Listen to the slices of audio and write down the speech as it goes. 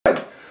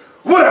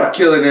What up,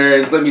 killer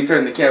nerds? Let me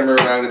turn the camera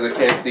around because I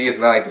can't see it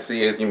and I like to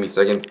see it. Give me a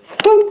second.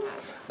 Woo!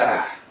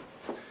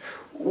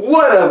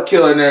 What up,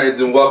 killer nerds,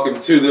 and welcome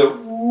to the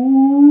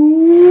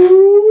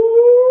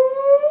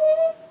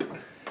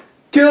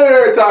Killer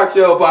Nerd Talk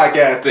Show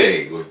podcast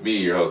thing with me,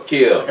 your host,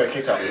 Kill. Okay,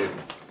 keep talking.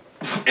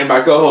 And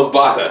my co-host,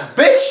 Bossa.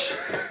 Bitch!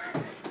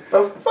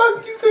 The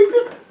fuck you think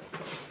that?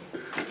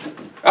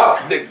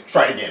 Oh, Nick.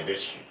 Try it again,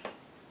 bitch.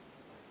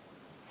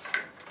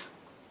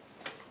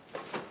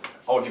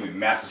 I will give you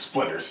massive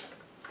splinters.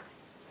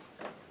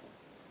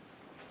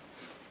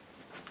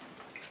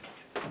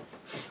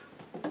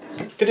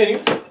 Continue.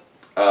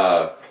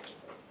 My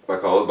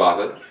co-host,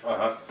 Bossa.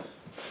 Uh-huh.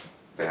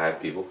 Say hi,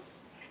 people.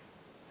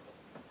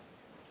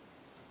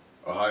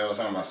 Ohio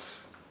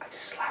Samas. I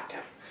just slapped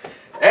him.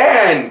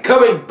 And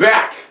coming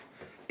back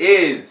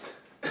is...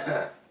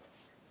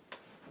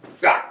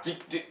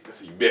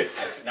 you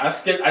missed. I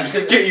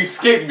skipped. You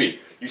skinned me.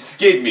 You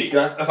skinned me.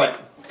 That's like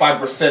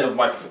 5% of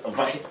my.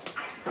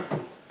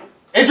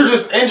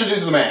 Introduce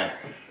the man.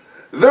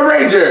 The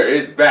Ranger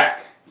is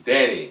back.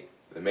 Danny,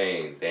 the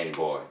main Danny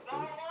boy.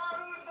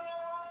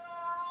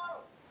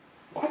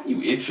 Why do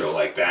you intro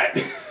like that?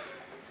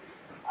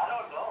 I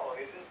don't know.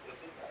 It just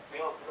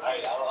feels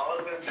right. I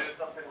was gonna do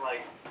something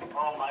like,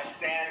 oh, my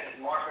stand is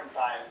Morphin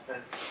time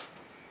since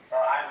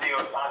I'm the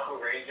Otaku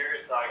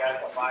Ranger, so I gotta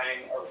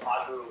combine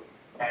Otaku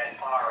and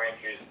Power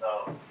Rangers.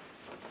 So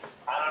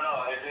I don't know.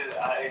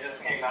 It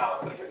just came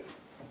out.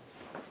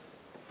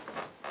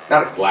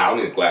 Not a clown.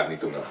 I need a clown. I need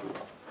someone else.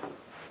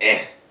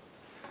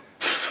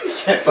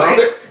 Can't throw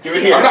it. Give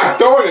it here. I'm not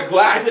throwing a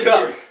glass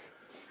cup.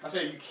 I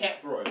said you can't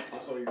throw it,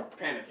 so you're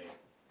panicking.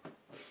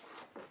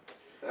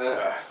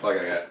 Fuck, I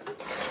got it.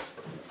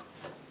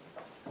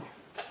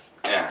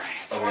 Alright.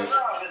 What's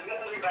up? It's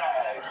gonna be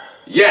bad.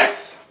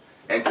 Yes!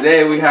 And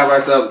today we have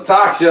ourselves a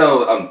talk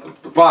show,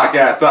 the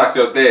podcast talk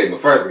show thing. But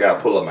first I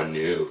gotta pull up my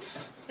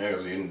notes. Yeah,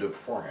 because you didn't do it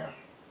beforehand.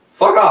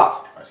 Fuck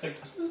off! I said,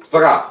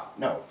 Fuck off!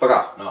 no. Fuck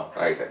off! No.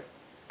 Alright, then.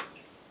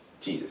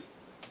 Jesus.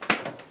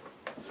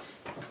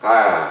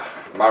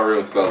 My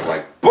room smells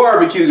like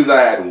barbecue because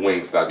I had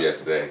Wingstop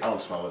yesterday. I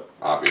don't smell it.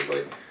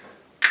 Obviously.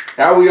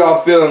 How we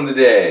all feeling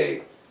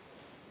today?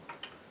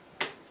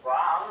 Well,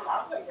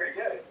 I'm doing pretty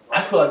good.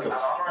 I feel like I'm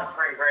on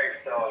spring break,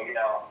 so you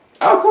know.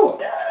 Oh, cool.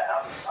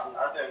 Yeah,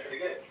 I'm doing pretty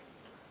good.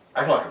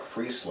 I feel like a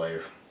free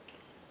slave.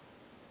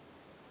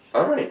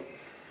 Alright.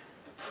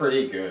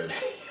 Pretty good.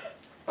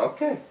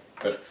 Okay.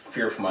 But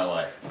fear for my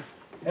life.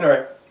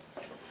 Anyway.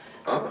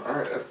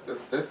 Alright,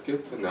 that's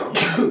good to know.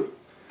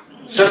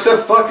 Shut the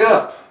fuck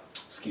up!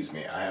 Excuse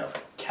me, I have a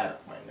cat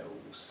up my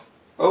nose.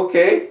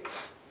 Okay.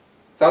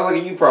 Sounds like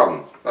a you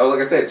problem. Oh, like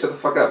I said, shut the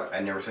fuck up.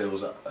 I never said it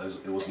was a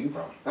you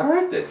problem.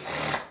 Alright then.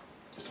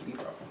 It's a me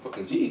problem.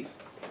 Fucking jeez.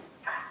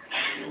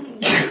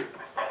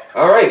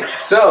 Alright,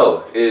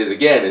 so,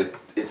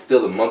 it's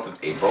still the month of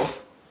April.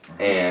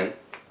 And,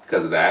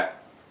 because of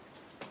that,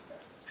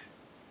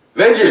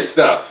 Avengers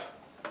stuff.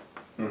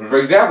 For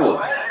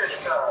example,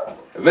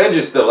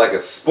 Avengers stuff, like a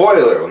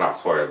spoiler, well not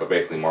spoiler, but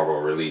basically Marvel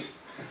released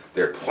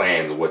their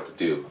plans of what to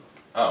do.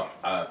 Oh,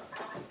 I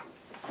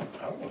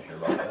don't want to hear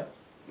about that.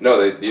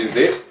 No, you didn't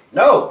see it?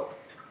 No!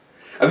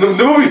 And the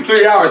movie's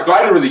 3 hours, so I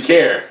didn't really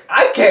care.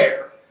 I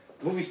care!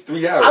 The movie's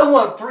 3 hours. I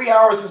want 3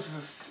 hours of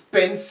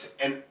suspense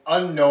and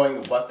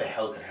unknowing what the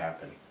hell could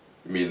happen.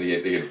 You mean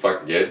they get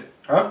fucked again?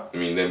 Huh? You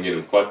mean them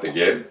getting fucked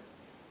again?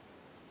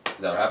 Is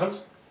that what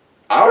happens?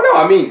 I don't know,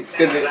 I mean,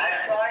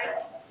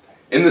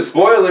 in the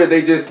spoiler,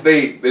 it's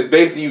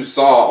basically you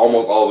saw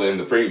almost all of it in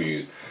the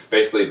previews.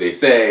 Basically,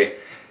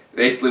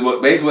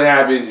 what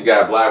happens, you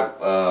got black,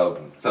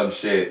 some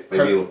shit, they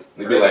be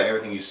like...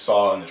 Everything you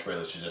saw in the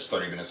trailer is just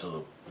 30 minutes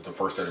of the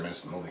first 30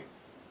 minutes of the movie.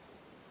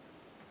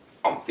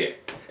 Oh, yeah.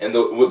 And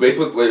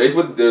basically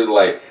they're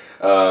like,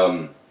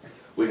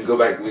 we can go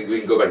back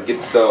and get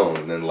the stone,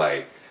 and then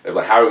like, they're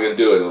like, how are we gonna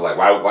do it? And they're like,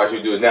 why should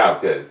we do it now?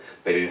 Because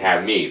they didn't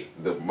have me.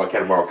 My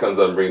Captain Marvel comes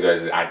up and brings her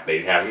and says, they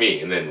didn't have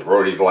me. And then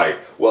Rhodey's like,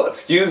 well,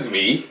 excuse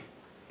me,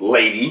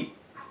 lady.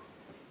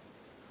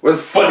 Where the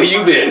fuck have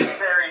you been?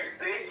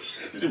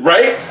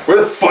 Right? Where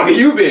the fuck have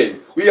you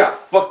been? We got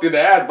fucked in the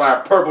ass by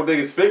a purple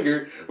nigga's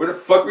finger. Where the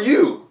fuck were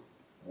you?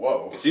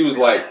 Whoa. And she was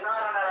like, No.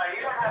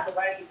 You don't have to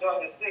make you go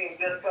to sing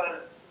just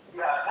because you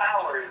got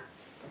powers.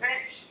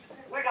 Bitch,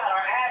 we got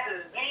our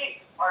asses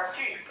beat, our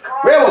cheeks.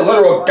 We have a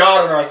literal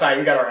god on our side.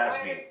 We got our ass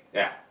beat.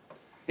 yeah.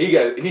 He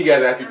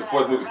guys asked me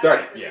before the movie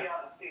started. Yeah.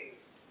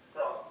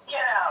 So, get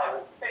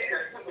out. Take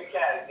your stupid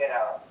cat and get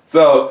out.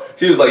 So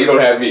she was like, you don't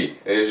have me.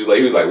 And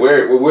he was like,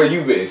 where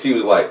you been? And she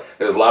was like,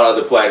 there's a lot of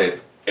other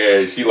planets.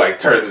 And she like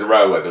turned it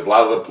around like, there's a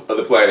lot of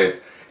other planets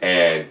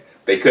and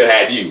they could have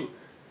had you.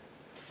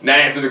 Not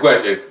answer the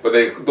question, but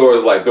then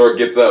Thor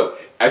gets up.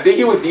 I think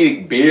he was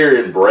eating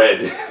beer and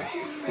bread.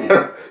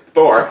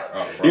 Thor.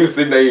 Oh, he was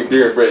sitting there eating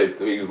beer and bread.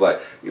 He was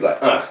like,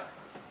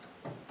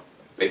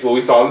 That's what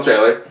we saw in the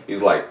trailer.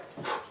 He's like,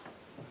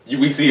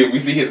 we see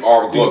his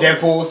arm glow.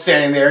 Deadpool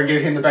standing there, get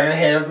hit in the back of the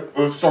head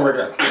with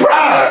Stormbreaker.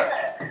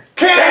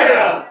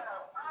 Canada!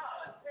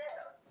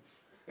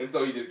 And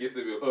so he just gets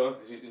it, and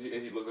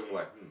she looks at him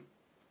like,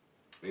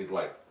 And he's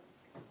like,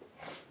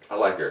 I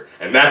like her.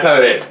 And that's how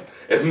it ends.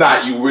 It's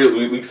not, you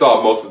really, we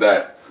saw most of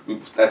that.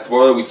 That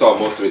spoiler, we saw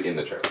most of it in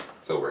the trailer.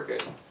 So we're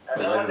good.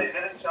 And then they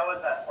didn't show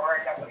us that Thor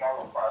and Captain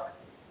Marvel fuck.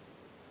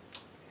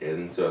 Yeah, it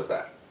didn't show us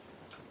that.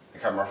 The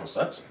Captain Marvel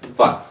sucks?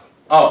 Fucks.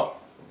 Oh.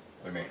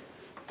 What do you mean?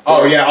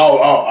 Oh, yeah.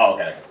 Oh,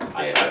 okay.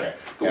 Yeah. Okay.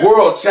 The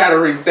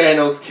world-shattering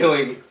Thanos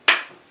killing.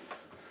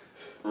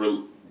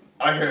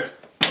 I hear it.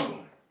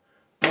 Boom.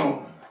 Boom.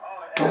 Oh,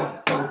 and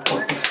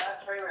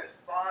that trailer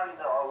spawned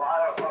a lot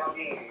of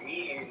fucking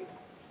memes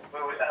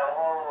with that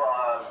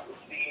whole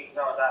scene,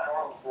 no, that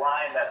whole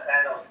line that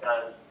Thanos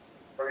does,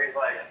 where he's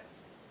like,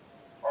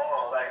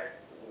 oh, like,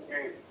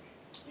 you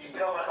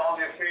come with all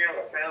your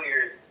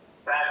failures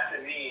back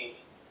to me.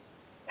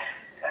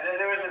 And then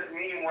there was this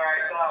meme where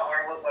I saw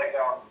where it was like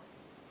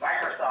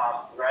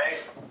Microsoft, right?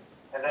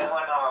 And then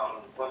when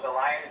the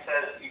line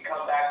says, you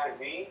come back to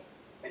me,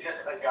 it's just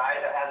a guy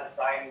that has a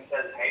sign that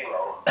says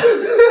Halo.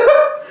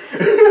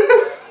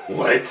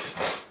 What?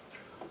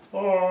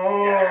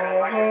 Yeah, and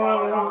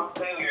Microsoft with all the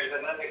failures,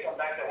 and then they come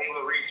back to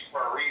Halo Reach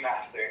for a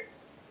remaster.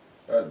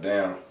 God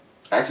damn.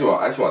 I actually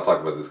want to talk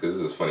about this because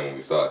this is funny when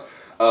we saw it.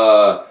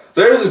 So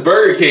there was this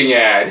Burger King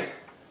ad.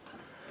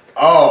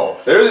 Oh.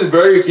 There was this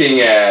Burger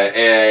King ad,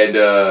 and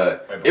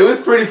it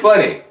was pretty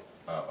funny.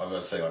 I'm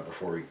gonna say like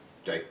before we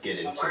like get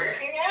into Burger that.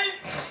 King ad?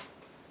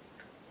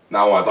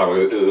 Now I want to talk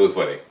about it. It was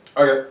funny.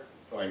 Okay.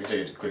 Well, you can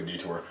take a quick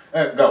detour.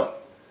 Go.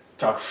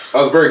 Talk.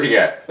 Oh, the Burger King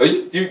ad.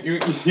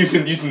 You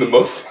seen the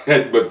most.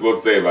 What to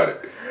say about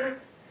it?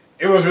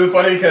 It was really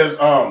funny because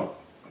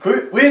we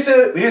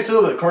didn't see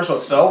the commercial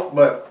itself,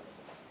 but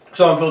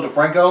saw Phil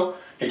DeFranco.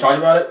 He talked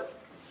about it.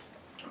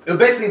 It was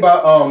basically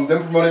about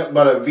them promoting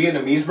about a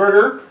Vietnamese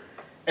burger,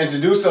 and to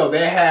do so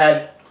they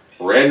had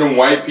Random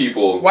white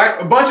people.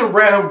 a bunch of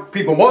random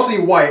people, mostly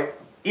white,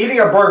 eating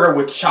a burger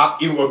with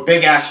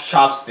big ass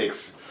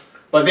chopsticks.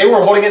 Like they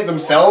were holding it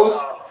themselves.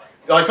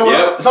 Like someone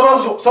else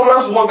was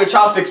holding the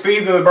chopsticks,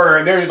 feeding them the burger,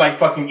 and they're just like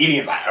fucking eating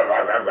it. Like, like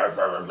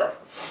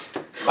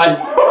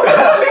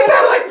they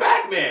sound like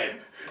Pac-Man.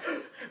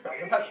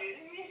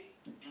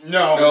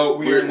 No,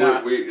 we're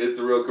not. It's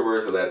a real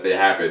commercial that they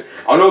happen.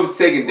 I don't know if it's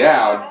taken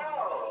down,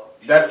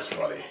 That is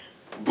funny.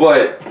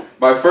 but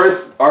our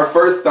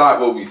first thought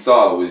what we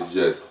saw was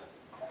just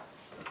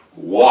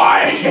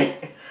why.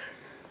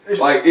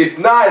 Like it's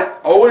not.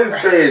 I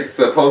wouldn't say it's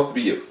supposed to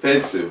be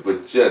offensive,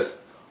 but just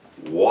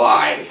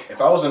why.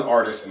 If I was an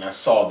artist and I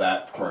saw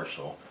that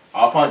commercial,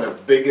 I'll find the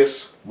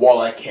biggest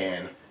wall I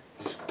can,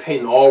 just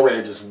paint all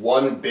red, just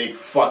one big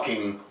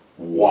fucking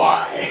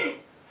why.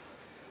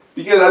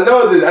 Because I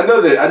know the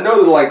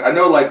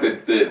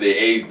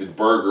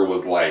burger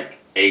was like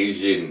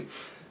Asian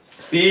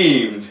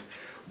themed,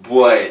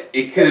 but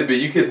it could have been,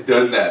 you could have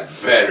done that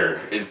better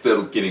instead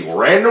of getting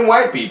random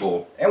white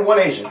people. And one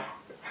Asian.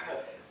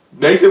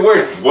 Makes it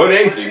worse. One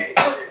Asian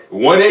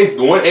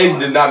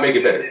did not make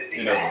it better.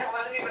 He doesn't. That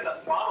wasn't even the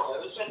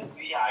problem. It was just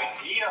the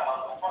idea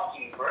of the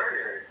fucking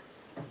burger.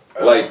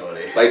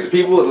 Like the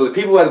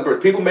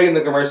people making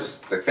the commercials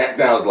sat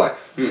down and was like,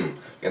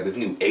 got this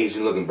new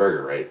Asian looking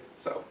burger, right?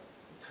 So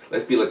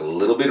let's be like a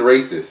little bit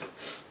racist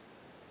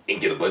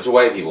and get a bunch of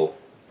white people.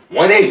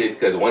 One Asian,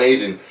 because one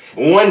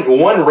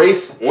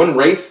race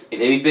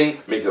in anything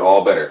makes it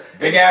all better.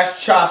 Big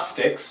ass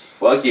chopsticks.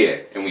 Fuck yeah,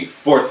 and we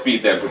force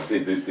feed them to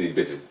these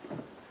bitches.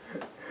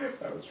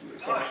 That was really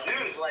No, funny.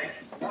 dude, like,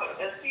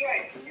 just the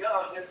idea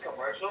of this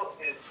commercial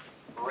is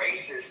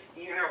racist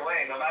either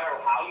way, no matter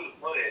how you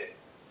put it.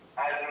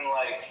 As in,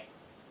 like,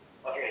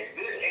 okay,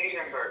 this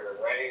Asian burger,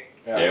 right?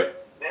 Yeah. Yep.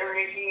 They're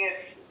making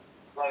it,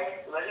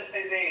 like, let's just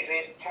say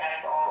they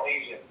cast all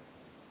Asians,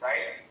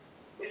 right?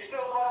 It's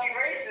still fucking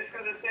racist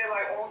because it's saying,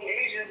 like, only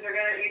Asians are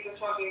gonna eat this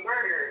fucking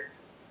burger.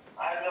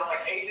 I know,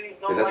 like, Asians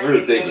don't That's like what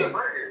we're eating thinking.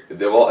 other burgers. And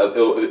then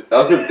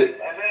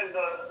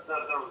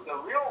the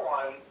real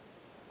one,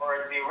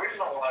 or the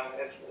original one,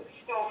 it's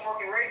still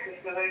fucking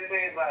racist because they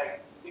say, like,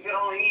 you can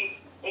only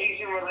eat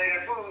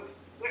Asian-related foods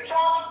with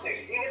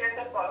chopsticks, even in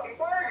the fucking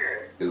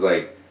burger. It's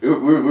like we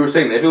were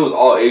saying if it was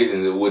all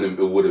Asians, it wouldn't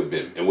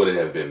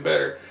have been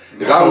better.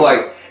 Because I'm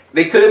like,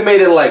 they could have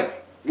made it like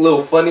a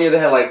little funnier. They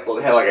had like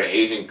an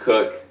Asian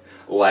cook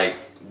like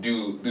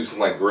do some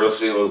like grill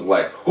shit. It was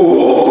like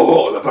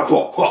on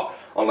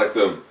like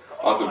some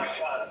Oh my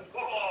god.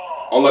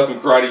 Oh. on like some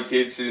Karate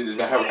Kid shit. Just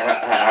have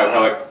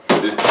like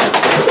shit.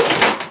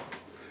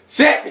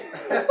 Shit.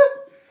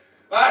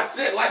 Life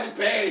is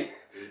pain.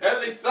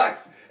 Everything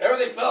sucks.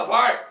 Everything fell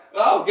apart.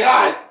 Oh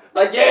god.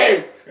 My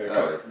games. They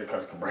cut the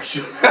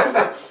commercial.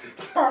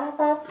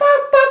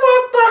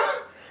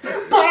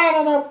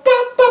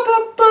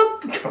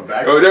 Come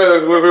back. Oh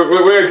no,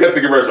 we're gonna cut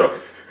the commercial.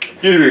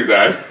 Give me the music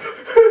side.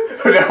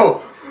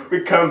 No,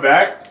 we come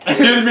back. Give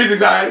me the music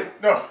side.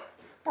 No.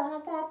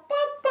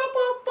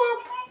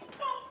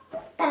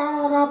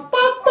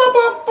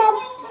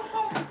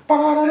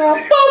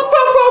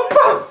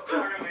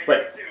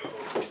 Wait.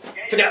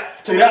 Check it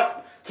out. Check it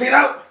out. Check it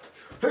out.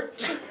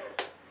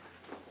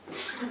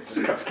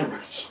 Just cut the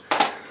commercial.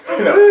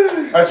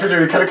 No. I was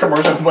picturing we cut a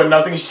commercial, but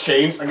nothing's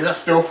changed. Like, it's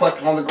still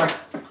fucking on the ground.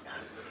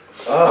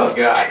 Oh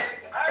god.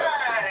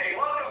 Alright,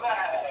 welcome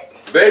back.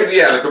 Basically,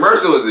 yeah, the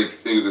commercial was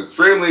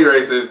extremely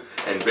racist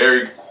and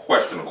very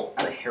questionable.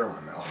 I had a hair in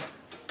my mouth.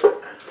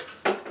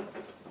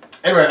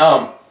 Anyway,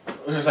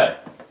 what's it say?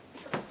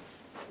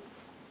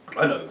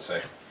 I had nothing to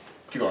say.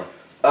 Keep going.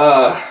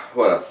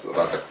 What else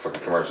about the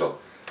fucking commercial?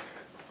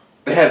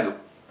 They had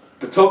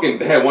the token.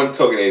 They had one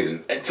token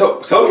Asian.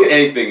 Token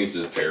anything is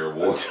just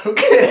terrible.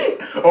 Token.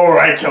 All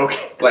right, token.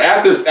 Like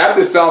after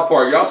South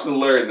Park, y'all should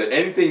learn that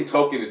anything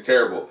token is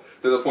terrible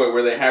to the point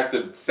where they have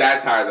to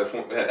satire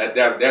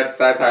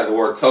the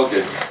word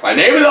token. My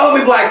name is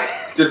only black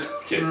actor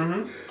token.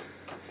 Mm-hmm.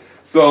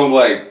 So I'm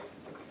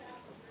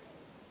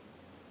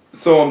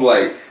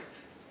like,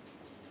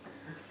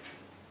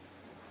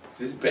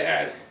 this is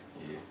bad.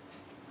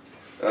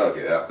 Yeah.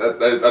 Okay,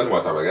 I don't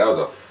want to talk about that. That was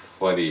a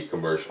funny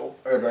commercial.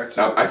 All right, back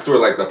to I swear,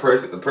 like the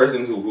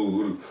person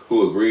who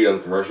agreed on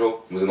the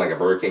commercial was in like a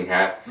Burger King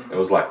hat and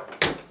was like,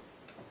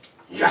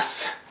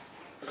 yes,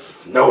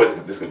 no,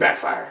 this can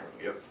backfire.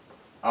 Yep.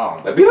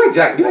 Like, be like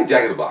Jack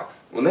in the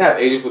Box. When they have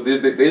Asian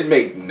food, they just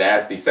make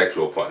nasty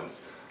sexual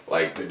puns.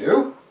 Like, They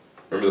do?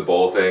 remember the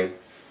bowl thing?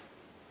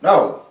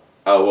 No.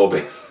 Oh well,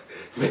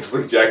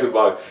 basically Jack in the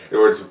Box in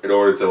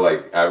order to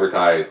like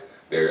advertise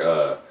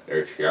their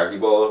teriyaki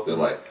bowls. They're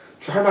like,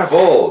 try my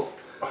bowls.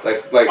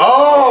 Like.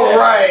 Oh, yeah.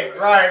 right.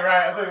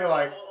 I thought you were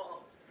like.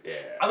 Yeah.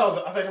 I thought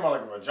you were about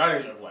like a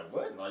vagina joke. Like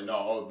what? Like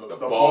no, the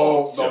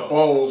bowls the joke.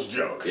 bowls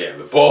joke. Yeah,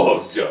 the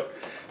bowls joke.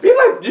 Be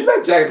like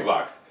Jack in the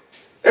Box.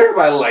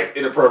 Everybody likes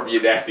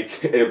inappropriate, nasty,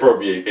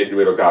 inappropriate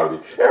individual comedy.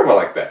 Everybody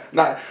likes that.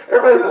 Not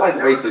everybody like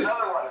There was racist.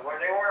 another one where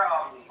they were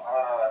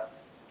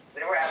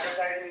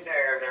advertising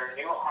their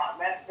new hot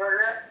mess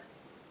burger,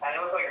 and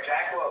it was like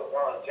Jack, the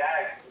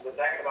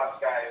Jack in the Box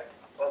guy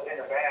was in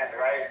the band,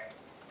 right?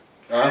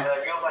 And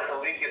he was like the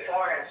lead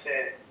guitar and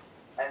shit.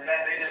 And then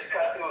they just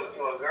cut to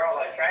a girl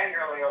like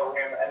fangirling over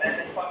him, and then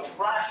just fucking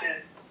flash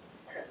her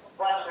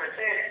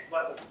tits,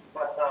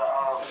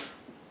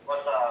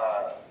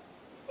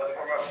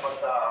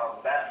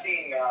 that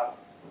scene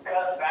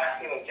cuts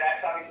back to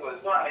Jack talking to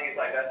his son, and he's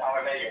like, "That's how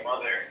I met your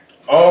mother."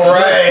 All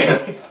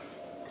right.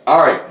 All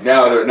right,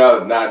 now we're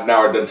done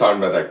talking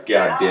about that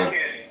goddamn.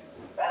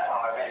 That's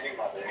how I met your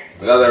mother.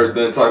 Now that we're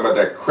done talking about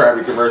that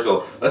crappy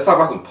commercial, let's talk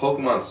about some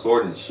Pokemon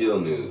Sword and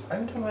Shield news. I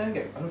didn't talk about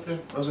Endgame. I don't know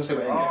what I was gonna say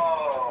about Endgame.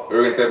 Oh. We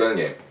were gonna say about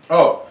Endgame.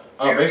 Oh,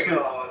 Here we basically.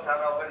 go. Time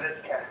to open this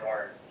can of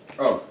worms.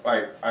 Oh,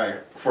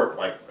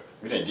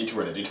 we didn't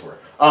detour to detour.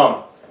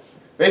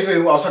 Basically,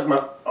 we were talking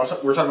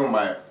about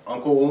my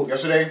uncle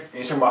yesterday, and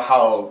he's talking about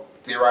how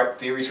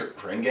theories for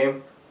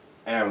Endgame,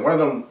 and one of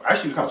them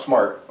actually was kind of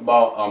smart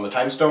about the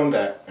time stone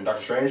that in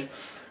Doctor Strange.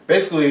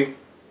 Basically,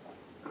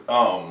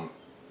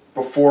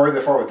 before the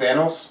fought with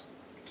Thanos,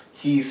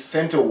 he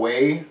sent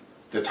away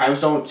the time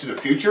stone to the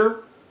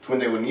future to when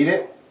they would need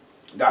it.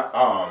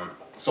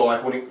 So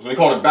like when he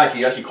called it back,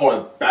 he actually called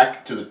it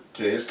back to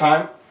his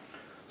time.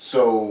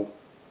 So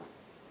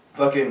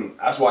fucking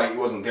that's why he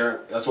wasn't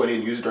there. That's why he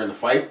didn't use it during the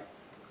fight.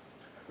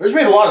 Which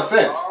made a lot of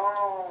sense.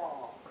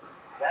 Oh,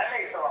 that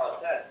makes a lot of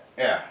sense.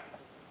 Yeah.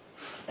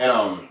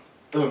 And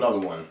there's another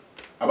one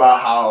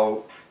about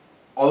how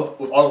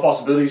with all the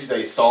possibilities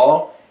they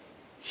saw,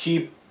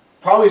 he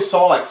probably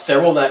saw like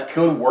several that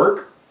could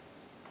work,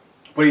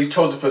 but he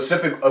chose a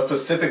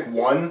specific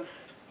one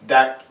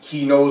that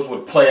he knows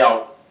would play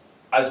out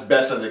as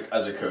best as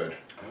it could.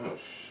 Oh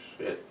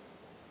shit.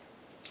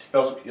 He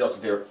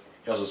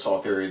also saw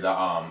a theory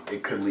that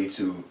it could lead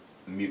to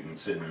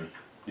mutants in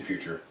the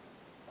future.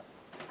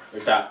 At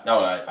least that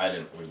one I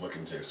didn't really look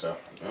into. So.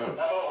 Oh. No,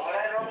 what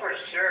I know for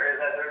sure is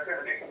that there's going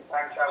to be some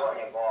time traveling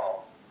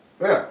involved.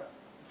 Yeah.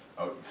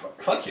 Oh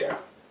fuck yeah.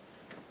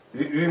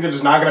 You think they're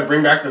just not gonna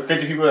bring back the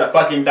 50 people that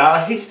fucking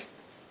died?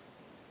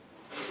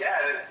 Yeah,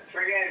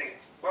 friggin'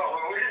 bro,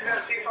 we're just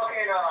gonna see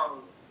fucking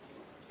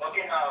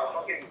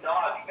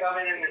Doc come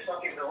in this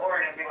fucking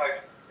DeLorean and be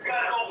like, "We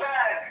gotta go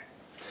back."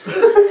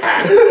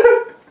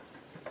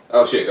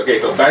 Oh shit. Okay,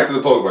 so back to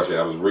the Pokemon shit.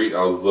 I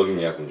was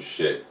looking at some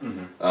shit.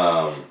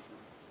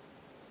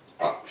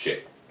 Oh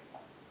shit.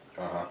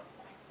 I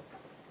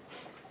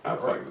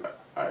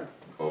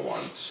don't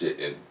want shit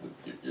in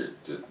you're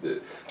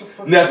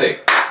nothing.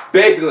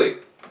 Basically.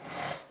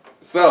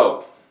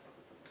 So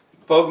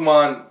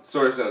Pokemon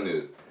Sword and Shield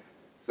news.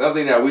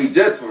 Something that we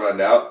just found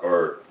out,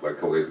 or like a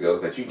couple days ago,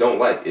 that you don't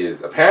like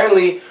is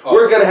apparently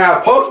we're gonna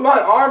have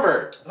Pokemon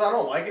armor. So I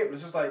don't like it, but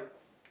it's just like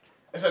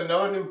it's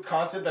another new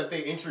concept that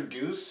they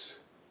introduce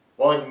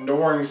while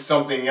ignoring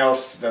something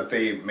else that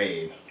they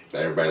made.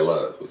 That everybody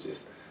loves, which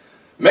is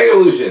Mega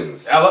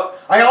Evolutions. I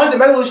like the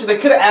Mega Evolution. They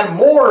could have added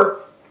more.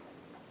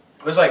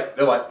 It's like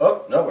they're like,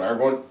 oh no, now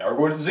we're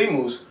going to Z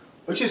moves,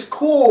 which is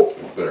cool.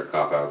 Better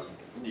cop outs.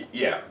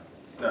 Yeah,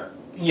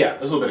 yeah.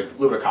 There's a little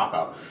bit of cop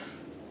out,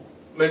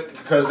 but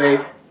because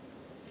I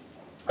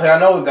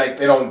know like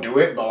they don't do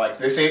it, but like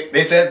they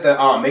said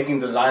that making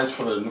designs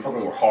for the new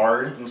Pokemon were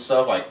hard and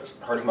stuff, like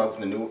hard to come up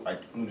with the new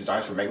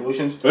designs for Mega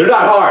Evolutions. But it's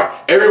not hard.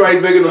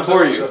 Everybody's making them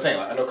for you. That's what I'm saying.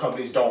 Like, I know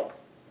companies don't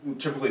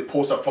typically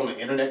pull stuff from the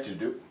internet to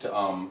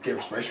get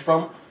inspiration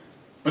from.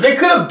 But they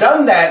could have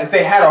done that if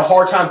they had a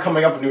hard time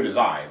coming up with new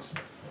designs.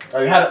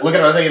 Like, they had to look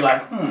at it and say,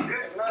 like, Dude, no,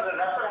 that's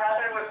what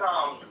happened with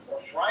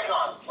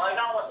Flygon.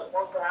 Flygon was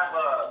supposed to have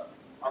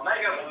a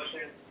Mega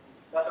Evolution,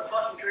 but the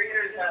fucking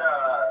creators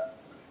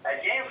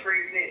at Game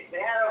Freak, they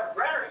had a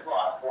Renner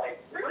slot.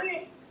 Like,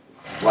 really?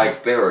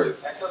 Like there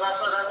is. And so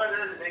that's why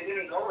they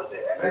didn't go with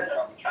it. And then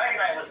Dragon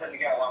Knight was going to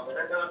get one, but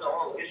then there was a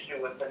whole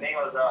issue with the name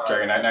of the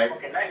Dragon Knight.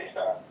 fucking Knight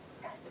stuff.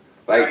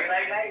 Like,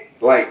 Dragon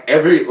Knight?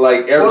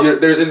 Well,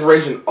 there's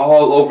inspiration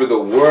all over the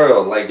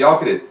world. Like y'all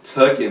could have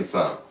taken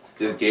some.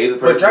 Just gave the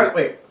person.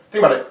 Wait,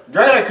 think about it.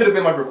 Dragon Knight could have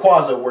been like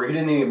Rayquaza, where he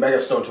didn't need a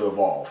Mega Stone to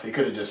evolve. He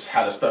could have just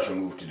had a special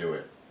move to do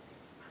it.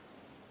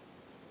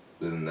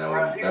 Then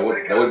that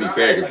wouldn't be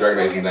fair because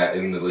Dragon Knight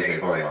isn't the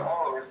legendary Pokemon.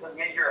 Oh, it's the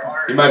major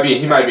art. He might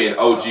be an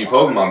OG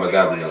Pokemon, but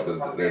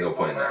there's no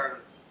point in that.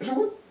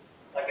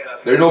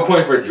 There's no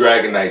point for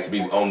Dragon Knight to be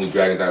the only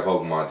Dragon type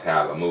Pokemon to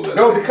have a move.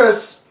 No,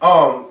 because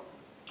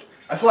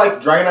I feel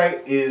like Dragon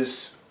Knight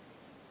is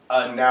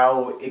a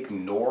now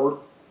ignored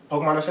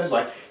Pokemon in a sense.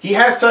 Like he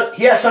has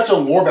such a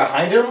lore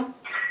behind him,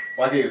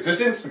 like his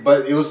existence,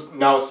 but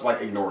now it's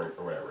like ignored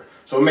or whatever.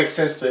 So it makes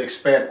sense to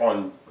expand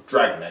on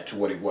Dragon Knight to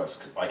what he was.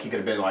 Like he could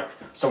have been like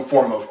some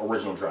form of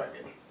original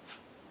dragon.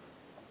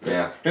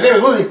 Yeah. His name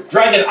is literally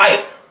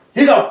Dragonite.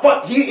 He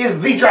is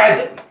the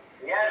dragon.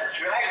 He has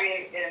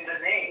dragon in the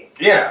name.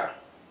 Yeah.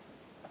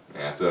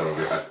 Yeah, I still don't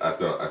agree. I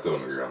still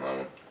don't agree on that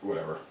one.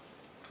 Whatever.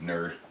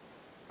 Nerd.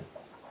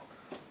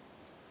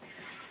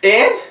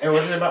 And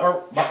what's it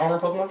about armor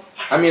Pokemon?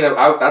 I mean,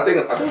 I think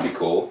it'd be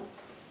cool.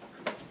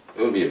 It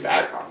wouldn't be a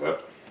bad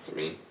concept to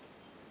me.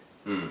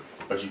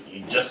 But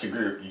you just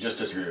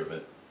disagree with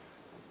it.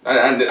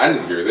 I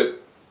disagree with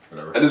it.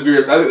 Whatever. I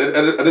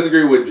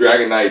disagree with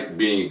Dragon Knight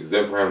being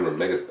exempt from having a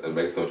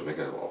Mega Stone to make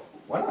it evolve.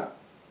 Why not?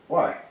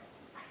 Why?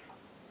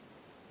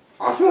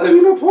 I feel like there'd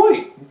be no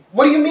point.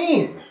 What do you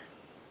mean?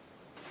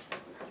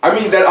 I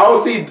mean that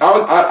honestly,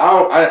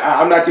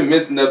 I'm not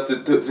convinced enough to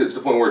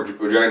the point where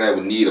Dragon Knight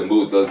would need a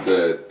move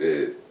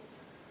to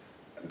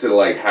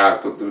like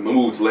have the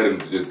move to let him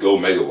just go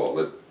Mega Ball.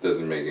 That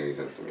doesn't make any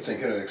sense to me. So you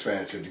could have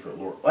expanded to a deeper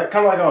lore, like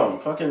kind of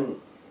like fucking.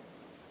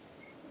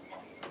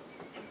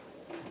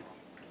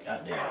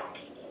 Goddamn.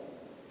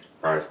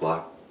 Iris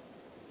Block.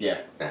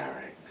 Yeah. All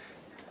right.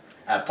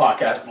 At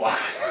podcast block.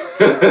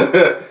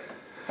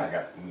 I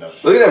got nothing.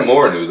 Look at that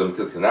more news.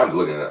 Because now I'm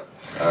looking it up.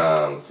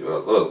 Let's see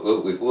what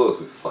else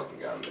we fucking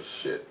got in this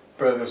shit.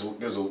 Bro,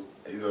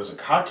 there's a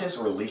contest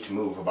or a leaked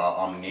move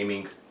about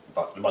naming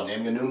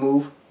a new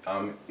move.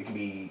 It can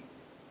be,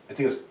 I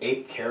think it was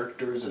 8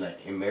 characters in an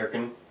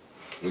American.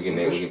 We can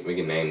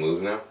name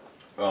moves now.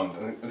 I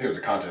think there's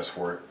a contest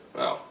for it.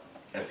 Oh.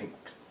 And I think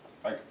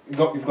like you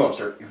go on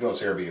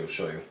Cerebi, it'll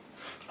show you.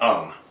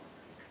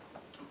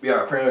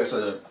 Yeah, apparently it's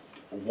a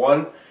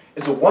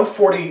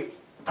 140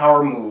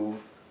 power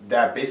move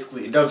that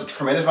basically it does a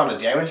tremendous amount of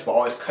damage, but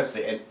always cuts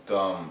their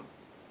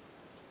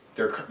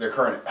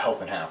current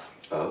health in half.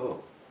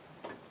 Oh.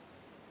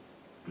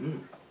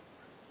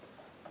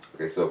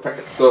 Okay, so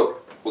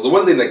the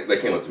one thing that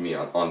came up to me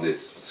on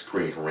this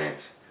screen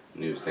rant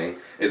news thing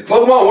is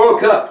Pokemon World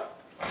Cup.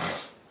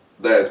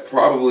 That's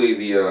probably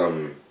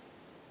the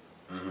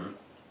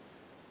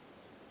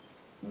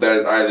that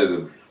is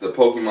either the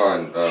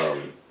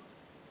Pokemon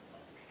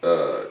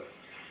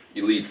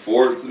Elite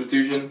Four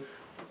substitution,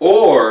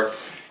 or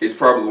it's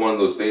probably one of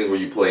those things where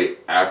you play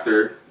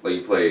after, like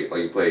you play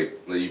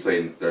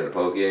during the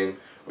post game,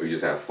 or you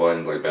just have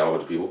fun, like battle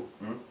with people.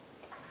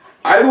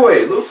 Either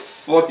way, it looks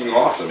fucking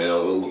awesome, and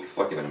it'll look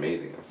fucking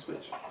amazing on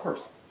Switch. Of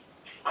course.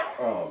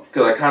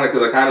 Cause I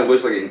kind of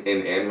wish like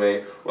in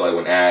anime, where like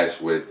when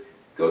Ash would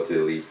go to the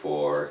Elite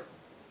Four,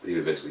 he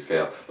would eventually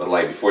fail. But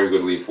like before you go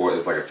to Elite Four,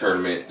 it's like a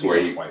tournament to where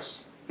he won twice.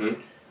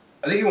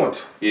 I think he won.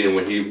 He didn't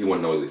win. He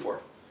won no Elite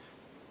Four.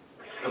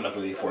 Not the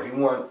Elite Four. He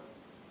won.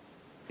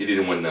 He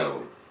didn't win none of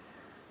them.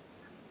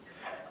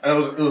 And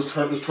it was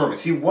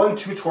tournaments. He won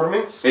 2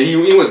 tournaments. And he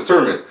wins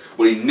tournaments,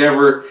 but he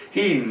never.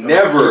 He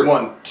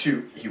won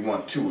 2. He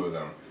won 2 of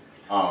them.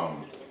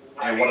 And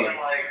one of them.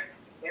 Like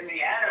in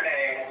the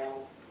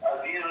anime,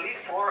 the Elite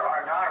Four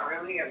are not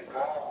really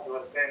involved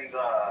within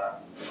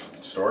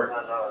the story.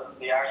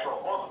 The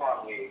actual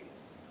Pokemon League.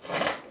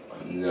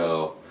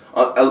 No.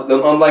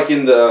 Unlike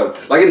in the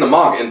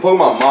manga, in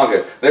Pokemon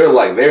manga, they're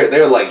like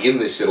in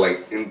this shit,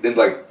 like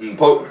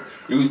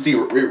you see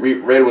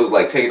Red was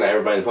like taking out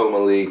everybody in the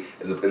Pokemon League,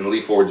 and the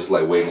Elite Four just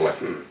like waiting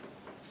like,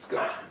 let's go.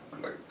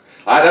 Like,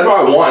 that's what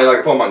I want in like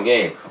a Pokemon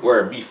game,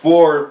 where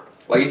before,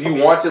 like if you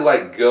want to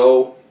like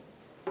go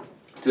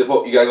to you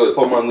gotta go to the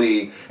Pokemon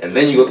League, and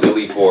then you go to the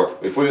Elite Four.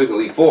 Before you go to the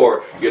Elite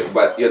Four, you have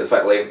to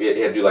fight like you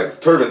have to do like this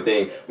tournament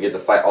thing. You have to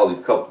fight all these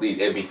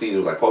NPCs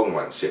with like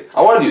Pokemon and shit.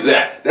 I want to do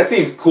that. That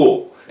seems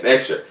cool. And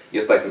extra.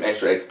 It's like some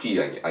extra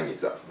XP on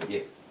yourself.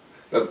 Yeah.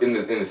 And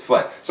it's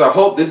fun. So I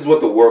hope this is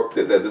what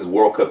that this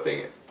World Cup thing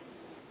is.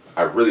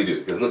 I really do,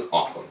 because it looks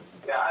awesome.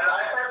 Yeah,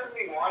 I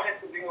personally want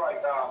it to be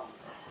like the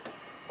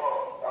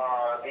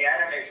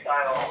anime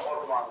style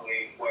Pokemon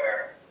League,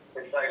 where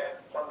it's like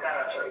some kind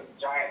of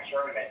giant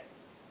tournament.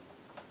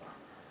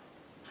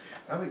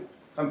 that'd be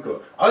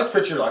cool. I just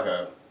picture like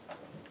a.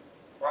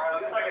 Well,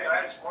 it looks like a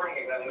giant sporting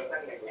event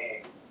within the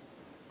game.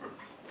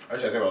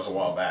 Actually, I think it was a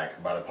while back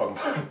about a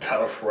Pokemon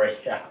Battle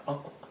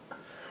Royale,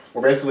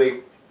 where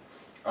basically,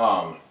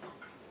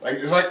 like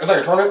it's like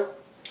a tournament.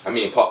 I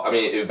mean,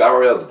 if Battle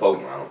Royale is a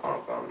Pokemon, I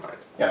don't mind.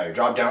 Yeah, you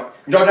drop down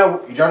the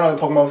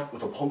Pokemon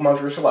with a Pokemon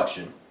for your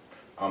selection,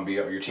 be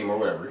it your team or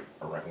whatever,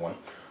 or rank 1,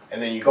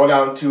 and then you go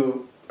down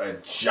to a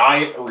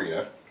giant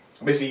arena.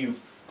 Basically, you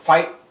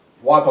fight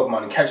wild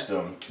Pokemon and catch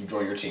them to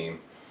join your team,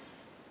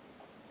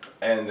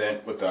 and then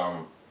with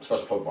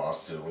special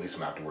Pokeballs to release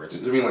them afterwards.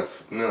 You mean like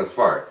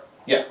Safari?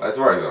 Yeah, Like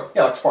Safari Zone.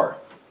 yeah, like Safari.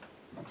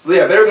 So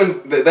yeah, they're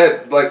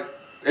that like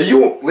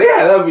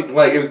that would be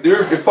like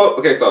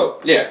okay, so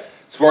yeah,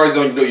 Safari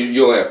Zone,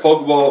 you only have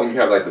Pokeball and you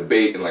have like the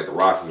bait and like the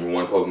rock and you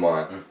one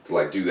Pokemon to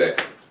like do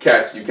that.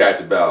 You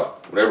catch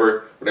about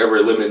whatever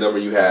limited number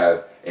you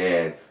have,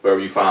 and whatever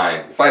you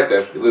find, you fight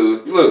them, you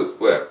lose,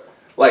 whatever.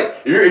 Like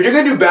if you're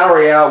gonna do Battle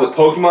Royale with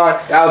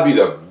Pokemon, that would be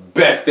the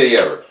best thing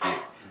ever.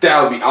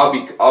 That would be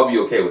I'll be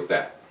okay with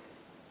that.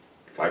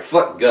 Like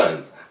fuck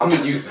guns. I'm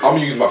gonna use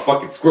my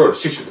fucking Squirtle to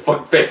shoot you in the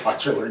fucking face.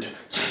 Artillery just.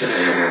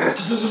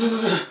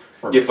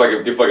 Get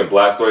fucking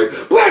Blastoise!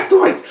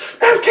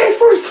 MK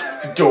first!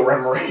 Dual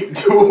Remoraid.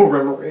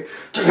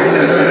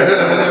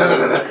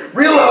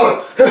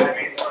 Reload! I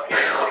mean,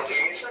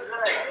 it's a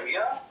good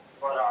idea,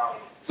 but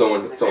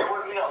So there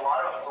would be a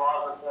lot of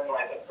flaws within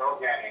like the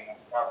programming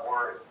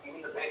or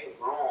even the basic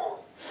rules.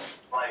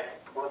 Like,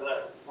 would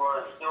it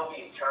still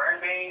be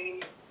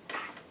turn-based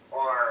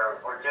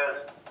or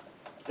just?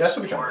 Yeah, this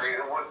will be Or turn-based. it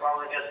would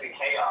probably just be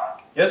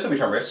chaos. Yeah, this will be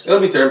turn-based. it'll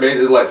be turn-based.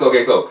 It's like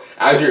so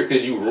as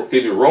because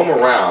you roam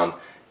around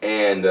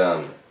and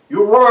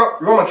You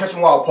roam and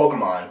catching wild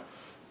Pokemon,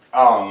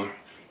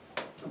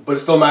 but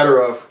it's still a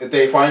matter of if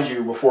they find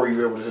you before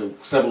you're able to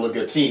assemble a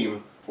good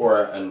team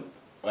or an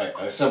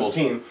assemble a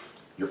team,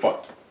 you're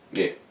fucked.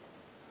 yeah.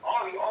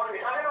 Oh, you're talking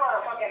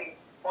about a fucking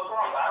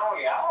Pokemon Battle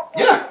Royale?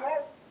 Yeah.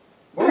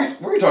 What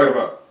are you talking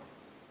about?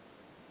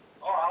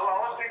 Oh, I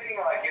was thinking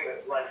like it was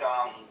like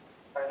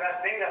that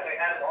thing that they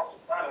had in Ultra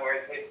Sun where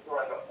it's basically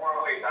like a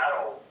 4-way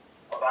battle,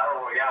 a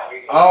battle royale.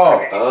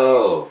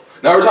 Oh.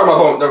 Now we're talking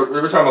about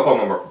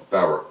Pokemon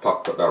Battle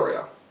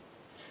Royale.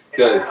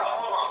 Because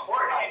Hold on,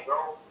 Fortnite, bro.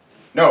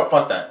 No,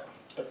 fuck that.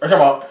 We're talking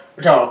about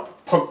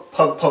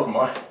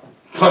Pokemon.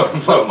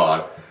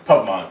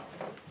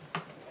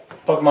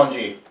 Pokemon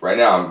G. right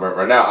now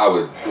I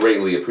would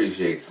greatly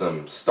appreciate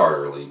some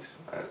starter leaks.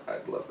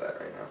 I'd love that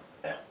right now.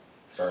 Yeah.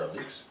 Starter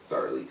leaks.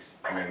 Starter leaks.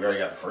 I mean, we already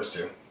got the first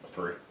 2 or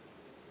 3.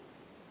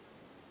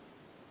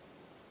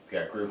 We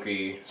got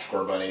Grookey,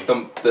 Scorbunny.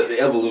 The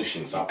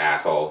evolutions, you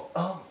asshole.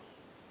 Oh.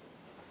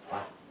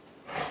 Wow.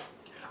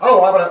 I don't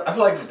know why, but I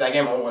feel like with that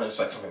game, I want to just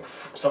like something.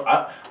 So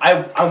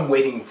I'm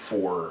waiting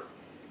for.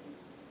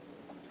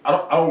 I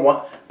don't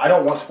want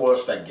spoilers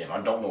for that game. I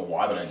don't know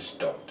why, but I just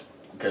don't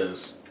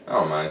because I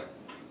don't mind.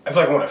 I feel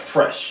like I want it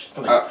fresh.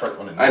 Something fresh.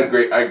 I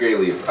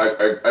greatly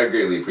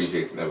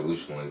appreciate some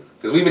evolution links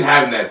because we've been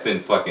having that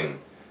since fucking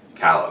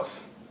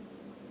Kalos.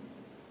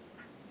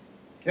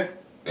 Yeah.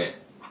 Yeah.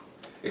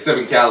 Except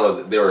in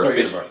Kalos, they were No,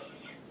 official.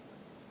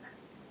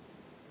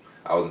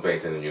 I wasn't paying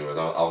attention to Universe.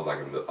 I was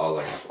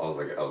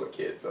a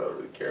kid, so I don't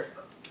really care.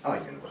 I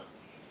like Unova.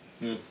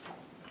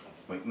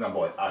 Like my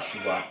boy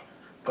Ashura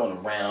going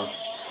around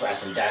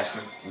slashing,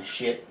 dashing and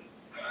shit.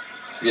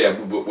 Yeah,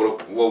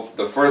 well,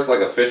 the first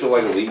like official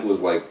like league was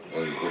like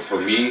for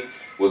me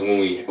was when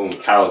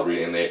Kalos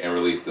and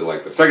released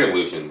the second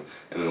evolution,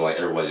 and then like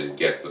everybody just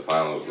guessed the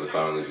final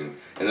evolution,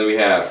 and then we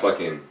have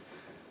fucking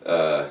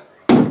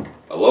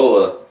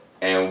Alola,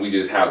 and we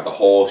just have the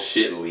whole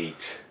shit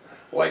leaked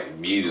like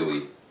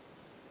immediately.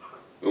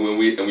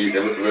 Everybody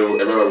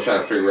was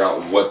trying to figure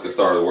out what the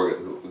start of the work.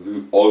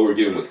 All we were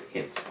getting was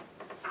hints.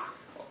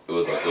 It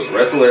was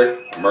wrestler,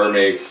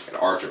 mermaid, and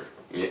archer.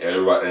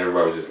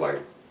 Everybody was just like.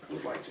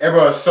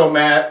 Everyone was so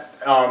mad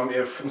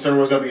if Incineroar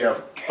was going to be a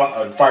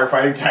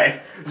firefighting type.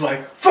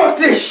 Like, fuck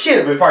this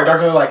shit! But Fire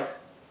Darkness was like,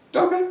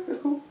 Okay, that's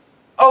cool.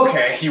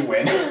 Okay, you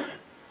win.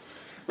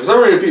 For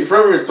some reason, I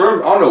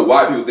don't know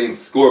why people think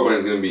Scorbunny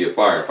is going to be a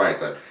fire and fighting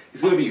type.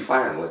 He's going to be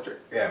fire and electric.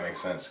 Yeah, it makes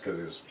sense because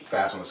he's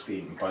fast on his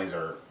feet and bunnies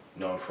are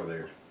known for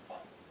their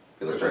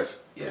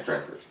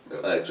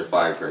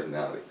electrifying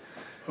personality.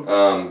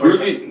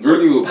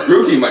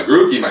 Grookey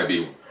might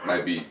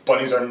be.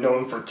 Bunnies are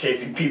known for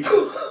tasting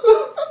people.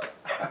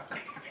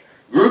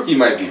 Grookey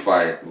might be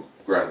fire,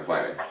 grass and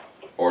fighting,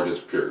 or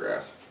just pure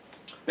grass.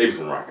 Maybe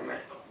some rock in there.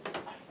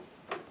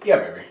 Yeah,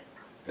 maybe.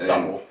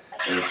 Sabo.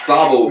 And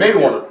Sabo. Maybe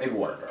water. Maybe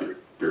water dart.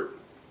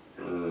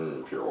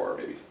 Pure water,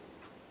 maybe.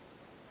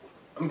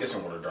 I'm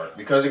guessing water dart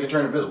because it can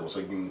turn invisible, so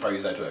you can probably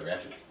use that to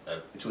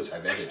its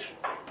advantage.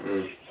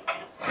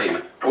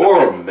 Maybe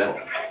or metal.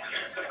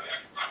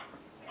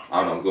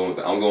 I don't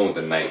know. I'm going with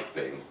the night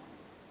thing.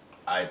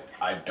 I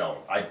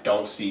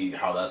don't see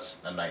how that's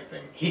a night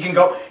thing. He can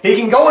go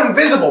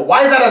invisible.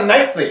 Why is that a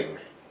night thing?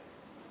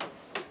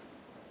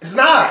 It's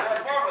not.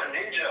 That's more of a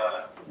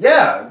ninja.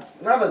 Yeah, it's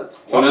not a.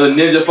 So another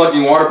ninja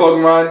fucking water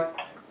Pokemon.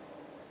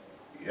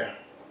 Yeah.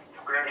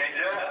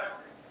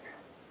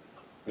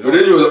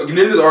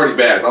 Ninja's already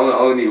bad. I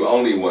only need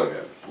one of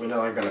them. We're not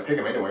like, gonna pick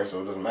him anyway,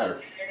 so it doesn't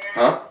matter.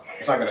 Huh?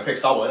 It's not gonna pick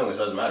Sabo anyway, so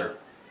it doesn't matter.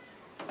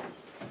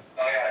 Oh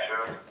yeah,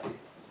 sure.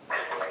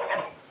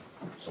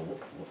 So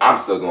I'm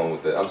still going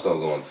with the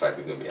fact that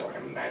it's gonna be like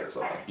a night or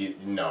something.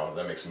 no,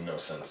 that makes no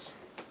sense.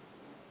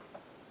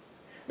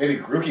 Maybe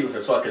Grookey with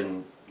his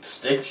fucking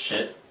stick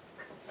shit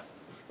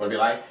would be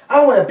like,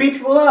 I want to beat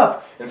people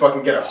up and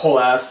fucking get a whole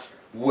ass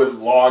wood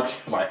log.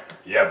 Like,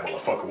 yeah,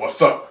 motherfucker,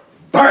 what's up?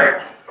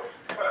 Bam!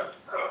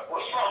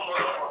 What's wrong,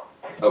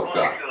 motherfucker? Oh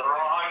god. To the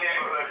wrong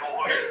neighborhood,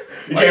 boy.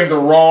 You came to the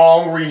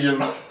wrong region,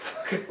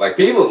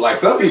 motherfucker. Like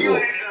some You people,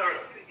 ain't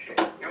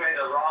the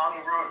wrong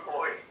route,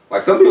 boy.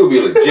 like some people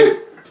be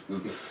legit.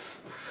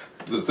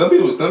 Some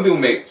people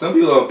make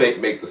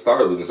the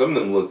star look, and some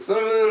of them look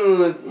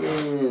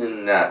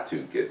not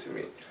too good to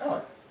me.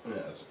 Oh, yeah,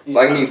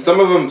 Like I mean, some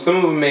of them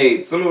are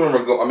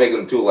making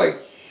them too like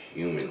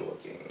human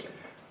looking.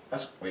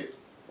 That's wait.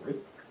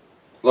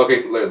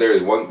 Okay, so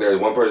there's one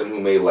person who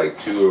made like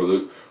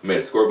who made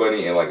a Score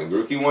Bunny and like a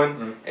Grookey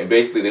one, and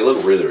basically they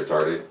look really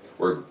retarded.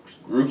 Where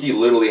Grookey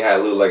literally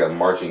looked like a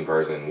marching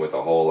person with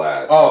a whole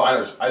ass. Oh, I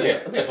know. I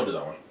think I told you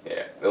that one.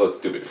 Yeah, it looks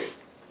stupid to me.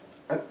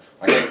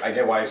 I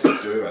get why it's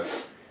stupid, but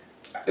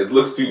It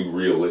looks too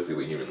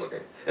realistically human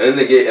looking. And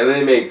then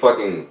they make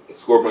fucking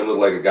Scorpion look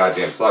like a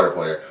goddamn soccer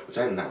player, which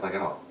I do not like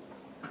at all.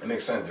 it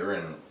makes sense. They're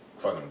in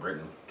fucking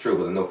Britain. True,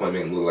 but there's no point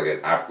making him look like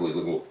an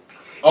absolutely look.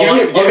 Oh,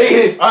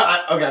 Okay,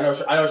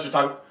 I know what you're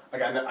talking.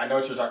 Okay, I know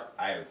what you're talking.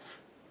 I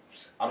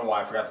don't know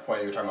why I forgot the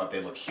point you were talking about.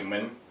 They look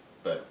human,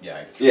 but yeah.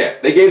 I get you. Yeah,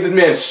 they gave this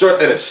man a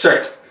shirt and a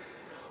shirt.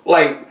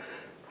 Like,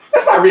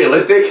 that's not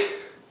realistic.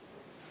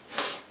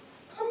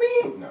 I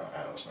mean, no,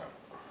 I know it's not.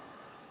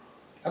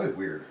 That'd be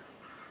weird.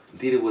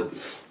 Indeed, it would be.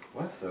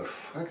 What the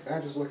fuck did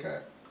I just look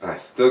at? I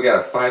still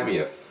gotta find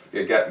me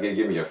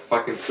give me a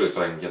fucking Switch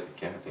so I can get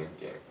the goddamn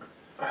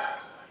game.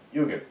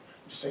 You'll get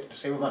just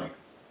save money.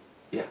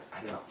 Yeah,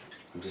 I know.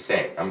 I'm just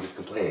saying. I'm just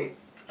complaining.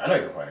 I know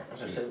you're complaining. I'm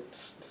just saying.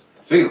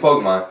 Speaking of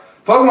Pokemon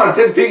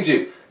Detective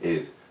Pikachu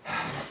is.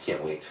 I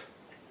can't wait.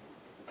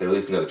 They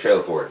released another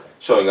trailer for it,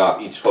 showing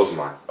off each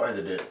Pokemon. Oh,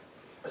 they did.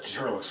 But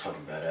Squirtle looks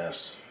fucking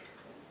badass.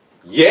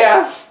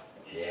 Yeah!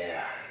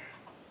 Yeah.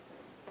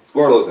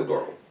 Squirtle looks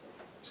adorable.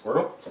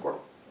 Squirtle?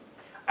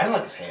 I don't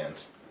like his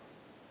hands.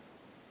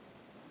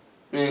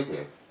 Yeah.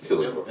 They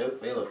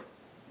look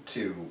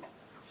too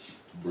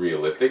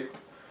realistic.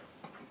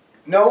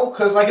 No,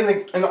 because like in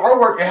the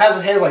artwork, it has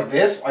his hands like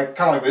this, like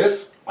kind of like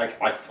this,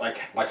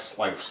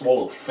 like small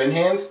little fin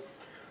hands.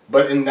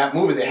 But in that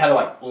movie, they had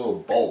like little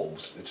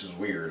bulbs, which is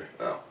weird.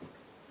 Oh.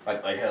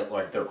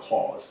 Like their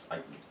claws,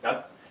 like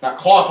not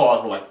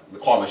claws, but like the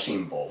claw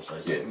machine bulbs,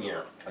 like,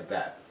 yeah, like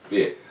that.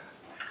 Yeah.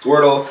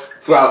 Squirtle.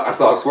 I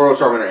saw Squirtle,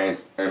 Charmander,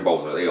 and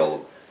Bulbasaur. They all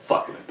look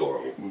fucking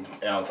adorable.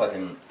 And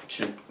fucking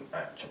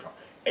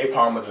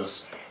Apom with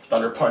his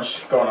thunder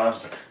punch going on.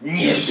 Just like,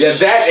 yeah,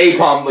 that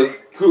Apom looks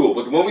cool,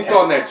 but the one we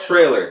saw in that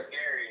trailer.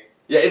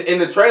 Yeah, in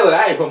the trailer,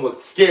 that Apom looked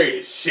scary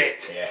as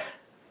shit. Yeah.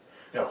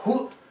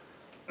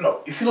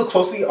 No, if you look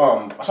closely, I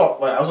was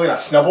looking at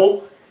Snubbull,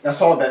 and I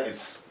saw that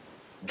its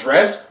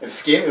dress, its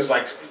skin is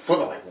like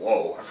foot. I'm like,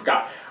 whoa, I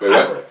forgot. Wait,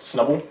 what?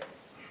 Snubbull,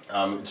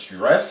 its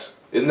dress.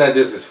 Isn't that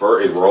just his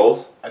fur? It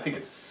rolls. I think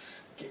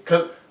it's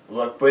because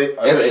look, but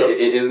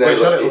isn't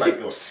that like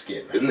little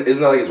skin?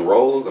 Isn't that like his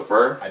rolls, the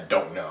fur? I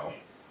don't know.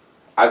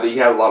 Either he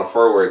has a lot of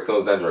fur where it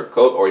comes down to a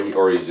coat, or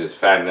he's just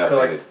fat enough.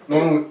 Because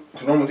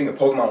normally think of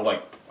Pokemon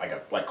with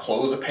like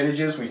clothes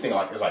appendages. We think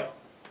like it's like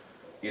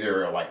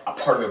either like a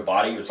part of their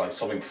body, or it's like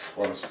something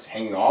was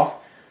hanging off.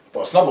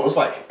 But Snubbull was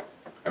like.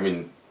 I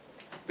mean,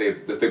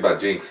 let's think about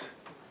Jinx.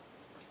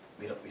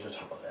 We don't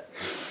talk about that.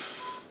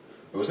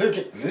 Was there?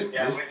 Yeah, we do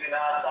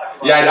not talk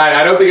about. Yeah,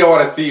 I don't think I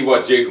want to see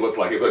what Jinx looks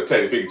like if I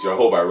tell you Pikachu. I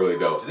hope I really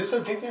don't. Did they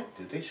show Jinx yet?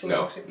 Did they show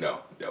Jinx yet? No.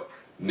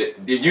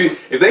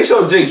 If they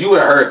showed Jinx, you would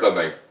have heard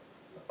something.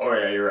 Oh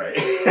yeah, you're right.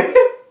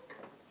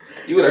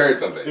 You would have heard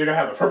something. You're gonna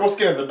have the purple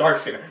skin and the dark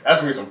skin.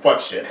 That's gonna be some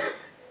fuck shit.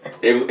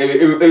 If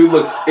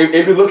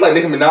it looks like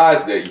Nicki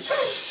Minaj, then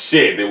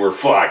shit, they were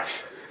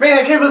fucked. Man,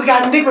 I can't believe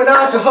got Nicki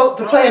Minaj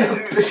to play in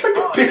Jinx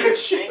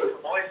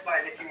Pikachu. voiced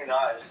by Nicki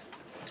Minaj.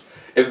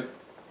 If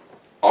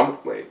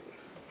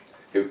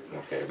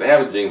they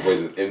have a Jinx voice,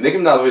 if Nicki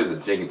Minaj voices a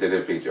Jinx instead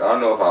of Pikachu, I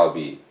don't know if I'll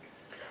be.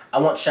 I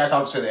want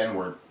Chatot to say the N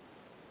word.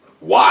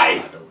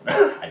 Why?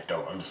 I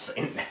don't. I'm just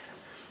saying that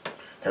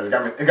because it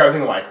got me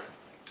thinking like,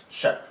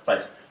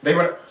 they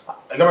went.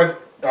 It got me.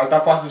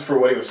 That process for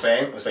what he was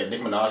saying. It's like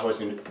Nicki Minaj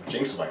voicing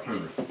Jinx is like,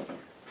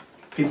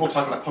 people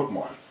talking like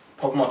Pokemon.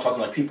 Pokemon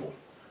talking like people.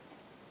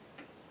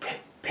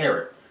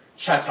 Parrot,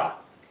 Chatot,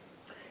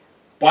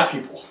 black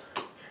people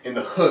in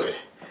the hood.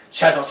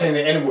 Chatot saying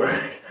the N word.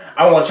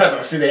 I want Chatot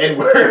to say the N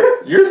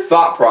word. Your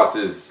thought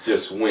process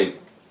just went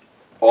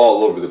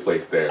all over the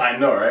place there. I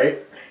know, right?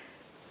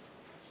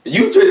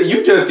 You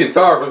just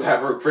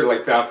Kintaro for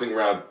like bouncing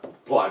around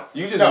plots.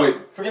 You just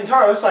went. For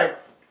Kintaro, it's like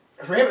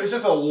for him, it's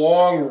just a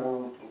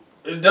long.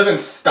 It doesn't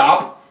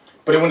stop,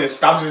 but when it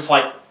stops, it's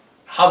like,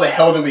 how the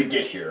hell did we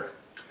get here?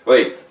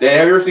 Wait, Dan,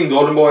 have you ever seen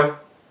Golden Boy?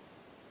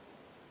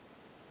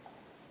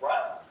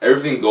 Ever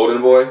seen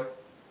Golden Boy?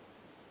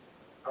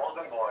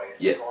 Golden Boy.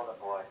 Yes. Golden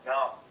Boy.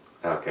 No.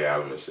 Okay,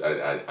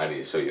 I need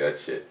to show you that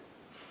shit.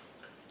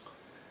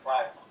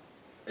 Why?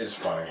 It's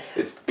funny.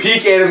 It's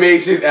peak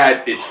animation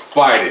at its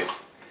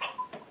finest,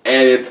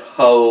 and it's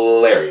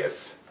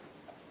hilarious.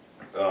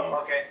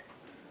 Okay.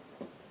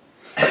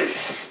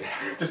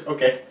 Just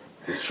okay.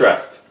 Just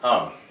trust.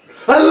 Um,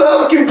 I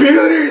love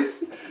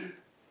computers.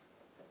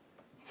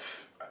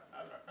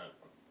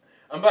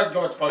 I'm about to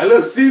go back to Pokemon. I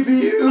love I'm going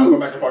CPU.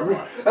 back to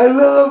Pokemon. I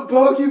love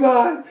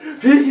Pokemon,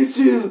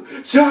 Pikachu,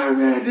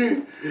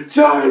 Charmander,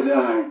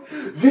 Charizard,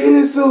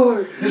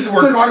 Venusaur. This is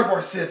where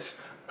Carnivore sits.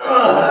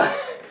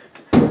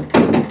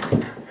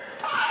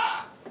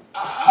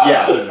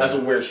 Yeah, that's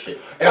some weird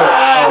shit. Anyway,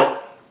 I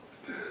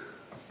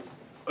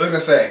was gonna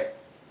say,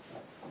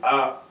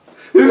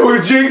 This is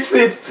where Jake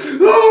sits.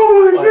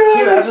 Oh my can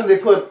you god. imagine they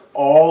put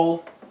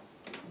all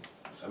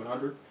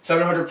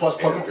 700 plus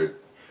Pokemon? 800.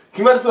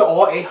 Can you imagine put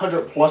all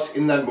 800 plus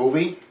in that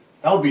movie?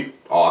 That would be,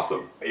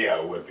 Awesome. yeah,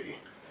 it would be.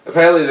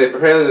 Apparently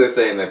they're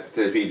saying that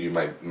PG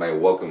might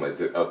welcome a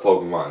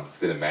Pokemon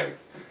cinematic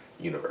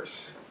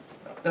universe.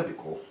 That'd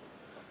be cool.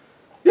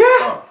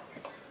 Yeah.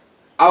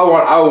 I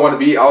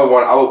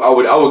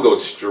would go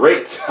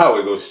straight. I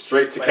would go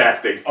straight to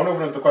casting. I'm gonna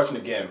open up the question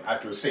again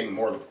after seeing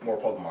more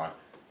Pokemon.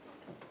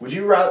 Would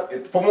you rather,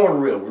 if Pokemon were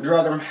real, would you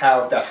rather them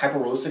have that hyper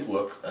realistic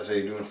look as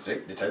they do in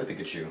Detective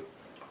Pikachu,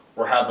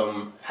 or have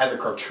them have their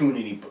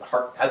cartoony but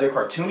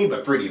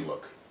 3D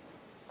look?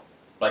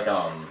 Like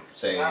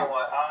say.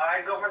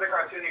 I go for the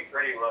cartoony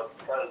pretty look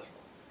because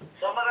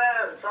some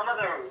of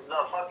the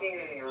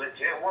fucking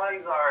legit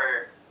ones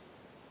are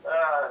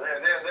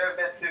they're a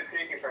bit too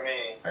creepy for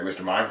me. Like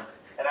Mr. Mime.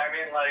 And I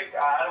mean, like,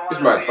 I don't want Mr.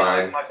 to Mime's see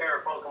fine. like, my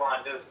favorite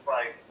Pokemon just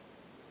like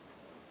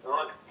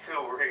look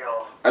too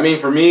real. I mean,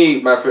 for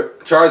me,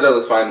 Charizard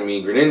looks fine to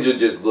me. Greninja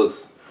just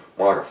looks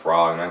more like a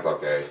frog, and that's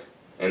okay.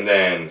 And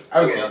then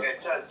I would Okay, say. okay.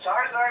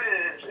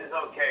 Charizard is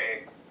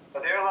okay,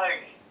 but they're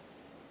like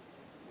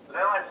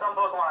some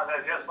Pokemon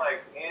that just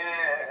like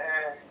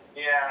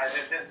yeah,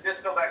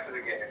 just go back to the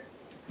game.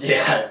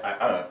 Yeah,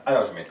 I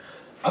know what you mean.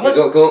 I the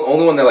like.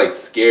 only one that like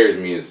scares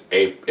me is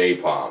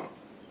Apom,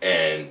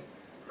 and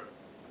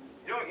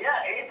Dude,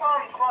 yeah,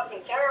 Apom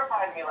fucking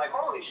terrified me. Like,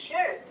 holy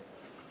shit.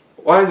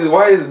 why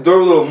is the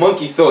adorable little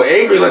monkey so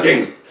angry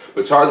looking?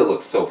 But Charizard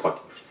looks so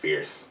fucking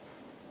fierce.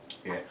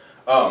 Yeah.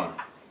 I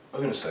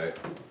was gonna say.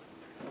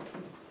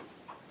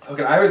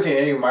 Okay, I haven't seen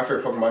any of my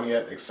favorite Pokemon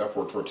yet except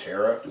for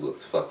Torterra. He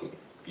looks fucking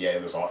Yeah, he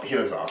looks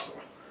awesome.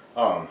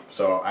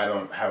 So I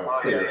don't have a Oh,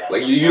 clear. yeah.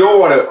 like you don't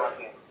want to.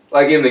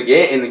 Like in the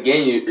game,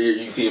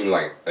 you see him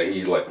like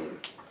he's like,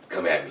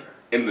 come at me.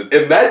 In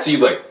that you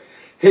like,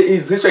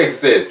 his face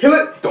says, He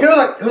looked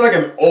like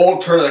an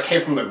old turtle that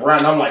came from the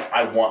ground. I'm like,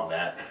 I want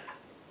that.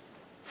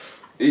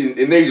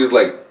 and they just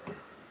like,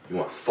 you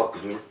want to fuck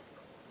with me?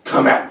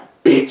 Come at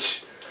me,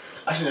 bitch.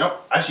 Actually,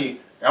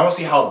 I want to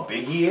see how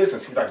big he is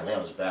and see if I can lay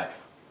on his back.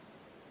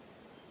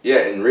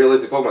 Yeah, in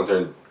realistic Pokemon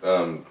terms,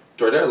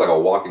 Torterra's like a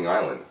walking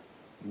island.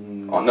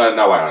 Oh, not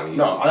white island.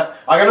 No,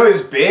 I know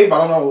he's big,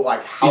 but I don't know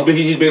like how.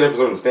 He's big enough for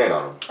someone to stand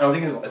on him. I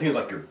think he's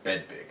like your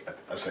bed big.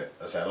 I say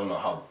I don't know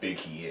how big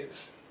he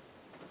is.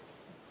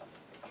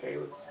 Okay,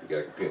 we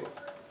gotta compare.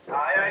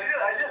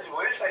 I just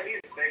wish that he's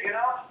big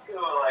enough to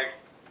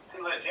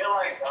legit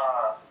like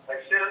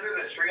sit under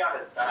the tree on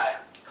his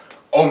back.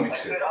 Oh, me Like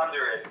too. sit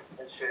under it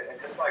and shit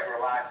and just like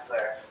relax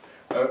there.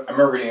 I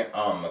remember reading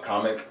a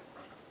comic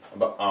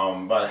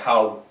about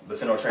how the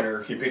Sinnoh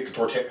trainer he picked a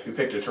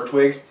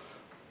Turtwig.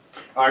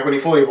 Like when he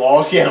fully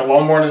evolves, he had a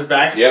lawnmower on his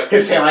back. Yep.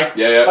 He's saying like,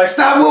 Yeah. like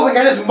stop moving,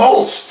 I just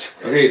mulched.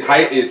 Okay, his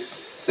height is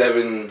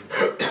 7.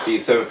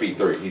 He's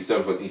 7'3". He's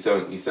 7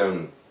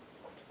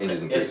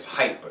 inches and 3. It's his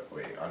height, but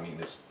wait, I mean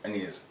his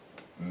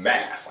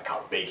mass, like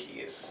how big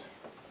he is.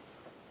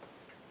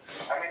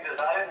 I mean, does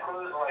that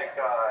include like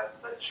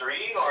the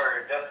tree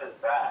or just his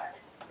back?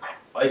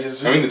 Like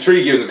just, I mean, the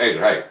tree gives him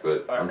extra height,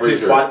 but I'm pretty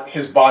sure.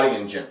 his body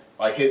in general,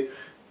 like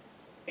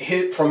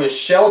hit from his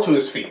shell to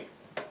his feet.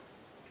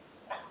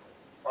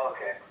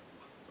 Okay.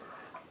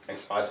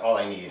 That's all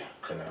I need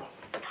to know.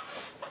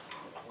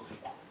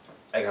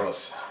 I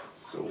was.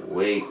 So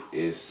weight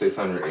is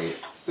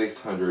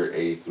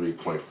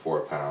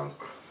 683.4 pounds.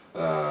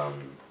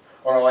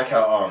 Or I like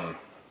how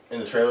in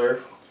the trailer,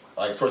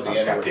 like towards the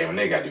end. God damn it,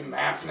 they gotta do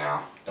math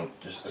now.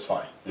 It's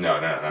fine. No.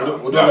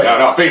 We'll do it later.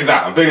 No, figure this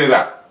out. I'm figuring this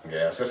out.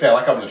 Okay, I was gonna say I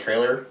like how in the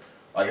trailer,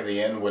 like at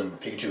the end when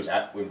Pikachu's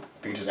asking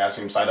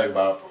Psyduck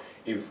about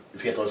if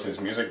he had to listen to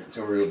his music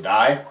till he would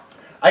die.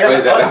 I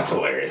guess That's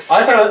hilarious.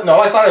 I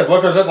saw his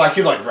look was just like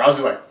he's like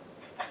drowsy, like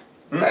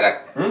he's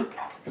like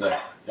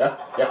yeah,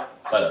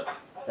 Psyduck,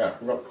 yeah,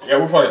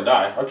 we'll fucking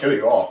die. I'll kill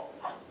you all.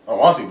 I don't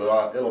want to,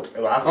 but it'll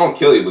I happen. won't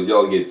kill you, but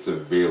y'all get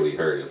severely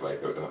hurt if I'm.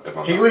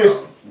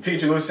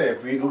 Pikachu loses say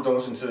if we don't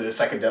listen to the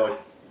psychedelic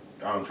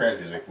trance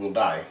music, we'll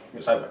die.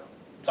 Psyduck,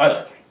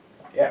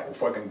 yeah, we'll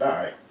fucking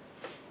die.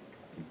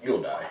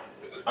 You'll die.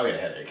 I'll get a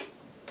headache.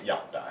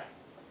 Y'all die.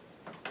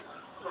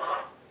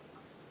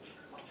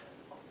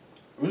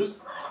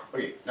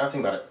 Okay, now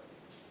think about it.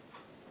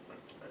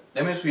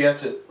 That means we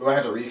might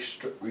have to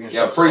reconstruct.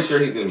 Yeah, I'm pretty sure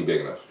he's gonna be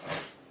big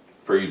enough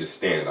for you to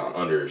stand on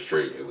under his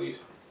straight at least.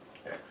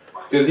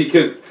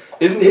 Because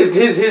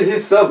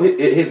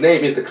his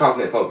name is the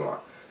continent Pokemon.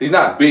 He's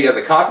not big as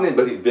a continent,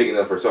 but he's big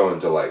enough for someone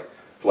to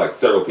for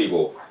several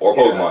people or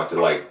Pokemon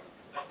to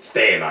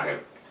stand on him.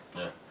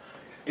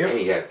 Yeah. And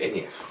he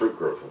has fruit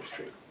growth on the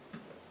street.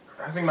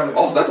 I think about it.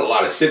 Also, that's a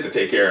lot of shit to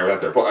take care of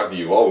after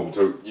you evolve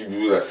him. You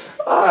be like,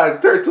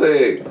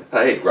 Turtwig.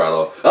 I hate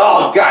Grotto.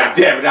 Oh, god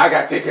damn it! Now I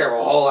gotta take care of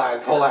a whole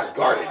ass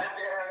garden. Now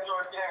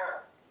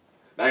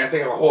I gotta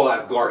take care of a whole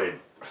ass garden.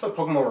 I feel like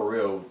Pokemon were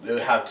real. They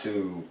would have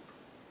to.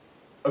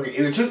 Okay,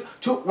 either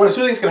one of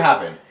two things can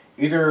happen.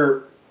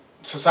 Either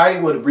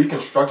society would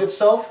reconstruct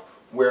itself,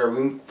 where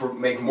we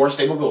make more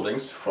stable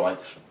buildings for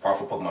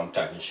powerful Pokemon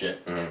attack and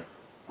shit. Mm-hmm.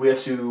 We had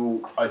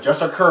to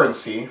adjust our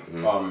currency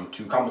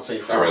to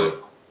compensate for. Not really.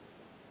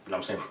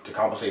 I'm saying to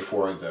compensate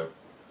for the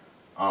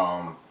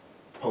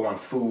Pokemon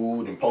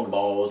food and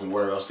Pokeballs and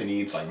whatever else they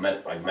need, like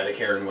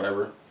Medicare and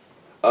whatever.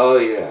 Oh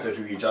yeah. So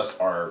we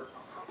adjust our.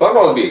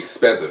 Pokeballs would be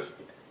expensive.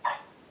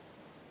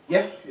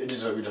 Yeah, we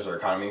adjust our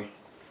economy.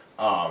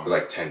 They're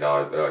like $10.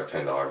 They're like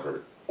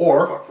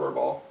 $10 for a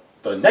ball.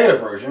 The negative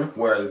version,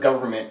 where the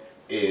government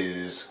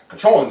is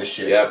controlling the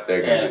shit. Yep,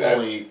 they're gonna do that.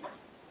 Only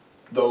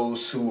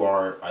those who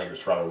are, I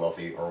guess, rather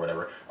wealthy or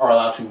whatever, are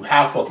allowed to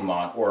have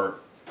Pokemon or.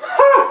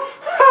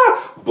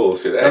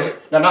 Bullshit. Eh?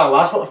 No, not a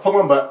lot of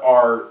Pokemon, but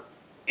are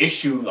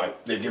issued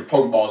they give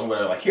Pokeballs and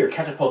whatever. Here,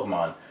 catch a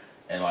Pokemon,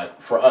 and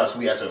for us,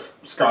 we had to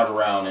scout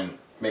around and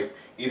make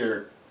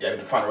either to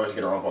find a way to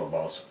get our own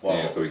Pokeballs. Well,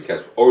 yeah, so we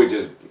catch, or we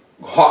just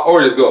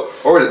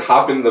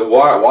hop in the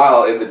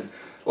wild in the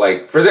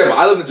for example,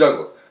 I live in the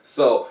jungles,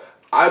 so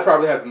I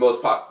probably have the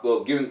most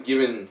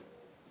given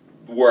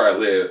where I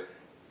live,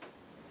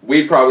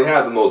 we'd probably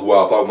have the most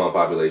wild Pokemon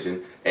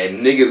population,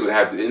 and niggas would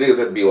have to be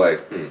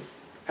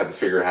have to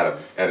figure out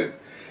how to.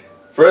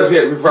 For us, we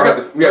probably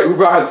have to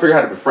figure out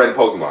how to befriend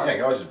Pokemon. Yeah,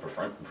 you always just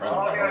befriend them.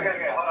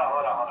 Okay,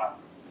 hold on.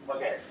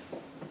 Okay.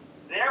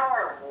 There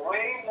are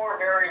way more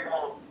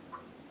variables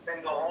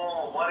in the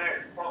whole what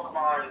if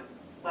Pokemon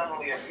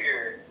suddenly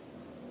appeared.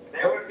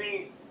 There would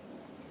be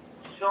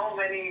so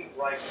many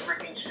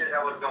freaking shit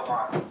that would go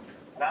on.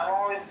 And I'm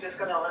only just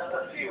gonna list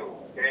a few,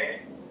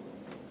 okay?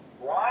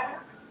 One,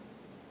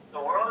 the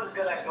world is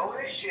gonna go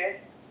to shit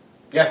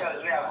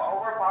because we have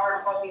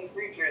overpowered fucking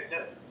creatures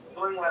just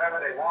doing whatever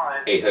they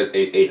want.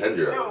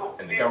 800 of them.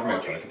 And the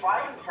government would be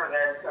fighting for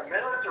them to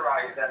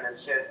militarize them and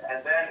shit,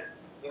 and then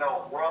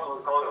world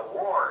would go to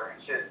war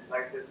and shit,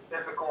 like this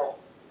typical,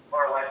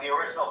 or the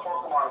original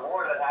Pokemon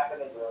War that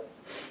happened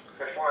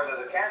before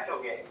the Kanto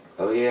game.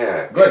 Oh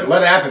yeah. Good,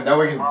 let it happen. That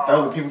way the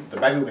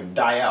bad people can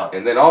die out.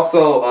 And then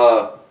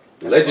also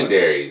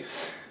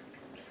legendaries.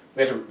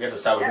 We have to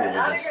establish new How do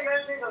religions. you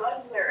mention the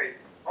legendaries?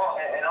 Oh,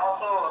 and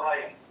also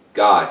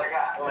God.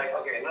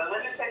 Okay,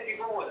 let's just say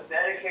people would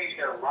dedicate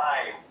their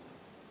lives,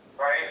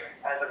 right,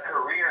 as a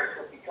career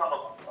to become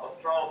a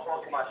pro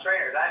Pokemon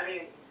trainer. That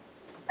means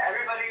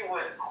everybody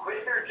would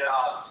quit their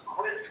jobs,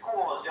 quit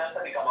school just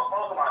to become a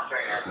Pokemon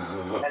trainer,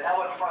 and that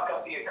would fuck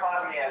up the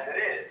economy as it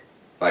is.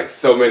 No.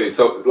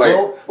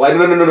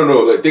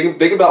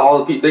 Think about all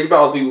the people. Think about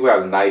all the people who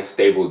have nice,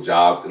 stable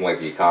jobs in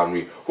the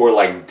economy, who are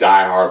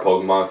diehard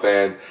Pokemon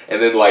fans,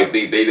 and then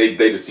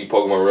they just see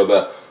Pokemon real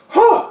bad.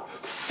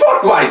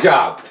 Fuck my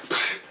job.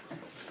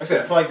 I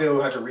said I feel like they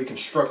will have to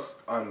reconstruct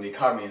the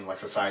economy and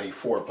society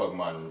for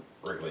Pokemon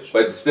regulations.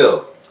 But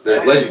still, they're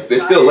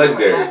still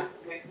legendaries.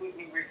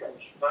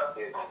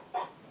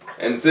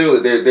 And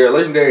still, they're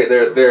legendary.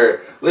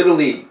 They're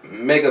literally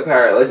mega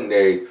power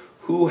legendaries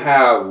who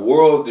have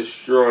world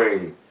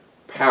destroying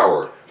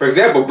power. For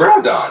example,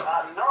 Groudon.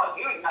 No,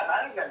 dude,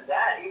 not even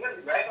that.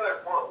 Even regular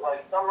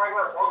some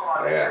regular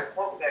Pokemon in their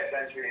Pokedex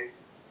entries,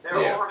 they're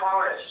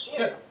overpowered as shit.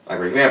 Yeah.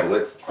 For example,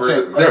 let's talk.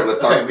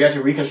 We have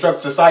to reconstruct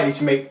society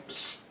to make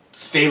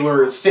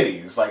stabler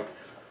cities.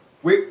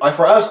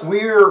 For us,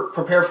 we're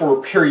prepared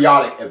for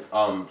periodic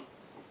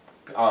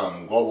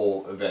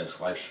global events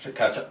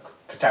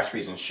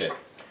catastrophes and shit.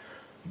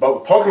 But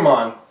with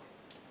Pokemon,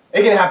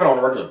 it can happen on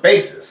a regular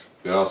basis.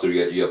 And also,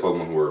 you got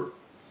Pokemon who are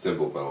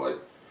simple, but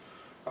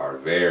are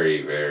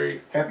very,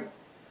 very happy.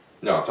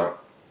 No,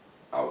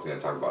 I was gonna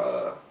talk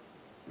about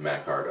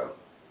Matt Cargo.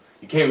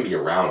 You can't even be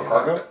around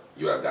Cargo.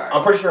 You have died.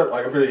 I'm pretty sure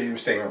he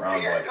was staying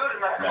around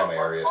magma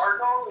areas.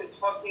 Cargo is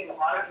fucking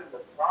hotter than the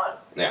sun.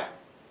 Yeah.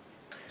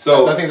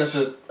 So I think this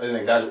is an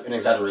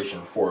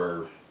exaggeration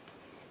for.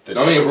 If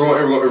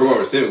we're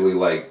going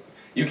specifically,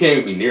 you can't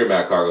even be near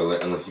Matt Cargo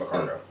unless you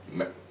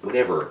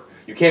whatever.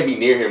 You can't be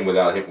near him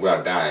without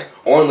dying,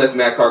 or unless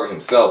Matt Cargo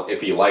himself,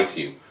 if he likes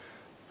you.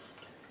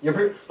 I'm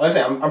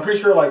pretty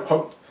sure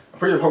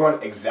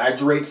Pokemon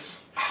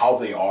exaggerates how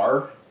they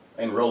are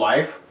in real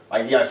life.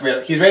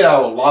 He's made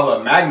out of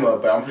lava magma,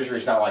 but I'm pretty sure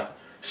he's not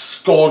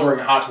scalding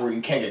hot to where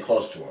you can't get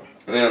close to him.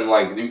 And then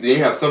then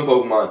you have some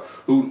Pokemon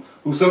who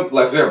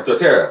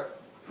Torterra,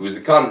 who's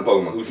a common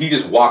Pokemon, who he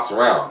just walks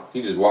around.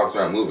 He just walks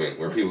around moving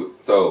where people.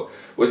 You're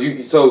gonna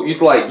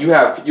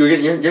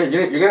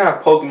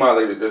have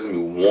Pokemon that's gonna be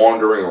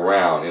wandering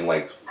around in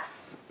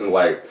And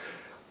like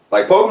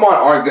Pokemon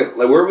aren't good.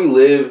 Like where we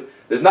live,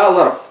 there's not a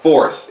lot of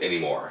forest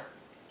anymore.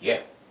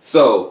 Yeah.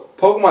 So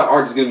Pokemon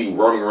aren't just gonna be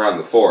roaming around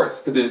the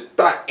forest because there's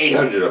about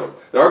 800 of them.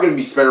 They are gonna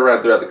be spread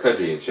around throughout the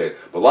country and shit.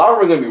 But a lot of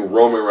them are gonna be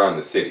roaming around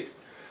the cities.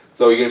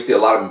 So you're gonna see a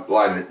lot of No.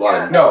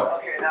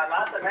 Okay, now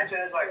not to mention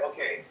it's like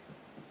okay,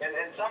 in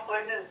some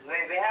places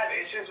they have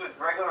issues with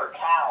regular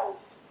cows.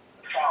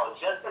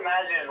 Just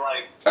imagine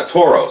like a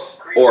Tauros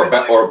or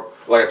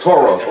like a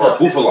Tauros or a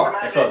Buffalon.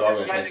 I feel like all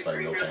the chance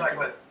like no like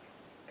with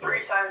 3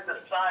 times the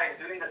size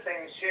doing the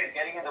same shit,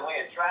 getting in the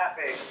way of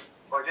traffic,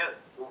 or just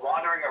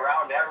wandering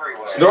around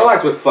everywhere.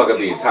 Snorlax would fuck up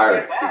the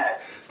entire.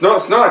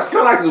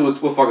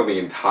 Snorlax would fuck up the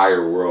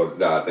entire world.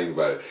 Nah, think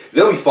about it.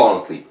 They'll be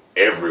falling asleep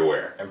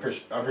everywhere. I'm pretty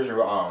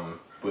sure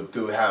would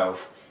do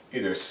have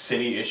either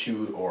city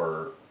issued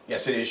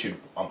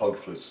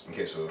Pokeflutes in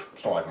case of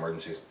Snorlax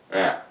emergencies.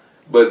 Yeah,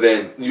 but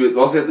then you would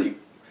also have to.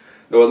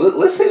 No,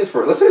 let's say this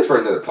for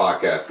another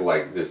podcast. To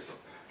like just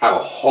have a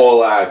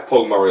whole ass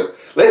Pokemon.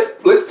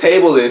 Let's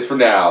table this for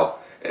now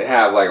and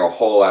have like a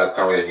whole ass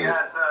conversation.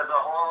 Yeah, the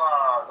whole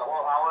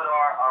how would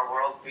our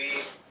world be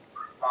if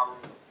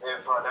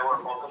there were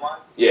Pokemon?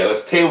 Yeah,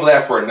 let's table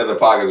that for another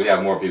podcast. We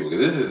have more people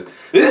because this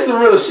is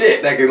some real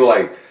shit that could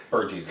like.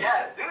 Bird Jesus.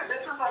 Yeah, dude, this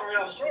is some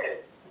real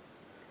shit.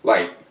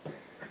 Like,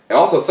 and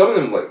also some of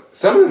them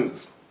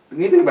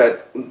when you think about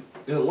it,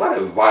 there's a lot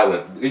of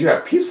violent. You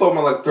have peaceful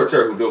Pokemon like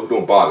Torterra who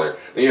don't bother.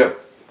 Then you have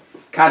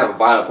kind of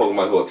violent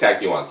Pokemon who will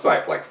attack you on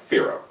sight, like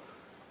Fearow.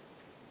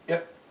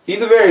 Yep.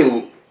 He's a very.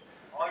 Oh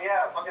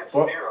yeah, fucking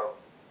Fearow.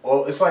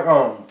 Well, it's like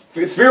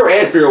Fearow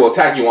and Fearow will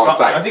attack you on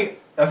sight. I think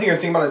you're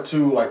thinking about it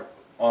too. Like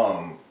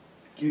I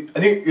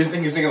think you're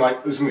thinking like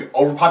it's gonna be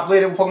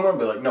overpopulated with Pokemon,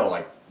 but like no,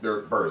 like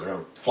they're birds. They're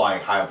gonna be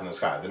flying high up in the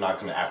sky. They're not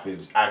gonna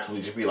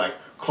actually just be like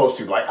close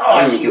to you, like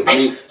I see you,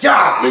 bitch.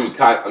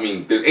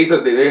 There's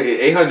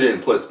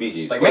 800 plus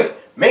species. Like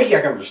Mankey,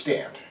 I can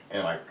understand,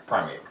 and like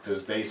Primate,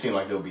 because they seem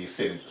like they'll be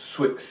city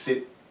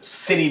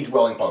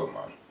dwelling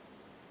Pokemon.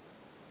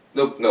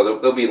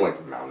 They'll be in like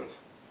the mountains.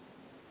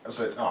 I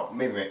said,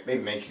 maybe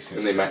Mankey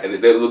seems.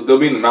 And they'll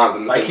be in the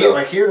mountains. Like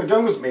here in the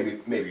jungles,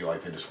 maybe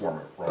like they just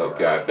swarm. Oh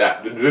god,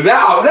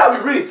 now I'll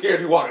be really scared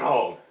to be walking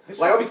home.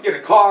 Like I'll be scared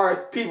of cars,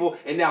 people,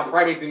 and now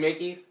primates and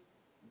Mankeys.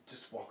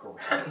 Just walk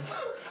around.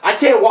 I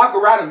can't walk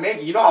around a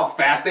Mankey. You know how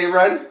fast they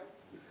run?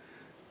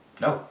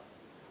 No.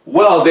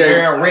 Well,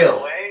 they're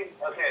real.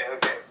 Okay.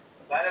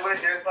 By the way,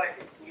 there's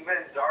like even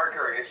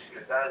darker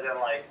issues. As in,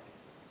 like,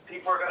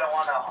 people are gonna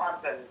want to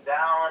hunt them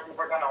down.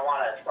 People are gonna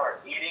want to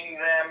start eating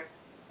them,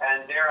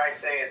 and dare I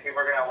say it, people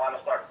are gonna want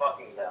to start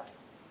fucking them.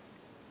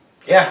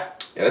 Yeah.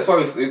 Yeah, that's why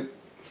we sleep.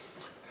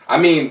 I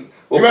mean,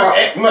 we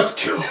must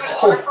kill the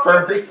whole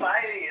furry.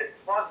 Society is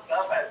fucked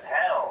up as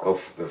hell.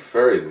 Oh, the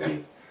furries,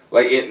 man.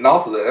 Like, and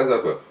also that's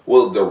okay.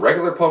 Will the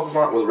regular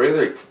Pokemon, will the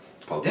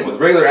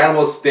regular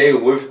animals stay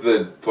with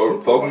the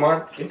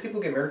Pokemon? Didn't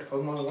people get married to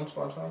Pokemon once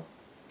upon a time?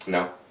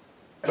 No.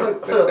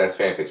 That's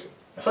fan fiction.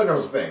 I feel like that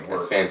was a thing.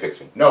 That's fan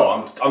fiction. No,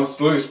 I'm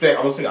literally spitting.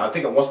 I'm thinking. I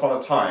think lonce upon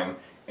a time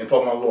in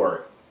Pokemon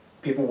lore,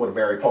 people would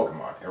marry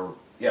Pokemon.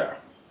 Yeah,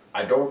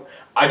 I don't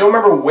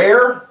remember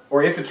where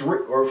or if it's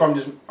or if I'm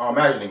just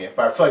imagining it,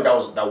 but I feel like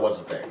that was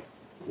a thing.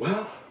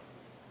 Well,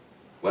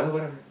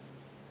 whatever.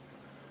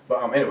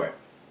 But anyway,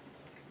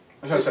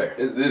 what was I say?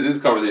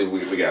 This conversation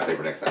we gotta save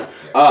for next time.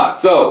 Yeah.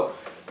 So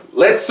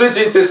let's switch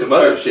into some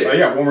other shit. I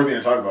got one more thing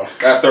to talk about.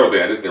 I have several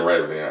things. I just didn't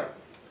write everything out.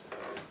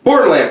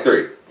 Borderlands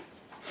 3.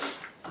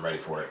 I'm ready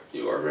for it.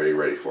 You are very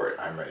ready for it.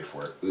 I'm ready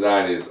for it.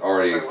 Zion is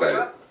already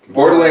excited.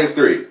 Borderlands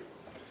 3. Oh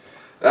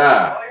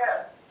yeah.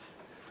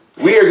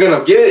 We are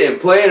gonna get it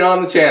and play it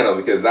on the channel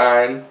because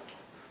Zion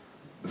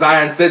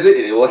says it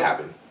and it will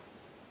happen.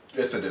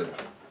 Yes, I did.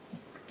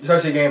 It's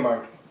actually a game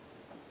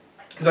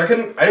because I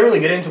didn't really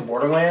get into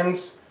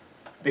Borderlands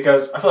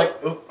because I feel like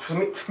for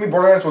me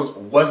Borderlands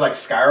was like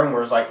Skyrim,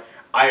 where it's like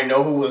I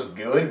know it was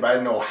good, but I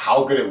didn't know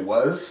how good it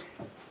was.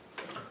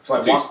 So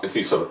until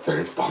you saw the third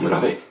installment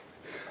of it.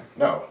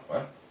 No,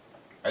 what?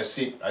 I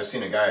seen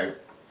a guy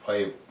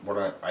play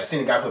Borderlands. I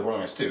seen a guy play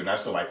Borderlands 2, and I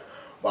was like,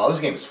 wow,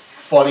 this game is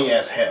funny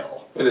as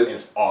hell. It is. And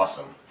it's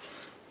awesome.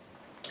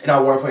 And I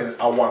want to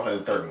play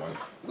the third one.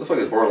 What the fuck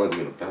is Borderlands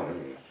even about?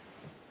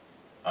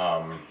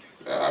 I'm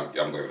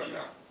looking it up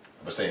now.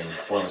 But saying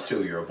Borderlands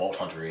 2, you're a vault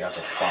hunter. You have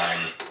to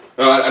find.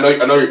 No, I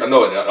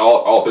know.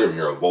 All three of them,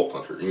 you're a vault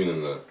hunter. You mean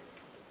in the?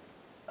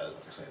 I don't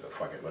know.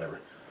 Fuck it, whatever.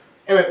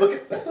 Anyway,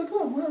 look,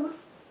 whatever.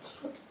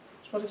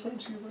 I'll explain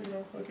to you, you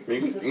know. Like, you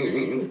can explain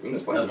it.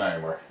 Doesn't it. matter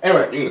anymore.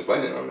 Anyway. You can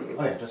explain it.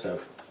 Oh yeah, just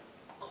have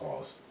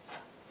claws.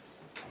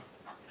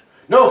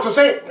 No, because I'm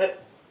saying,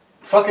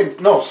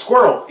 fucking, no,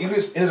 Squirtle,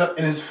 even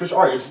in his fish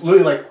art, it's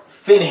literally like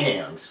fin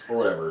hands, or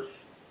whatever.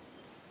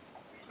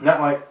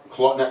 Not like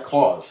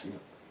claws.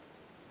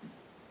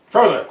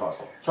 Charlie has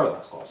claws. Charlie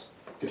has claws.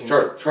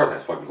 Charlie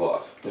has fucking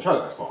claws. Yeah,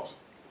 Charlie has claws.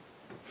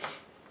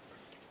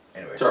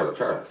 Anyway. Charlie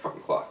has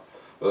fucking claws.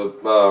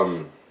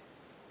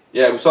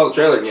 Yeah, we saw the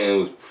trailer again. It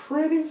was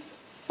pretty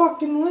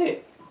fucking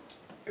lit.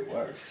 It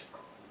was.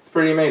 It's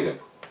pretty amazing.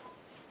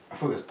 I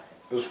feel it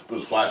was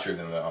flashier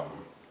than the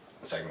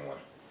second one.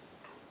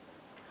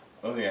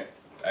 only thing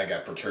I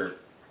got perturbed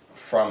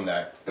from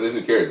that. And there's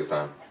new characters this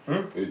time.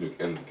 Hmm? There's new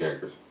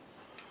characters.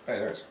 Hey,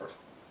 there's of course.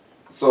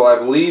 So I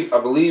believe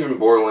in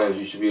Borderlands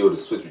you should be able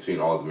to switch between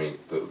all the main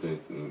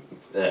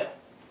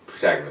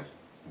protagonists.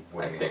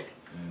 What I do you think.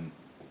 mean?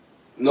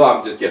 No,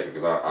 I'm just guessing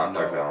because I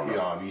don't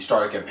know. You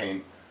start a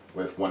campaign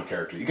with one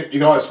character. You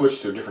can always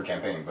switch to a different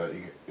campaign, but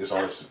it's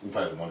always you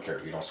play as one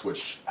character. You don't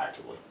switch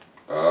actively.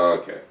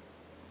 Okay.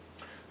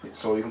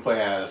 So you can play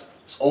as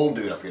this old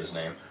dude. I forget his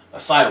name. A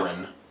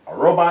siren, a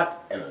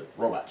robot, and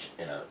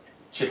a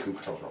chick who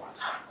controls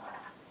robots.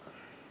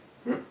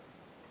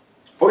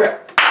 Oh yeah,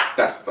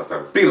 that's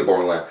speaking of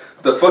Borderlands,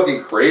 the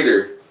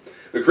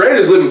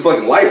creator's living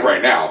fucking life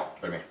right now.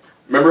 What do you mean?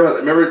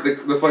 Remember the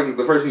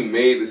person who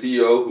made the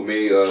CEO who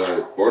made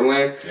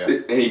Borderlands, Yeah.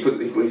 and he's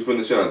putting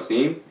the shit on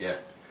Steam. Yeah.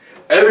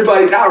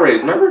 Everybody's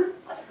outraged. Remember?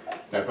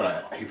 No,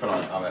 he put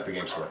on Epic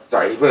Games Store.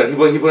 Sorry, he put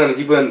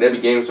on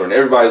Epic Games Store, and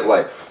everybody's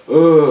like,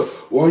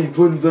 why are you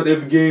putting this on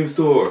Epic Games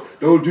Store?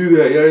 Don't do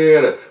that, yada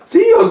yada.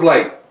 CEO's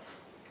like,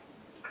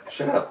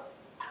 shut up.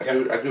 I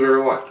can do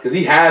whatever I want because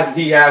he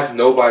has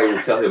nobody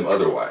to tell him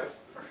otherwise.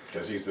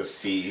 Because he's the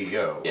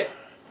CEO. Yeah.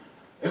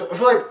 I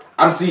feel like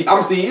I'm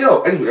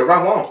CEO. I can do whatever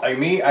I want. like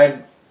me,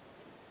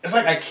 it's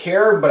like I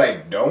care, but I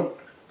don't.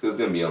 Because it's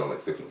gonna be on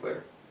like 6 months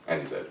later,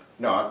 as you said.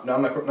 No,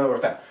 I'm not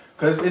with that.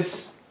 Because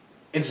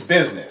it's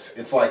business.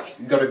 It's like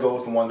you got to go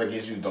with the one that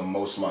gives you the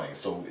most money.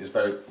 So it's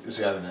better if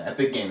you have an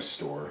Epic Games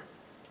Store.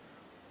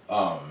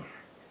 Because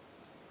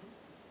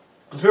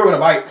people are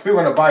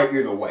gonna buy it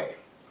either way,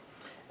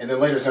 and then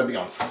later it's gonna be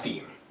on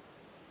Steam.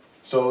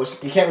 So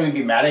you can't really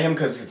be mad at him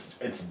because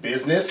it's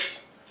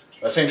business.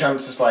 At the same time,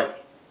 it's just like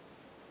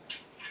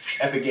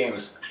Epic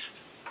Games,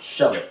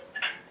 shove it.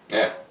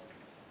 Yeah.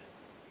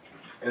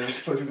 And there's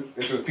people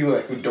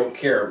who don't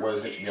care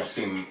whether it's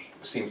Steam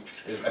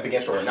Epic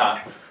Games Store or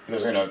not,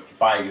 because they're gonna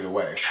buy it either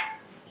way.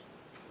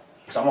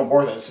 So I'm on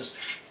board with it. It's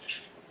just,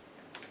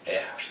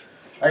 yeah.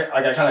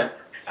 I kind of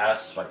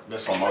asked like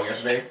this from Mo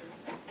yesterday.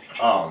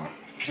 Was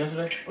it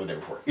yesterday or the day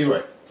before? Either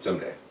way.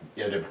 Someday.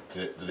 Yeah, the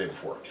day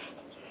before.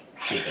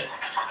 Tuesday.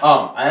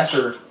 I asked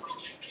her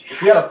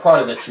if you had a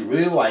product that you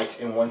really liked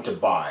and wanted to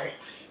buy,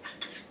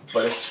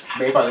 but it's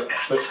made by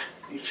but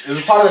there's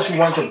a product that you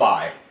wanted to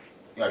buy,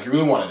 like you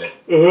really wanted it,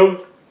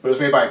 but it's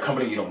made by a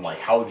company you don't like.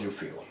 How would you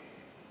feel?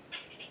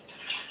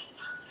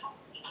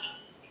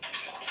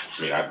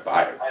 I mean, I'd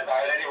buy it. I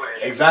buy it anyway.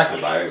 Exactly.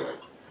 I'd buy it anyway.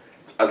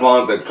 As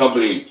long as the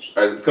company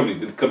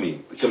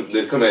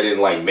that didn't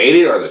like made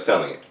it or they're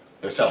selling it.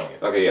 They're selling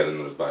it. Okay, yeah, then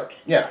we'll just buy it.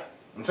 Yeah,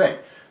 I'm saying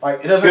like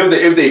it If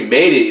doesn't. they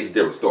made it, it's a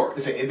different story.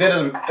 It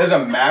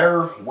doesn't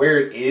matter where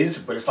it is,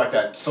 but it's like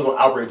that subtle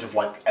outrage of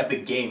like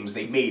Epic Games.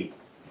 They made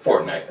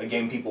Fortnite, a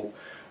game people,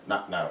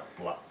 not a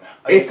lot.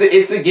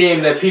 It's a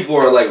game that people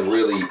are like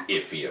really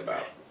iffy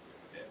about.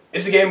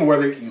 It's a game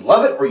whether you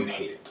love it or you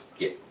hate it.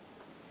 Yeah.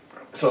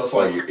 So it's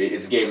Or like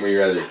it's a game where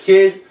you're either a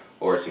kid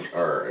or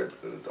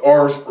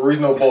or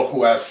reasonable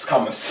who has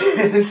common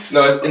sense.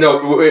 for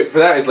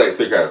that it's like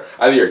 3 categories.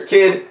 Either you're a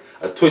kid,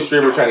 a Twitch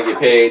streamer trying to get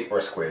paid, Or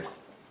a squid.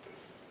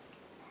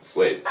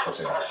 Squid. What's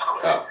it?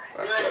 Oh,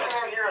 that's good.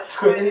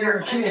 Squid in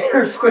here,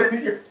 kid, squid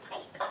in here.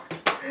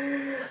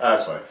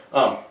 That's funny.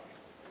 But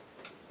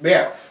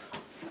yeah,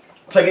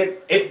 it's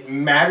like it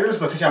matters,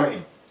 but sometimes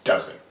it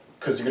doesn't,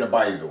 because you're gonna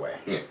buy it either way.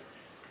 Yeah.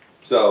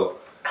 So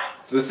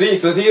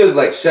he was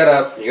like, shut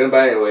up, you're gonna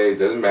buy it anyways,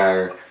 doesn't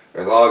matter,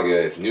 it's all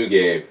good, it's a new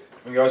game.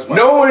 No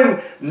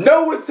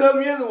one's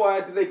telling me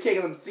otherwise because they can't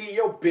get them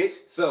CEO, bitch.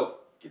 So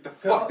get the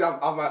fuck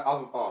off my.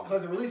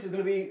 Because the release is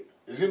gonna be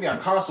on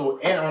console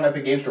and on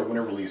Epic Games Store when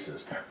it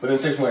releases. But then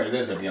 6 months later,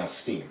 it's gonna be on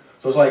Steam.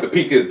 So it's like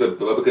because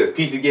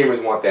PC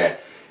gamers want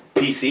that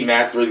PC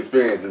master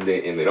experience and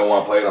they don't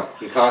want to play it on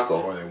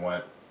console. or they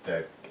want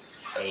that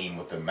aim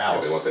with the Yeah,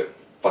 mouse. they want that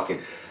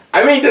fucking.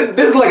 I mean,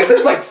 there's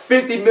like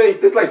 50 million.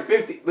 There's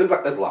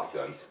a lot of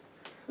guns.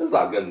 There's a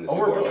lot of guns in this Over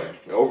new a Borderlands.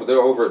 billion. They're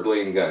over 1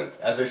 billion guns.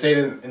 As they say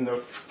in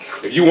the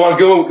If you want to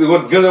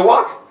go that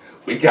walk,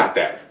 we got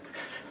that.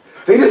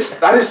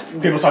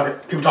 people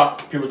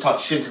talk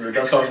shit till the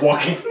gun starts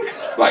walking.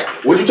 Like,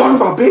 what you talking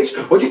about, bitch?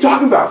 What you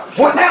talking about?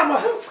 What now,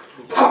 mother?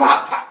 Pop,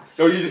 pop, pop.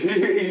 No, he's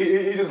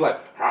just like,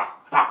 ha,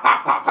 ha,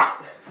 ha, ha,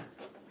 ha.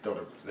 Don't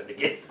ever do that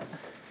again.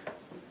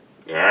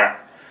 Yeah.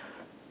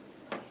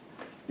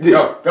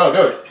 Go,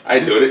 do it. I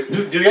ain't doing it.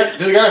 Do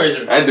the gun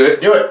animation. I ain't do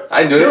it. Do it.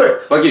 I ain't doing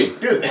it. Fuck you.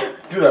 Do that.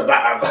 Blah,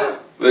 blah, blah.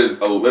 There's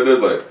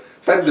the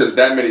fact that there's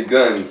that many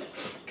guns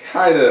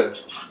kind of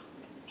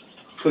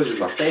pushes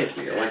my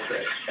fancy. I like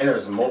that. And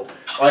there's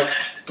like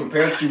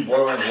compared to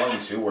Borderlands 1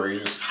 and 2, where you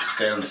just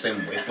stand on the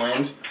same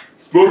wasteland.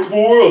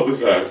 Multiple worlds this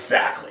time.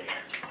 Exactly.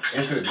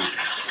 It's gonna be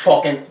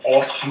fucking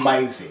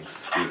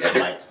awesomazings.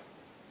 Epic? Like,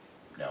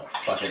 no,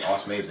 fucking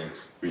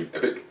awesomazings.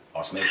 Epic.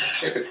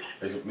 Awesomazings. Epic.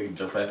 We can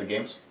jump for Epic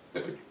Games.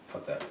 Epic.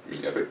 Fuck that.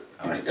 Epic.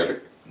 I like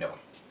Epic. No.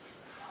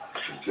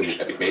 It's gonna be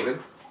epic, amazing.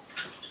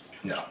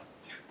 No.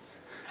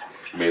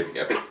 Amazing,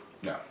 epic.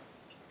 No.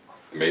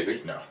 Amazing.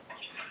 No.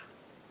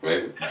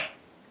 Amazing. No.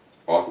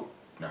 Awesome.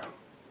 No.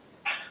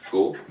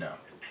 Cool. No.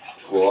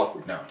 Cool.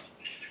 Awesome. No.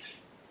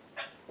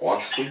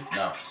 Awesome.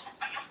 No.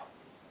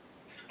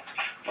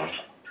 Huh?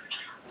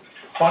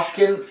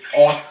 Fucking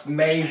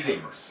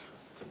Awesmazings.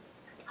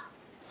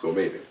 So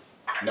amazing.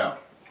 No.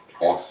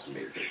 Awesome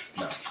amazing.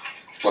 No.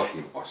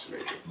 Fucking awesome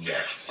amazing.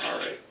 Yes.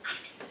 Alright.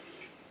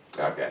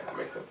 Okay, that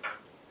makes sense.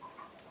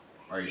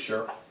 Are you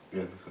sure?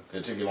 Yeah.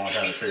 It took you a long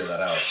time to figure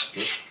that out.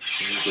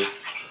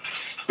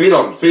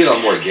 Speaking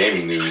on more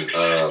gaming news,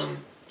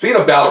 speaking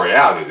of Battle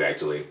Royale news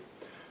actually.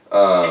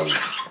 Are you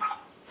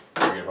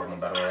Pokemon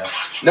Battle Royale?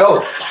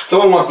 No,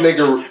 someone wants to make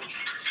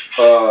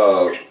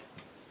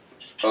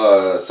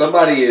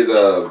somebody is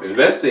not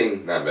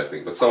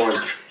investing, but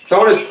someone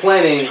is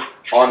planning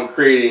on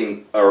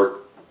creating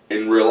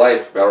in real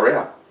life Battle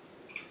Royale.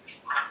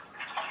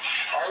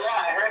 Oh yeah,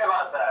 I heard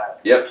about that.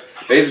 Yep.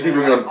 Basically,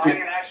 people are gonna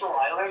Buying an actual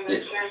island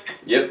and shit.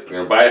 Yep. They're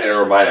gonna buy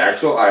an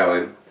actual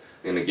island.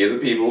 They're gonna give the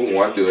people who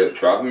want to do it,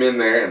 drop them in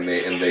there, and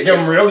they Give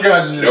them real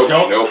guns and just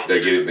don't. Nope. They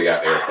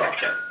got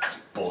airsoft guns.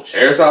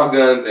 Bullshit. Airsoft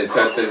guns and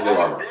touch sensitive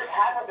armor. This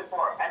happened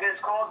before, and it's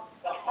called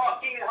the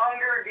fucking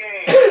Hunger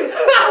Games.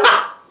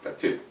 That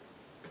too.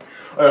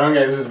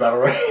 Okay, this is Battle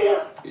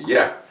Royale.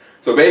 Yeah.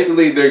 So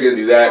basically, they're gonna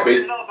do that.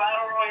 Original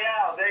Battle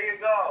Royale. There you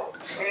go.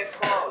 Case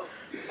closed.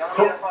 Don't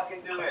gonna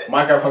fucking do it.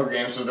 Minecraft Hunger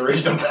Games was the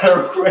original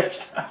Battle Royale.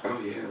 Oh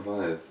yeah, it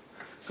was.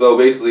 So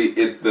basically,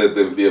 it's the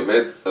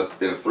events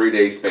in a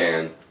 3-day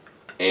span,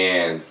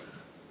 and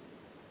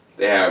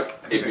they have.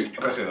 I'm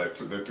gonna say like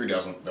the 3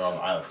 days they're on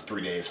the island for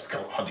 3 days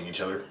hunting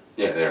each other.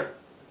 Yeah, there.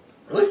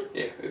 Really?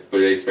 Yeah, it's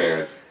 3-day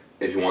span.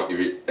 If you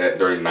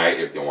during night,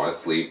 if they want to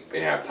sleep,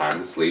 they have time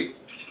to sleep,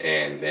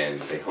 and then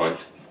they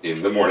hunt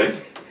in the morning,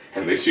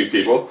 and they shoot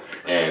people,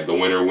 and the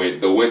winner win.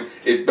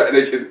 It's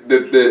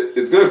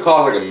gonna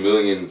cost like $1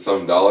 million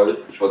some,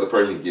 but the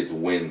person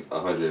wins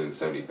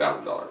 $170,000.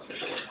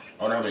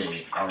 I wonder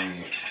how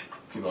many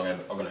people are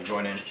gonna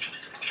join in.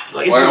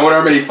 I wonder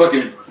how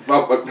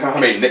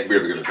many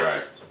neckbeards are gonna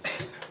try.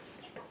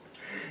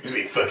 It's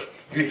gonna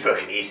be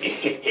fucking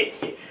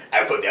easy.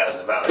 I put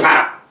thousands of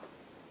dollars.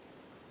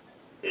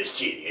 It's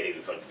cheating. I didn't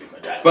even fucking fix my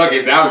diet. Fuck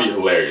it, that would be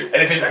hilarious. I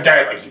didn't fix my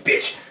diet like you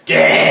bitch.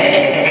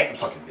 Yeah.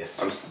 Fucking this.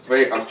 I'm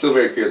still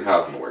very curious how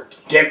it's gonna work.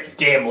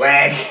 Damn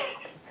lag.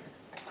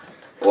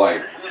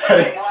 Like,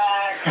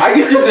 I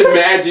can just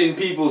imagine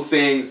people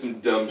saying some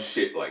dumb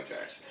shit like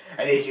that.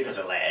 I need you because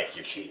of lag.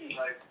 You're cheating.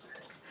 Like,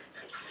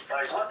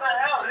 what the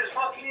hell? This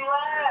fucking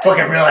lag.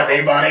 Fucking real life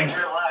aimbotting.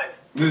 Real life.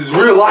 This is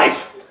real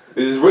life.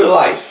 This is real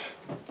life.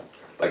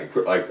 Like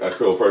a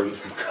cruel person.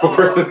 Oh,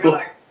 you're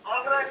like,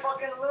 how did I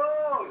fucking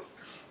lose?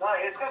 Like,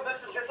 it's because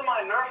this is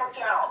my Nerf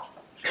account.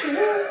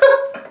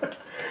 You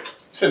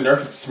said Nerf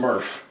is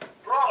Smurf.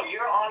 Bro,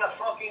 you're on a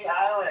fucking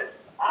island.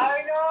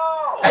 I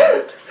know.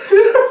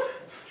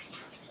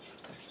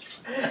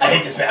 I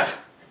hate this map.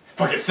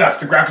 Fucking sucks.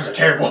 The graphics are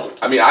terrible.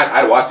 I mean,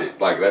 I'd watch it.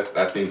 Like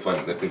that seems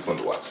fun. That seems fun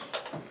to watch.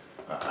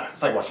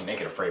 It's like watching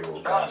Naked Afraid with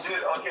Oh, guns. dude,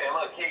 okay,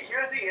 look,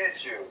 here's the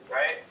issue,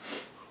 right?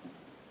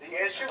 The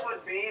issue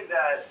would be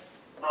that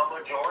the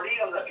majority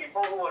of the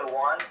people who would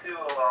want to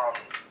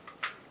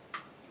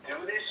do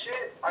this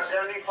shit are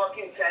gonna be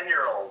fucking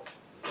 10-year-olds.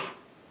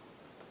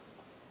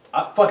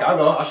 Fuck it, I'll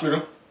go. I'll shoot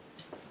him.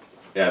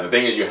 Yeah, the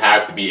thing is, you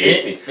have to be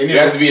 18. They need You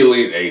have to be at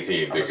least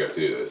 18 to go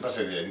do this. I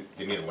say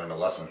they need to learn a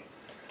lesson.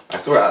 I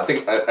swear, I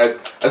think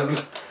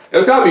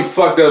it'll kind of be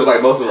fucked up.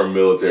 Like most of them are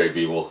military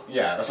people.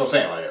 Yeah, that's what I'm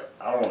saying. Like,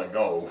 I don't want to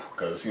go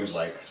because it seems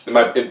like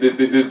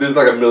There's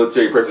like a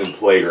military person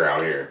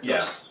playground here.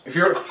 yeah. If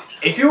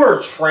you were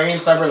a trained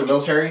sniper in the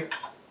military,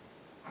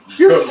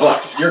 You're good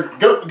luck. fucked. You're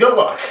good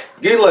luck.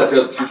 Good luck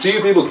to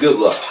you people. Good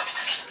luck.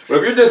 But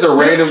if you're just a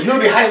random, He'll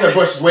be hiding in the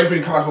bushes waiting for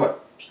you to come out. Like,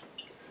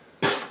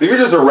 if you're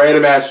just a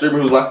random ass streamer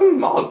who's like,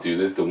 I'll do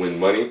this to win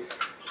money.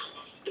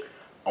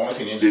 I want to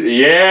see Ninja.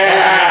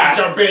 Yeah.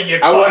 Jump in and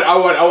get I fucked.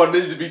 want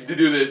Ninja to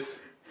do this.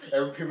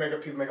 People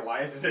make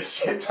alliances and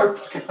shit. Start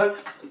fucking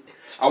hunting.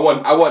 I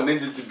want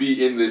Ninja to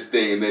be in this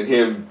thing and then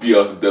him be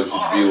on some dumb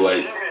shit. Be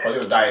like, I was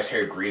gonna dye his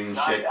hair green and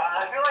shit.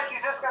 I feel like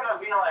he's just gonna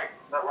be like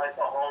the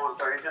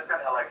host, or he's just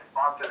gonna like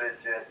sponsor this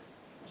shit.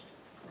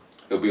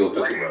 it'll be Like,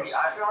 this.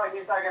 I feel like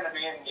he's not gonna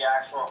be in the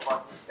actual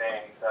fucking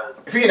thing, because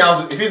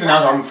If he's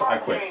announced, I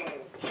quit.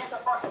 he's a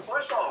fucking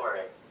pushover.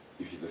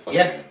 He's the fucking.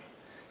 Yeah.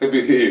 He'll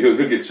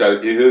get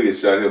shot. He'll get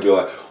shot. He'll be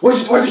like,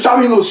 why'd you shot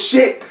me, you little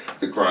shit?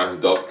 The crying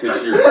adult.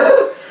 Cause you're.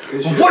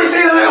 What are you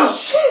saying, little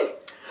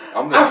shit?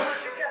 I'm not.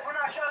 We're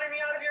not shutting me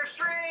out of your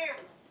stream.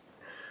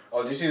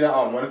 Oh, did you see that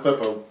one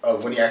clip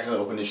of when he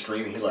accidentally opened his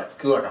stream? He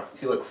looked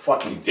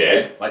fucking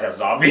Dead? like a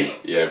zombie.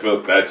 Yeah, I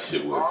felt that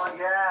shit was. Oh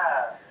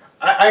yeah.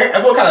 I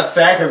feel kind of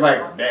sad because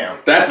like, damn.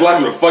 That's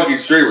life of a fucking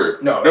streamer.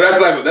 No, that's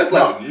life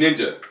of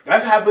ninja.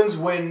 That happens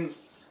when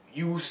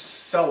you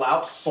sell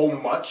out so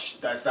much.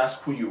 That's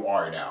who you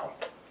are now.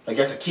 Like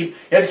you have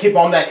to keep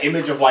on that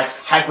image of like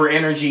hyper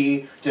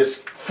energy,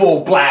 just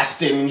full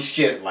blasting and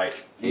shit.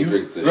 Like you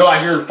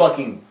realize you're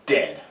fucking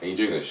dead. And you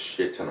drinking a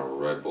shit ton of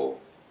Red Bull.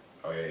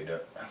 Oh yeah,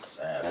 that's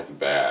sad. That's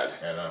bad.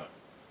 Yeah, no.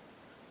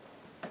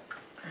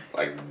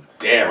 Like,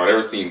 damn, I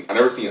never seen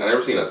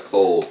a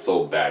soul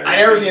so bad. I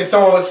never seen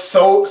someone look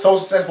so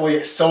successful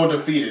yet so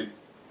defeated.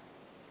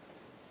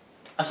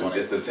 That's funny.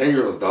 It's the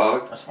 10-year-olds,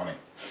 dog. That's funny.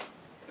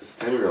 It's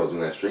the 10-year-olds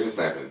doing that stream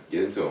snapping.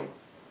 Get into them.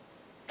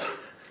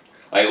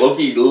 Like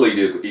Loki,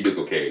 literally he did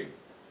cocaine.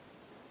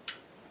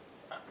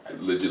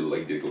 Legit,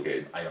 like did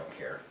cocaine. I don't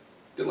care.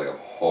 Did like a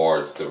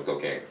hard stiff of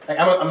cocaine. Like,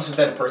 I'm a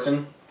synthetic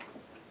person,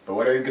 but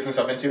whatever he gets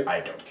himself into, I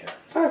don't care.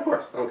 Ah, of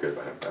course, I don't care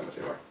about him that much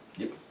anymore.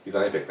 Yep. He's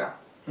on Apex now.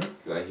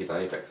 Hmm? He's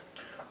on Apex.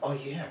 Oh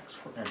yeah, because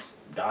Fortnite's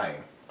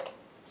dying.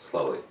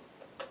 Slowly.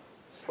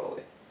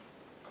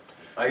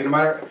 Like, no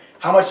matter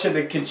how much shit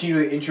they continue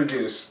to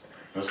introduce,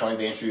 it was funny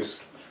they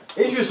introduced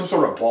some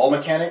sort of ball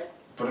mechanic,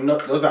 but you know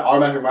what that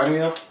automatically reminded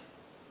me of?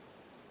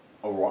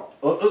 Overwatch.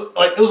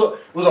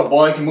 It was a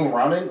ball you can move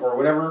around in or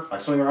whatever,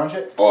 like swing around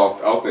shit. Oh,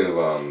 I was thinking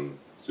of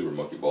Super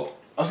Monkey Ball.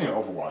 I was thinking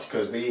Overwatch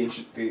because they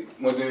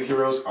one of the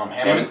heroes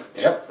Hammond.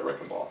 Yep. The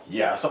wrecking ball.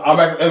 Yeah, so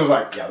it was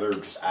like they're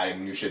just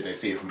adding new shit they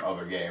see from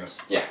other games.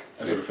 Yeah.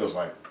 That's what it feels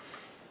like.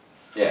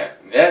 Yeah.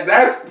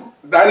 That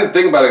I didn't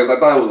think about it because I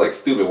thought it was like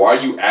stupid. Why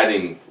are you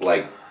adding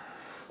like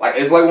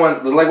it's like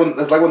when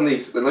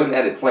they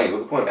added planes.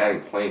 What's the point of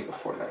adding planes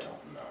before I that?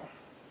 don't know.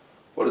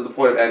 What is the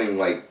point of adding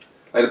like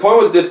the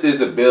point was just is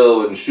to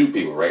build and shoot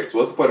people, right? So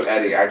what's the point of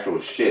adding actual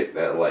shit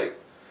that like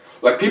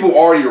people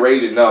already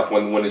rage enough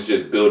when it's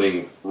just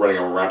building, running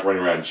around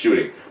and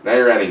shooting. Now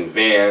you're adding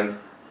vans,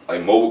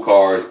 like mobile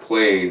cars,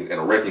 planes, and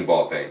a wrecking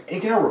ball thing. And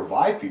you can now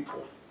revive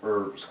people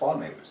or squad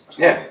mates.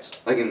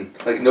 Like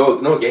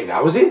no game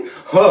I was in,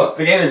 huh?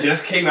 The game that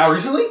just came out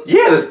recently.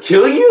 Yeah, that's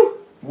killing you.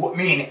 What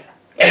mean?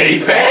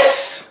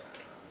 Apex.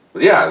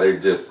 But yeah, they're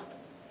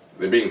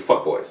being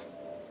fuckboys.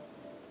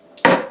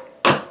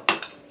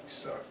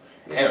 Suck.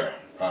 Yeah. Anyway,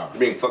 They're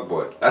being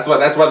fuckboys. That's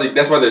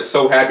why they're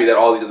so happy that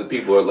all these other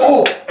people are like.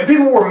 Oh, and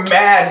people were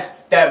mad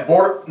that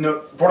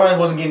Borderlands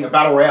wasn't getting a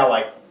battle royale.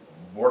 Like,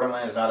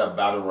 Borderlands is not a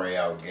battle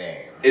royale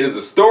game. It is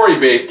a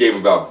story-based game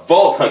about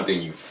vault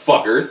hunting, you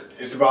fuckers.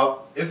 It's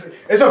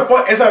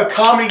a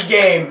comedy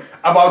game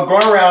about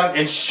going around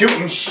and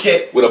shooting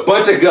shit. With a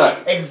bunch of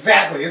guns.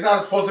 Exactly. It's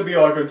not supposed to be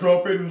like a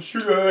drop in and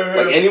shoot.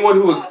 Like anyone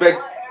who expects.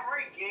 Not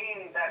every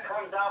game that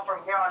comes out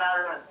from here on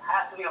out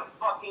has to be a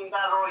fucking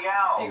battle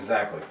royale.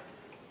 Exactly.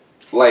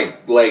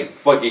 Like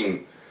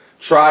fucking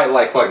try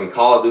like fucking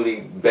Call of Duty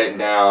bent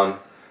down,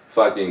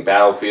 fucking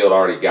Battlefield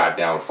already got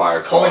down fire.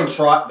 The Calling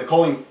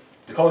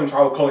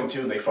Trial, Calling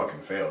 2, they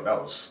fucking failed. That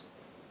was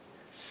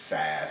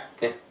sad.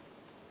 Yeah.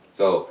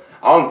 So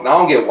I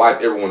don't get why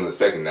everyone's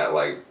expecting that.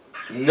 Like,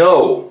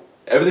 no,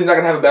 everything's not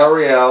gonna have a battle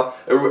royale.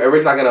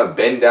 Everybody's not gonna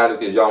bend down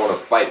because y'all want to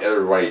fight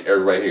everybody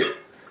here.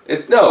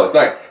 It's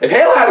like if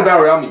Halo had a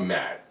battle royale, I'd be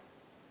mad.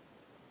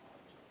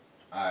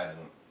 I don't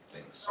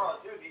think so. Oh,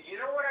 dude, you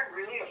know what I'm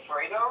really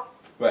afraid of?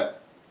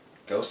 What?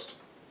 Ghost?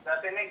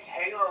 That they make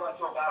Halo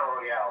into a battle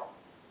royale.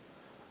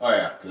 Oh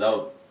yeah,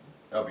 because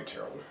that'll be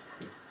terrible.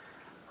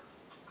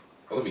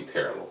 That would be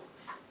terrible.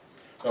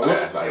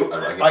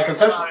 Like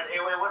conceptually,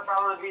 It would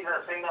probably be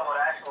the thing that would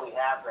actually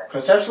happen.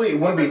 Conceptually, it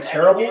wouldn't be If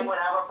terrible. If it would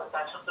have a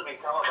potential to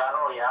become a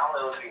battle royale,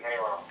 it would be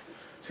Halo.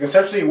 So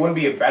conceptually, it wouldn't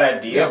be a bad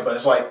idea, Yeah. but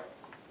it's like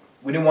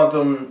we didn't want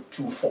them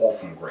to fall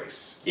from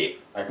grace. Yeah.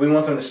 Like we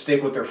want them to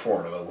stick with their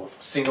formula with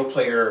single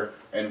player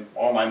and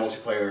online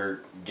multiplayer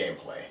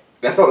gameplay.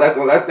 That's something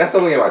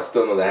I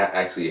still know that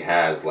actually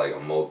has like a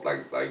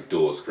like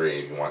dual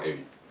screen. If you want,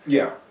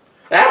 Yeah.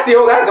 that's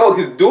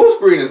because dual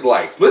screen is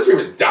like split screen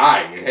is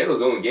dying, and Halo's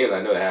the only game that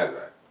I know that has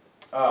that.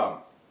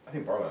 I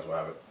think Borderlands will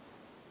have it.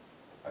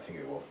 I think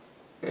it will.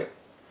 Yeah.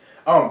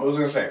 What was I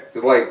gonna say?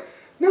 It's like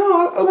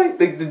no, I like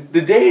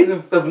the days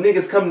of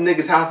niggas coming to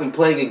niggas' house and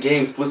playing a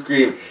game split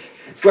screen.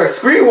 It's like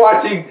screen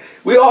watching.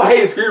 We all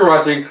hated screen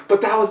watching,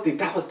 but that was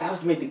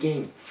to make the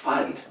game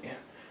fun. Yeah.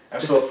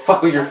 Just to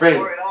fuck with your friend.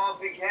 That's where it all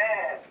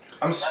began.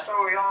 That's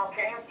where we all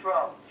came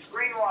from.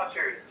 Screen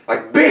watchers.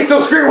 Like, bitch,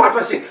 don't screen watch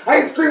my shit. I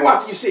ain't screen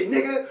watching your shit,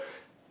 nigga.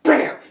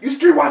 Bam, you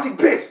screen watching,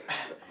 bitch.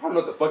 I don't know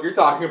what the fuck you're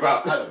talking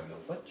about. I don't know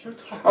what you're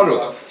talking about. I don't know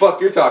what the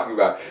fuck you're talking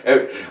about.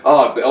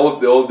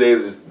 The old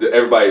days,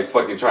 everybody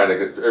fucking trying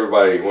to.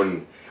 Everybody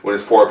when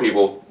it's four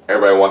people,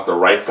 everybody wants the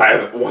right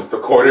side, wants the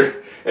corner,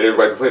 and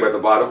everybody's playing at the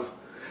bottom.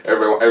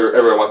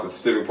 Everyone wants the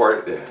specific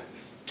part. Yeah.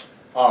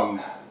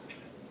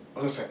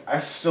 Listen,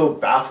 I'm still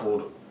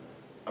baffled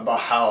about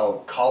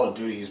how Call of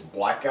Duty's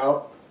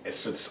Blackout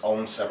is its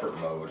own separate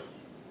mode,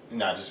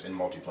 not just in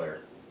multiplayer.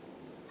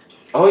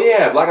 Oh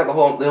yeah, Blackout the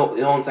whole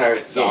entire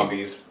game.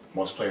 Zombies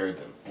multiplayer,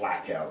 then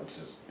Blackout, which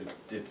is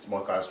it's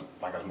Blackout's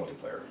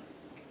multiplayer.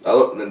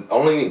 The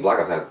only thing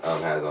Blackout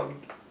has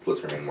split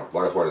screen anymore.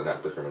 Blackout 4 doesn't have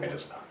split screen It anymore.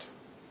 does not.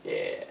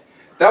 Yeah,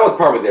 that was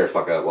probably their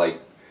fuck up.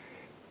 Like,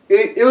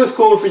 it was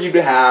cool for you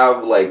to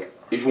have like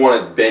if you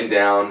want to bend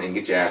down and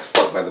get your ass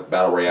fucked by the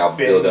battle royale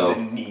dildo.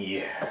 Bend the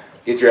knee.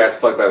 Get your ass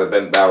fucked by the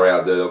battle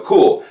royale dildo.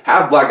 Cool.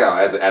 Have Blackout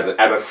as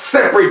a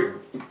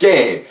separate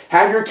game.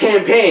 Have your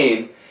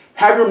campaign.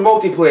 Have your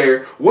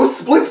multiplayer with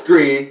split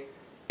screen,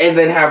 and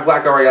then have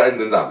Blackout Royale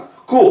and then zombies.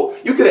 Cool.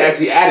 You could have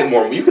actually added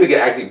more. You could have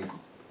actually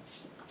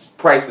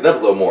priced it up a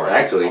little more.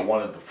 Actually, I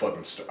wanted the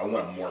fucking. I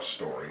wanted more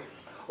story.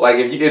 Like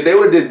if they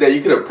would have did that,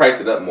 you could have priced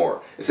it up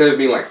more. Instead of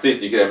being like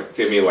 60, you could have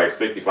made like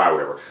 65 or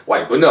whatever.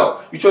 Like, but no,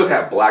 you chose to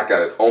have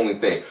blackout its only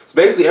thing. So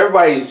basically,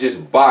 everybody is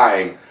just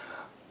buying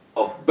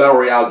a battle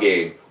royale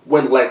game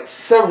when like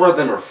several of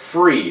them are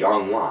free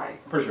online.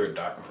 I'm pretty sure it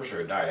died. I'm pretty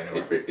sure it died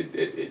anyway.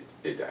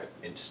 It died.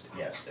 It's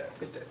dead.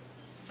 It's dead.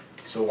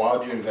 So why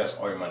would you invest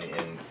all your money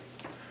in?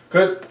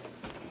 Because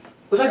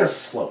it's like a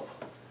slope.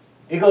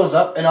 It goes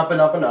up and up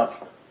and up and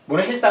up. When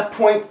it hits that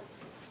point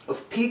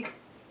of peak,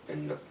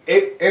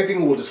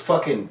 everything will just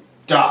fucking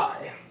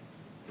die.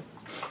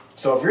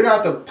 So if you're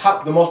not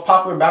the most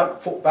popular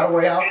battle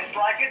royale, It's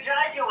like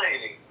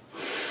ejaculating.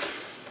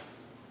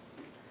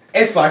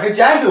 it's like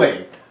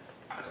ejaculating.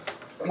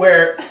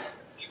 Where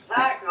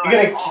Exactly.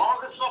 You're gonna- all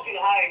this fucking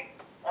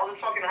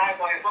hype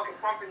while you're fucking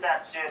pumping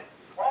that shit.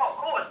 Oh,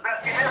 cool, it's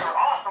best game ever.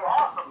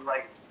 Awesome.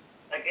 Like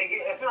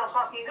it feels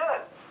fucking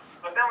good.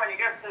 But then when you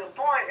get to the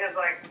point, it's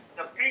like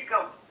the peak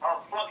of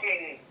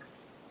fucking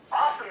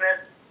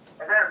awesomeness,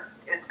 and then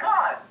it's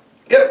gone.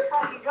 Yep. It's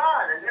fucking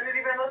gone. And then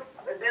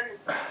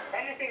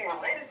anything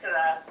related to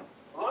that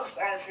looks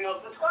and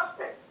feels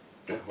disgusting.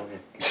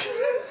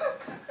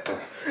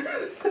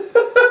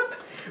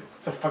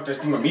 what the fuck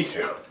does me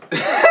too?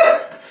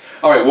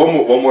 All right,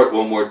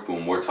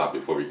 one more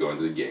topic before we go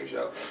into the game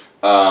show.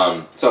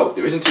 So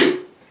Division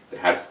 2, they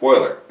had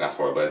a not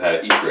spoiler, but it had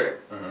an Easter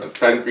egg.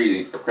 Assassin's Creed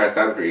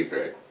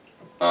Easter egg.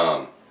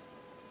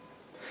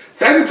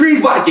 Assassin's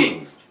Creed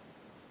Vikings.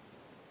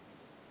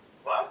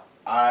 What?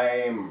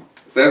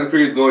 Assassin's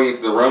Creed is going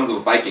into the realms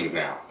of Vikings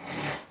now.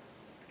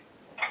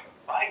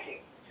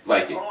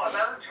 Vikings. Oh,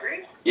 Assassin's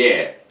Creed?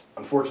 Yeah.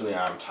 Unfortunately,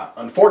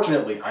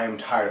 I am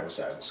tired of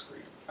Assassin's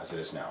Creed as it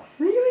is now.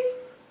 Really?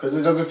 Because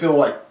it doesn't feel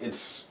like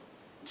it's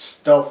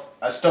stealth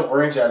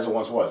oriented as it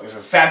once was. It's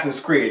Assassin's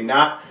Creed,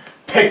 not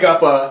pick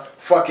up a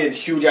fucking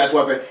huge ass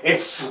weapon and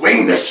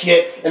swing the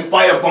shit and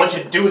fight a bunch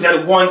of dudes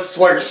at once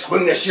while you're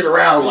swinging the shit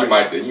around.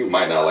 You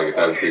might not like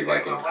Assassin's Creed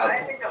Vikings. When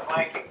I think of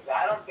Vikings,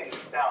 I don't think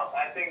stealth.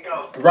 I think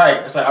of Right.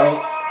 It's like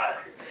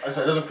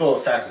it doesn't feel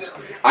Assassin's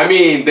Creed. I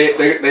mean, they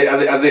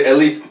at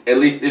least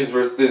if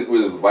with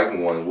the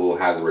Viking one, we'll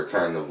have the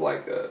return of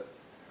like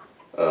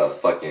a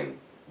fucking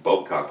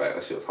boat combat.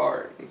 That shit was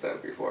hard in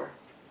Assassin's Creed 4.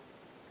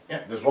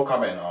 Yeah, there's boat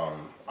combat in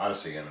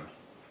Odyssey and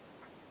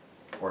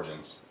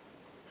Origins.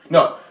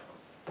 No.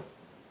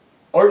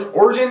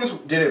 Origins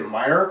did it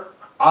minor.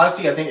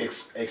 Odyssey, I think,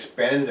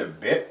 expanded it a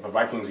bit. But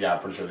Vikings, yeah, I'm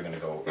pretty sure they're going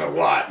to go A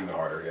lot. even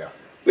harder, yeah.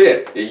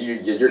 But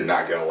yeah, you're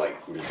not going to like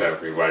Assassin's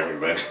Creed Vikings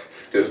then.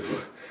 Just,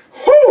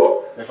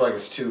 whoo! I feel like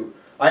it's too...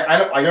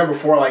 I know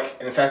before, like,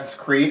 in Assassin's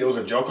Creed, it was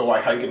a joke of,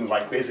 like, how you can,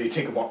 like, basically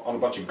take on a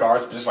bunch of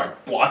guards, but just,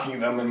 like, blocking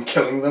them and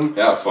killing them.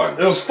 That was fun.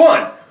 It was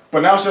fun!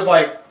 But now it's just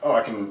like, oh, I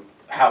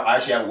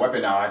actually have a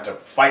weapon now, I have to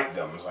fight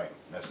them. It's like,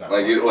 that's not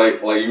Like fun. you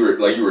were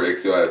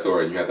Exio at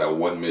Sora and you had that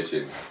one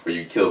mission where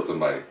you killed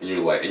somebody and you're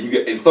like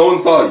and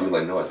someone saw you, you're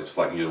like, no, I just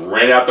fucking just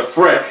ran out the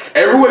front.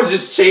 Everyone's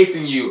just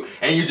chasing you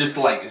and you're just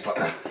like, it's like,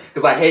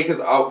 because I hate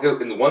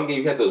because in the one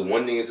game you had those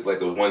one niggas like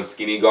those one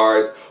skinny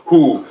guards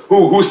who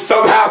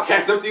somehow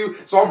catch up to you.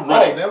 So I'm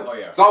running. them? Oh,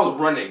 yeah. So I was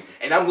running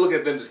and I'm looking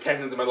at them just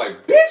catching them. I'm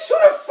like, bitch, who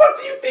the fuck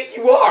do you think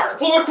you are?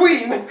 For the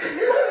queen! I'm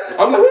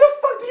like, who the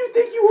fuck do you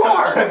think you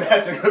are?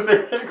 Imagine,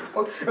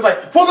 it's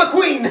like, for the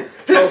queen!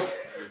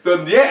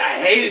 So yeah,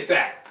 I hated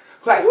that.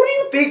 Like, who do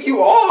you think you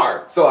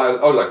are? So I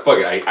was like, fuck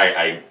it.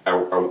 I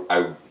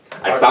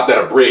stopped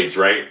at a bridge,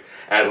 right?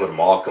 And I just let them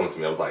all come to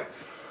me. I was like,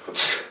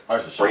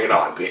 bring it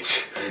on,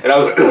 bitch. And I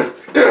was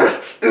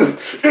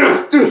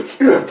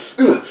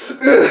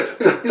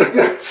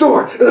like,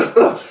 sword,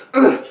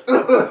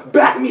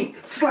 back me,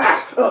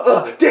 slash,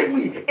 dick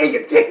me, and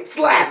your dick,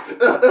 slash,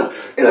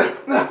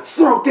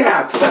 throw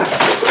down.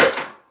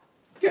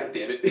 God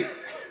damn it.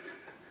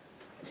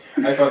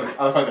 I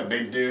find the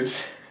big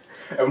dudes,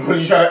 and when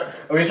you try to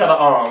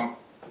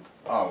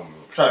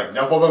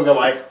jump on them, they're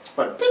like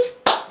bitch.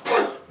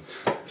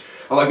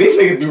 I'm like, these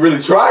niggas be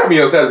really trying me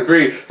on Assassin's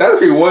Creed. Assassin's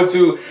Creed 1,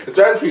 2,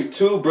 Assassin's Creed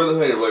 2,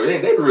 Brotherhood, and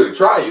everything. They be really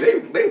trying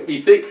you.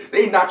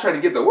 They not trying to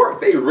get the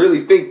work. They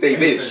really think they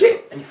did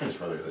shit. And you finish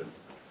Brotherhood.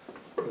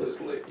 Brotherhood's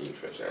lit. You can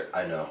finish that.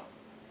 I know.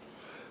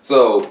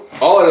 So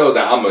all I know is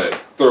that I'm gonna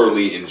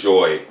thoroughly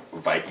enjoy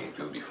Vikings.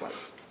 It'll be fun.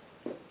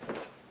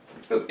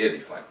 It'll be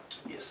fun.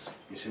 Yes,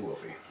 it will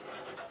be.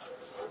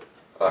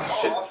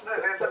 Shit. Also,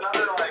 there's another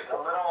a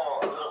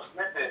little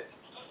snippet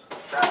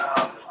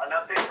that an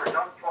update for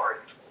Jump Force.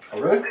 Oh,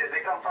 really?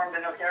 They confirmed a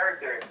new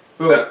character.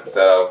 Who?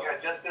 So Yeah,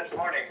 just this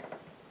morning.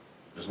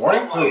 This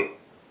morning? Who?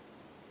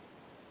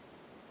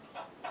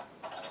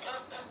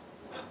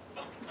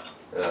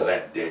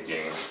 that dead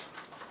game.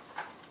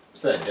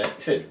 Is that dead? You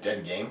said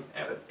dead game?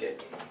 That's a dead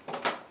game.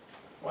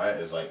 Why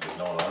is no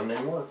one on it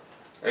anymore?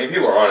 I mean,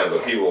 people are on it,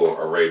 but people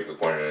are really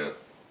disappointed in it.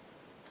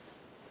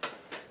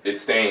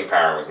 Its staying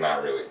power was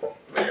not really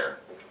there.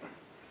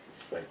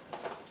 Like,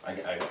 I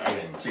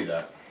didn't see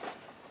that.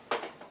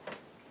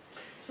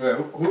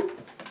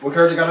 What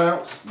character got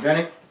announced?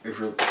 Benny? If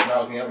you're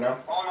not looking up now?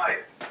 All Might.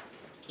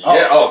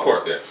 Yeah, of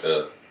course,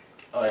 yeah.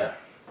 Oh, yeah.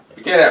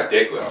 You can't have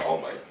Dick without All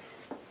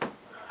Might.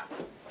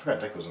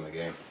 forgot Deku was in the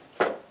game.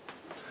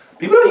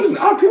 People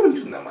don't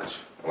use them that much.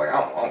 Like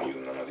I don't use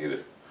them that much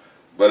either.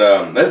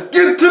 But let's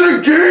get to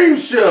the game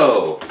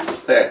show.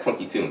 Play that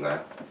funky tunes, man.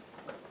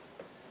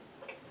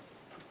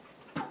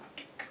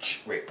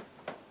 Wait.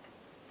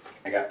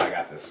 I got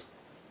this.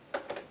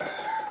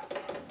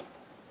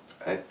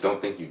 I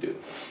don't think you do.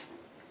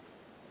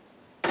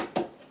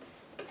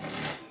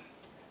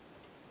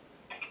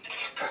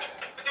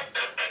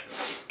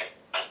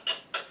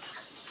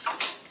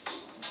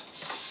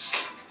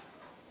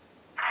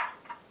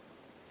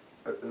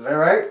 Is that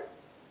right?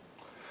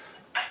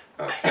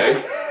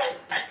 Okay.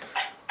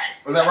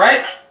 Was that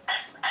right?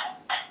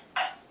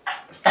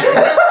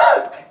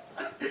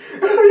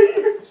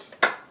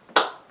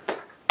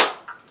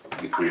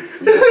 You can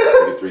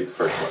read the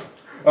first one.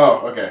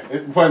 Oh, okay.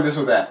 Playing this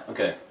with that.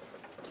 Okay.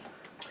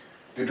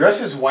 The dress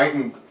is white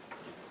and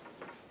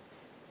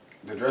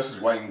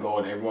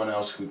gold. Everyone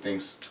else who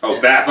thinks.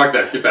 Oh, that. Fuck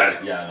that. Skip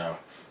that. Yeah, I know.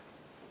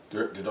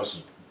 The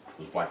dress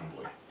was black and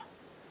blue.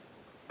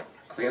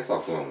 I think I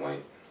saw blue and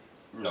white.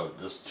 No,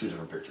 there's two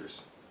different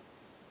pictures.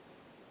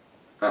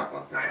 Oh,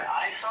 well. Right,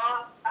 I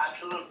saw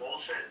absolute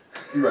bullshit.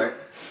 You're right.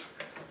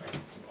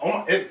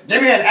 Oh,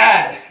 give me an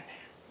ad.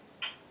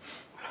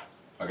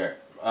 Okay.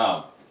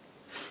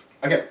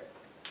 Okay.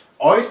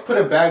 Always put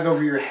a bag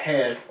over your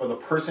head or the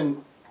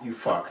person you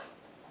fuck,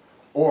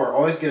 or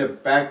always get a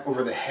bag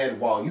over the head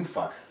while you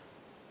fuck.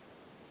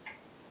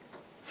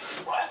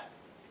 What?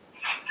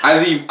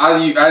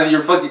 Either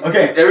you're fucking.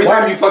 Okay. Every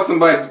time you fuck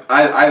somebody,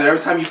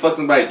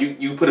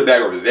 you put a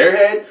bag over their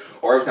head,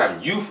 or every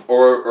time you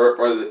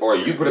or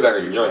you put a bag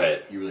on your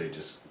head. You really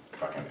just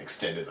fucking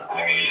extended that.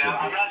 I mean,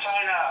 I'm not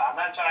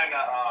trying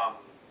to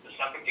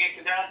suffocate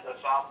to death, so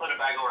I'll put it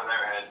back over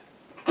their head.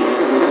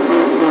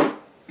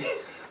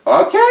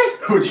 Okay.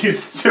 Would you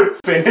still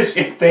finish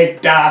if they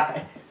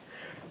die?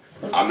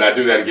 I'm not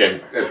doing that again.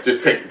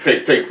 Just pick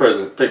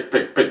president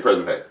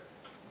head.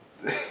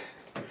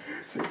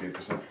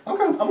 68%. I'm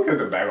gonna put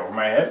the bag over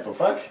my head. The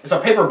fuck? It's a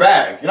paper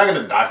bag. You're not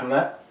gonna die from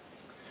that.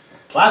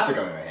 Plastic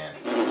on the other hand.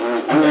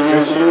 That's that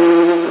good shit.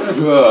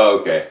 Oh,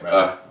 okay.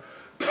 Right.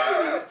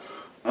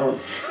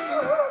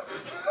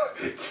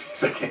 Give me a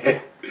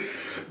second.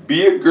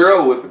 Be a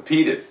girl with a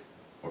penis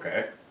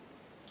Okay.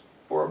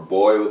 or a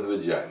boy with a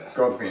vagina.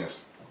 Girl with a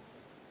penis.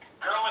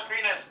 Girl with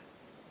penis.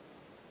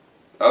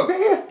 Okay,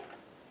 yeah.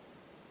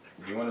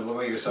 Do you want to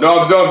look at yourself? No,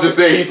 I'm just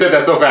saying. He said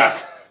that so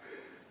fast.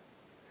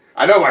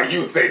 I know why you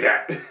would say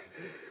that.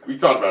 We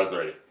talked about this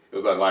already. It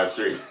was on live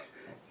stream.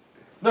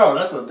 No,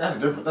 that's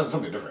different. That's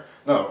something different.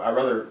 No, I'd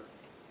rather.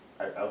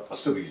 I'll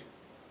still be.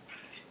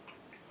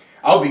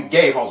 I'll be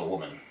gay if I was a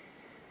woman.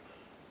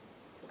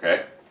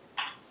 Okay.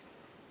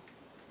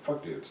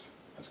 Fuck dudes.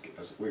 That's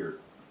weird.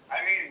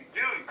 I mean,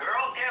 dude,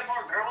 girls get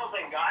more girls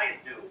than guys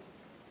do.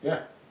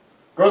 Yeah.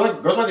 Girls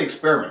like to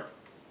experiment.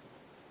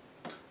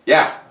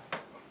 Yeah.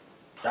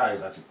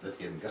 Guys, that's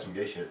some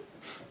gay shit.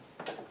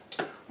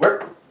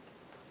 Wear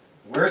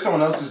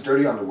someone else's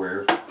dirty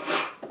underwear,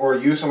 or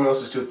use someone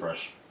else's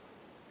toothbrush.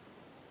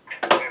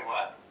 Wait,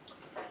 what?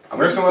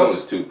 Wear someone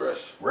else's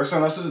toothbrush. Wear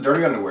someone else's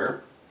dirty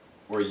underwear,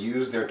 or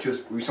use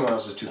someone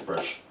else's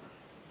toothbrush.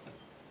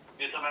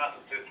 Use someone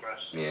else's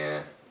toothbrush.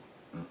 Yeah.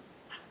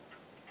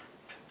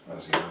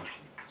 Let's see.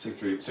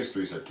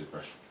 6'3" said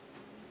toothbrush.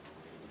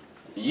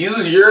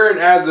 Use urine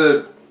as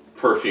a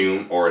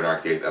perfume, or in our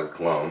case, as a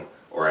cologne,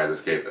 or as this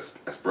case,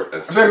 as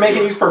I'm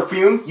making use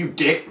perfume, you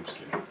dick. I'm just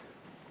kidding.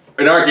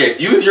 In our case,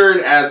 use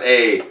urine as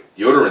a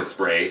deodorant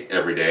spray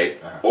every day,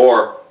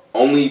 or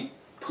only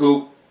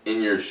poop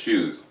in your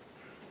shoes.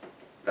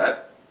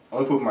 That?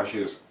 Only poop in my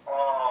shoes.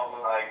 Oh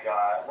my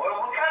god.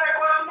 What kind of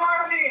question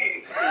are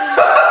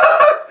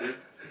these?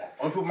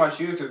 Only poop in my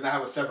shoes because I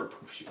have a separate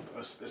poop shoe,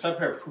 a separate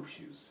pair of poop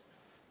shoes.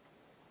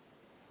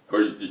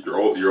 Or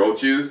your old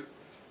shoes?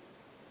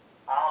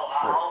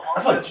 I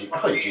feel like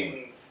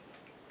Gene.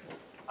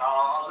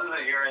 I'll do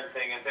the urine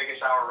thing and take a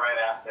shower right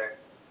after.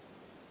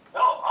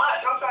 No,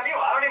 joke's on you.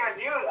 I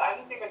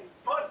didn't even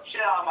put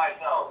shit on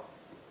myself.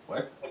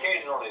 What?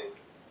 Occasionally.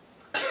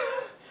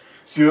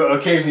 So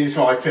occasionally you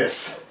smell like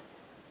piss.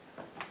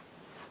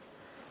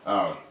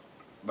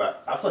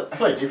 But I feel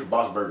like Gene for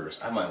Bob's Burgers.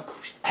 I have my own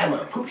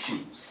poop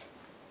shoes.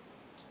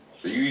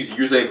 So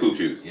you're saying poop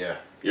shoes? Yeah.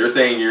 You're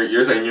saying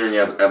urine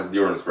as a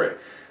deodorant spray.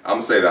 I'm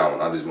gonna say that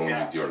one. I just won't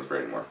use deodorant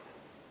spray anymore.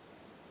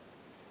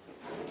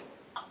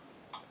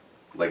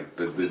 Like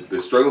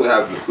the struggle of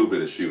having to poop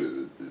in a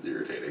shoe is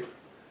irritating.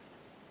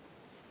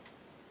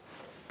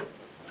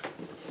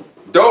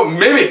 Don't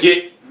mimic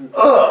it.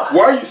 Ugh.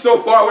 Why are you so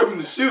far away from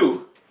the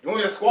shoe? You want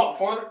me to squat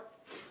farther?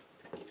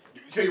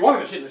 So you want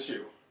me to shit in the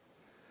shoe?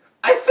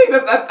 I think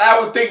that I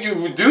would think you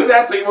would do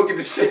that so you won't get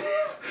the shit.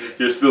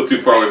 You're still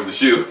too far away from the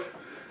shoe.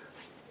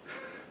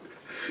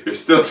 You're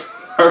still too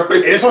far away.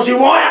 It's what you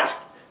want.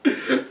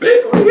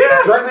 Basically,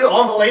 yeah. Directly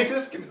on the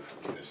laces. Give me the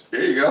fucking.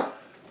 Here you go.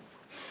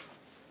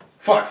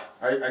 Fuck.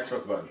 I pressed the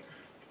button.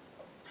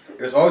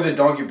 There's always a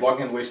dog you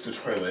blocking the way to the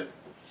toilet,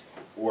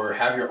 or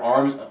have your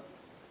arms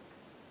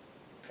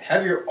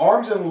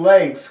and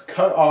legs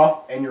cut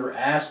off and your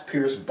ass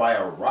pierced by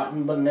a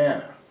rotten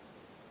banana.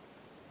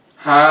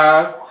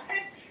 Huh? What?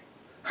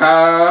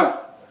 Huh?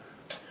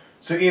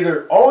 So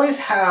either always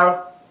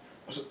have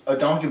a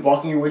donkey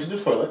blocking your way to the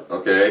toilet,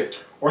 Okay.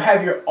 or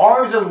have your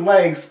arms and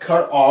legs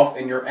cut off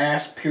and your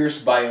ass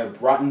pierced by a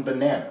rotten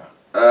banana.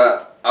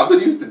 I would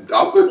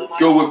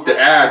go with the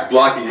ass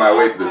blocking my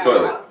way to the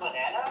toilet.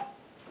 Banana?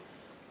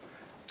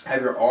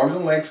 Have your arms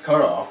and legs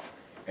cut off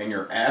and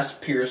your ass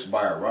pierced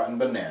by a rotten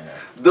banana.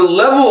 The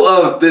level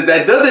of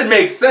that doesn't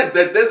make sense.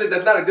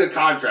 That's not a good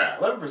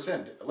contrast.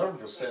 11%.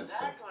 11% said.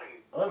 Exactly.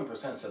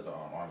 11% said the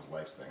arms and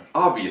legs thing.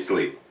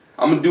 Obviously,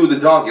 I'm gonna do the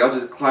donkey. I'll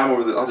just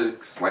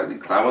slightly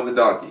climb over the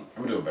donkey.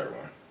 I'm gonna do a better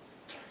one.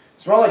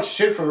 Smell like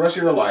shit for the rest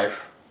of your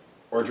life,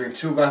 or drink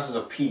 2 glasses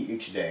of pee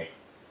each day.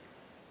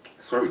 I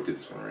swear we did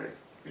this one already.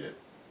 We did.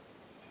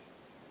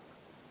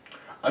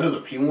 I'll do the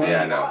pee one.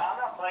 Yeah, I I'm know.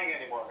 not playing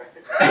anymore.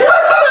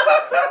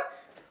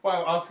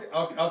 Well,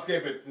 I'll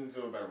skip it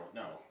into a better one.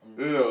 No.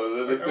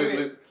 No,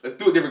 let's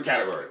do a different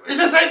category. It's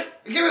the same.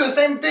 Give me the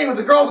same thing with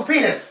the girl with the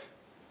penis.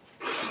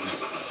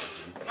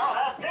 No,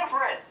 that's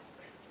different.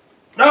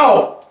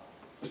 No.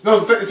 It's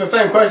the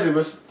same question,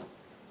 but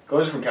go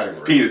to a different category.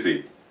 It's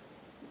penisy.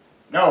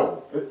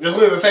 No, just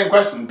literally the same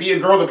question. Be a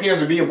girl with a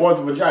penis or be a boy with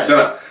a vagina. Shut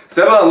up.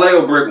 Step on a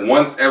Lego brick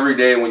once every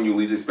day when you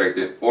least expect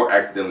it, or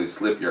accidentally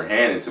slip your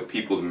hand into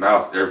people's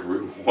mouths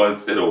every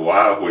once in a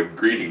while when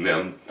greeting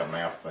them. The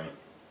mouth thing.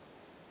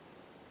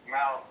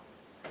 Mouth.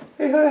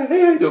 Hey, how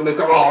you doing,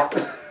 Mr. Hawk?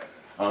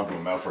 I don't do a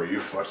mouth for you.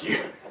 Fuck you.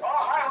 Oh,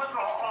 hi, what's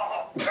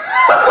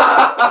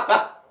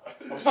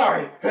going on? I'm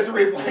sorry. It's a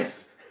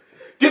reflex.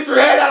 Get your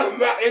head out of the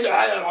mouth. In your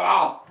head out of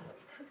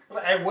the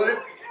mouth. I would.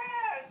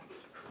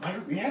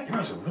 Oh, Yeah, your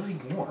mouth's really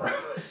warm.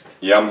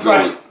 Yeah, I'm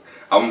Sorry.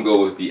 gonna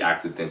go with the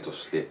accidental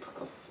slip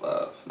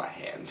of my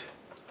hand.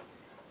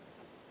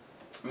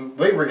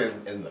 Blade Brick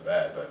isn't that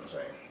bad, but I'm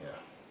saying,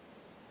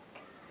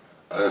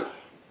 yeah.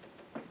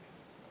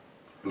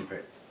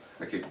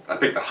 I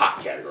picked the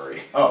hot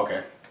category. Oh,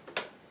 okay.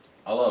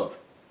 I love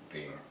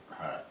being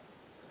hot.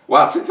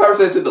 Wow,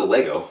 65% said the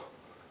Lego.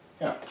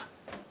 Yeah.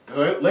 So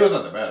Lego's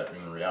not that bad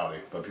in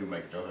reality, but people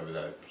make a joke of it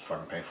that it's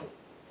fucking painful.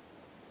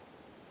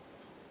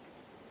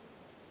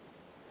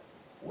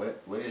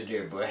 What is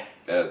there, boy?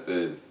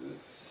 This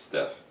is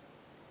Steph.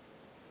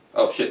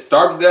 Oh shit!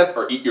 Starve to death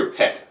or eat your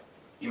pet?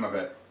 Eat my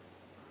pet.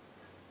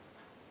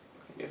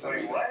 I guess I'm Wait,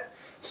 eating. what?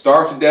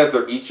 Starve to death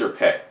or eat your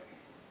pet?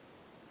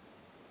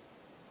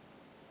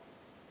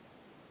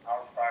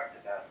 I'll starve to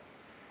death.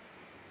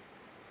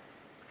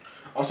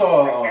 I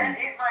saw, I can't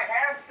eat my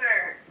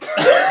hamster.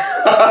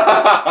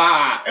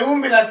 it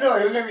wouldn't be that feeling,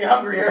 it just made me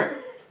hungrier.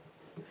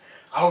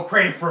 I will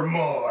crave for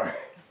more.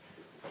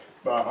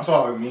 But I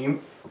saw a meme.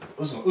 It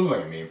was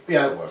like a meme.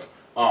 Yeah, it was.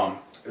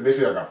 It's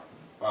basically like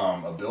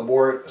a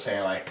billboard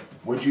saying like,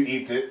 would you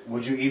eat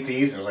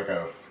these? It was like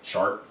a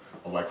chart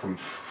of like from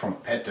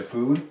pet to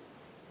food.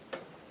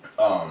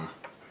 And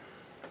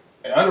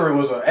under it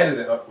was an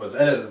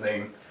edited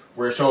thing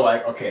where it showed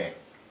like, okay,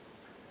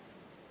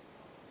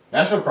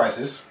 national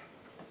crisis,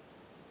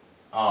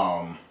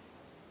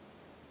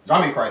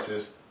 zombie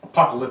crisis,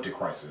 apocalyptic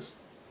crisis,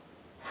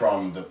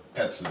 from the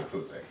pets to the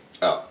food thing.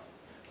 Oh.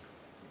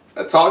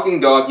 A talking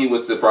donkey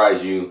would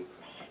surprise you,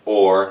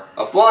 or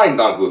a flying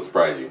donkey would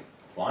surprise you.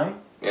 Flying?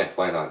 Yeah,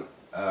 flying donkey.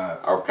 I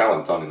Or kind of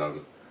like a talking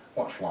donkey.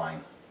 want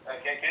flying.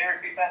 Okay, can you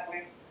repeat that,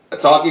 please? A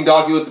talking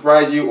donkey would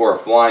surprise you, or a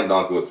flying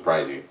donkey would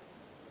surprise you.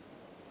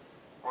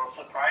 Will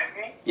surprise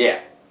me? Yeah.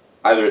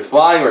 Either it's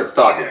flying or it's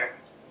talking. Neither.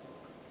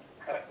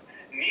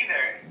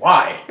 Neither.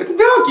 Why? It's a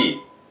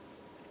donkey.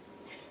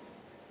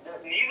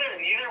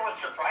 Neither would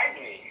surprise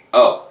me.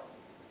 Oh.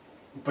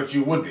 But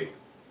you would be.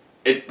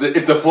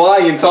 It's a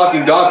flying and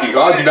talking donkey.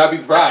 Why would you not be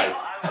surprised?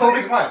 I hope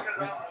he's fine. Okay,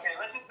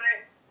 let's just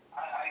say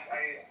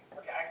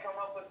I come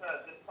up with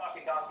this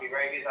talking donkey,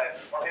 right? He's like,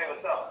 okay,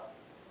 what's up?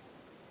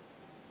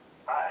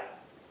 Hi.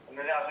 And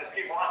then I'll just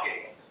keep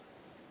walking.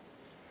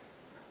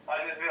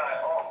 I'll just be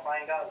like, oh,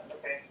 flying donkey.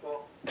 Okay,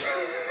 cool.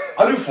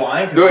 I'll do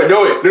flying. 'cause-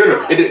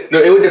 No,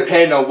 it would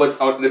depend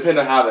on depend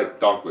on how the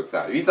donkey would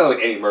sound. If he sounded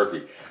like Eddie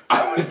Murphy,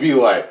 I would be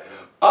like,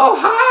 oh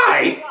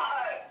hi.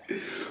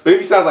 But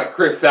if he sounds like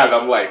Chris Sabat,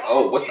 I'm like,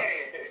 oh what the.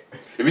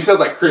 If he sounds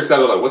like Chris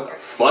Sabat, I'm like, what the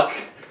fuck?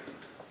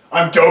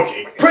 I'm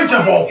Doki, Prince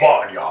of all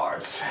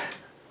barnyards.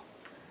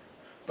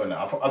 But no,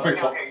 I'll pick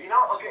flying.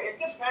 Okay, it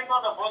depends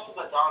on the voice of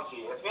the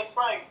donkey. If it's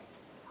like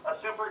a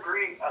super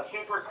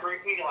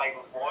creepy like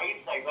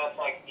voice, like that's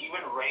like even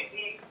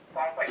rapey,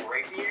 sounds like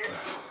rapier,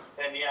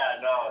 then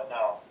yeah,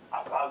 no,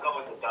 I'll go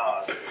with the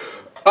dog.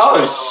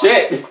 Oh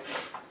shit.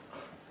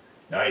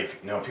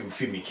 No, people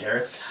feed me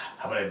carrots.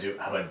 How about I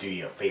do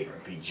you a favor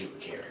and feed you a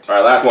carrot? All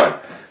right, last one.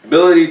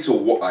 Ability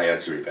to I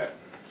have to read that.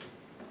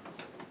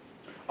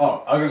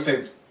 Oh, I was gonna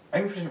say. I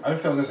didn't finish what I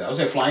was gonna say. I was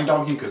gonna say flying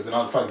donkey because then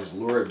I'll fucking just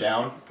lure it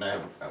down and I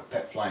have a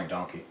pet flying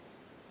donkey.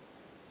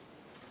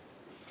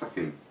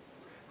 Fucking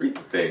read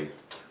the thing.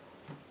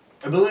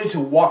 Ability to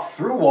walk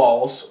through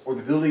walls or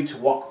the ability to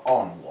walk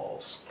on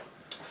walls.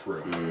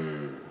 Through.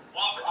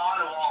 Walk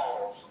on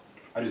walls.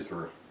 I do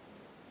through.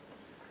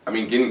 I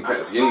mean, getting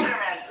Spider-Man,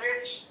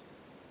 bitch.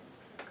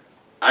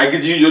 I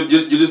could you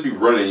just be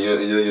running, you know,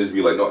 and you'll just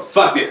be like, no,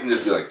 fuck this, and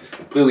just be like, just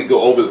completely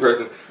go over the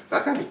person.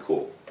 That kind of be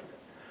cool.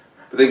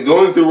 But then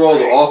going through walls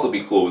will also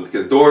be cool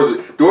because doors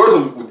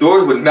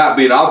would not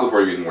be an obstacle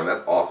for you anymore. And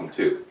that's awesome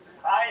too.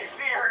 I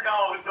fear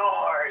no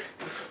doors.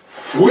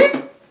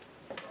 Whip.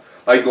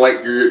 Like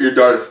your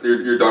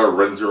daughter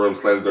runs your room,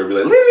 slams the door, and be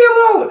like, leave me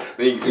alone.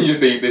 Then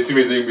then 2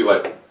 minutes later you be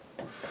like,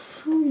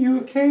 you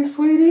okay,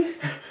 sweetie?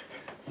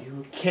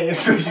 You okay?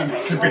 So she's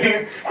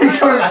masturbating. He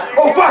comes like,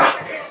 oh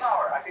fuck!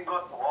 I can go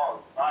up the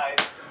walls. Bye.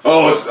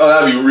 Oh,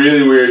 that'd be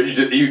really weird.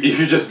 If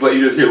you just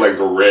hear like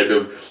a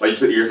random, like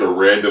you hear some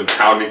random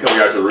pounding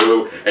coming out your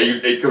room, and you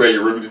come out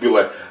your room and just be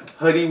like,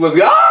 honey, what's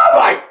going? Oh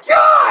my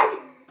god!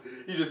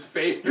 You just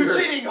face. You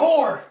cheating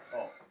whore!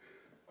 Oh,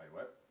 wait,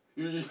 what?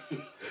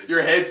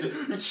 Your head's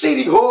you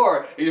cheating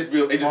whore. You just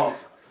be. Oh,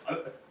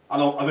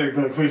 I think a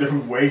completely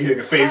different way to get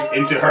a face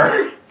into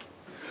her.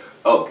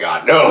 Oh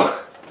god, no.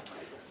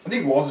 I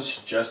think walls is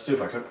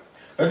suggestive. I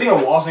think a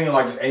wall thing is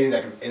like just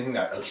anything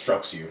that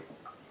obstructs you.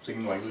 So you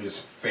can like literally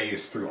just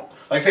phase through all.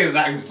 Like say that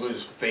I can just literally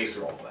just phase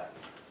through all of that.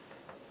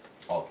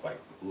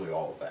 Literally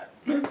all of that.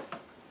 Then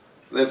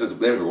if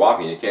you're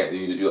walking, you can't.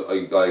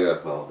 You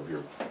gotta well if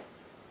you're.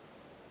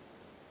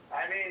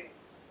 I mean,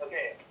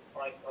 okay,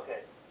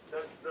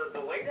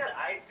 the way that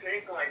I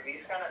pick like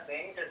these kind of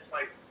things, it's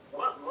like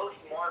what looks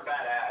more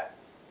badass.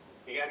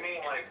 You get me?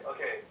 Like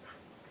okay,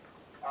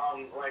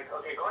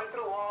 going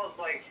through walls.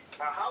 Like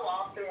how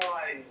often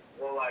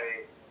will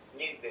I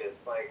need this?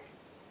 Like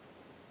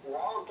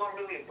walls don't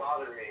really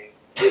bother me.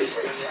 Like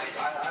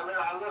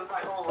I live my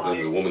whole life. This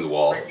is a woman's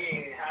wall.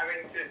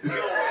 Having to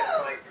deal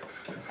with like.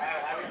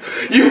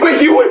 You wait,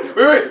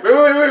 wait.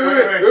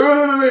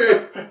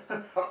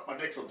 My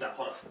dick's on down.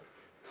 Hold on.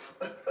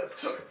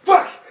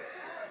 Fuck.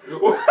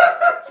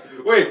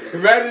 Wait,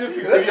 imagine if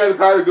you had the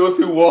power to go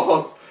through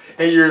walls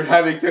and you're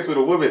having sex with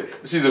a woman,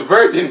 she's a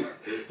virgin,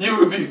 you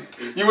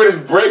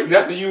wouldn't break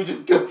nothing, you would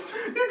just go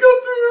through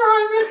her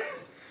hymen.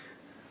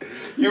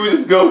 You would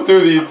just go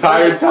through the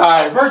entire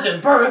time. Virgin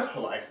birth?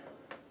 Like,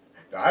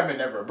 I've been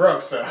never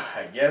broke, so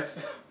I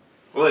guess.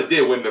 Well, it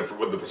did when the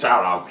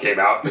child house came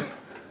out.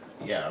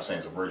 Yeah, I was saying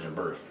it's a virgin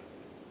birth.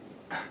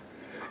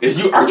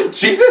 Are you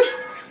Jesus?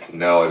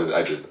 No,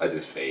 I just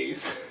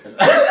phase.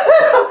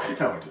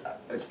 No,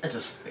 I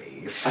just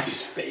phase. I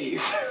just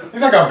phase.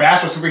 He's like a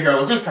bastard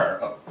superhero. Look at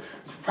power.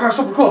 Power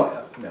super cool.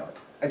 No,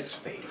 I just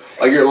phase.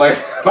 Like you're like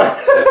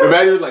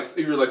imagine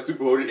you're like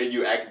super loaded and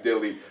you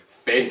accidentally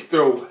phase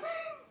through,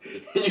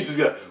 and you just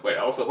be like, wait,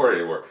 I don't feel horny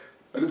anymore.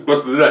 I just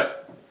busted a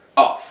nut.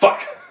 Oh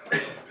fuck.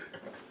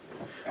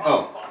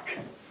 Oh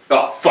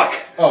fuck.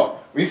 Oh,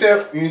 when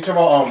you talk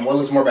about what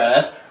looks more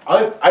badass,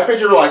 I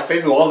picture like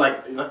facing the wall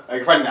like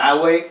if I'm in the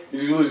alleyway, you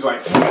usually just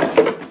like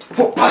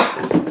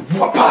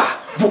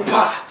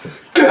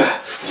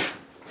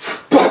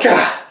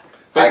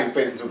basically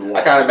facing to the wall.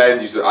 I kind of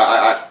imagine you.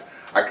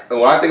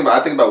 When I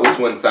think about which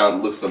one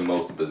looks the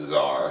most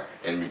bizarre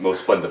and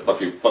most fun to fuck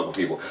with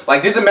people.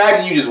 Like just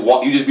imagine you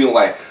just being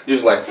like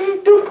and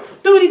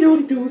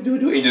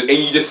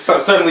you just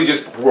suddenly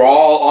just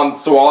crawl on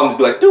the wall and just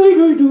be like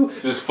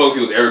just focus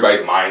with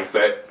everybody's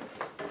mindset.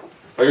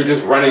 Like you're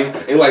just running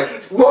and you're like,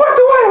 what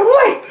do I'm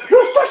late. No,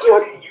 fuck you.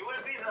 You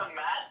would be the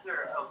master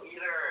of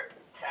either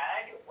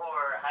tag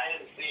or hide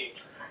and seek.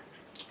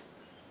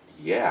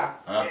 Yeah.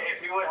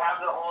 If you would have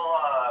the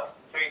whole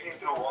facing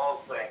through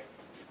walls thing.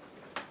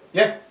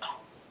 Yeah.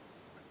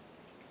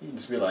 You can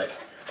just be like,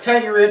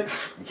 tag you're in.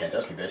 You can't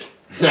touch me, bitch.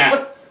 You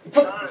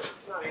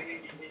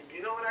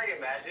know what I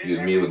imagine? You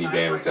immediately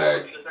ban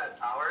tag. Do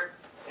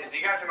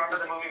you guys remember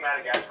the movie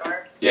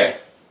Madagascar?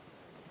 Yes.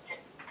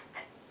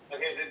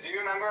 Okay, do you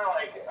remember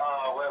like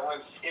when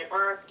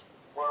Skipper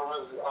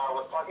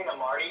was talking to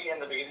Marty in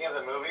the beginning of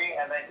the movie,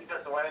 and then he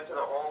just went into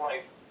the whole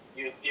like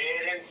you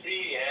didn't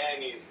see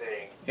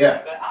anything.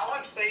 Yeah. But I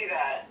would say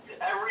that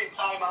every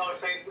time I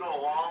was facing through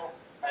a wall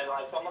and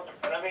like someone's in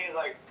front of me is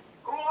like,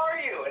 "Who are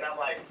you?" And I'm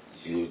like,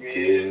 You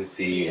didn't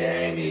see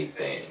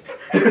anything.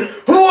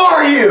 Who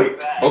are you?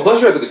 Well,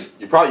 plus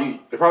it'd probably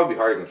be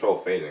hard to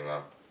control phasing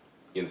though.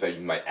 In fact,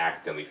 you might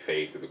accidentally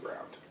phase to the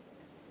ground.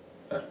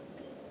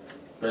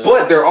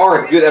 But there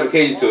are good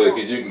applications to it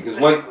because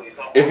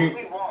if you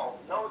only walls,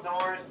 no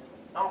doors,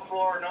 no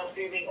floor, no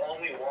ceiling,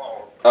 only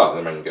walls. oh,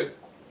 never mind, good.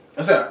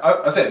 I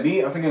said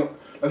me. I'm thinking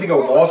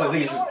of walls. I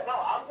think it's just. No,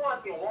 I'm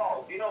wanting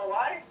walls. You know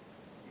why?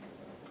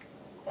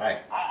 Why?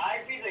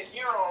 I'd be the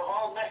hero of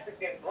all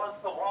Mexicans once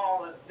the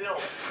wall is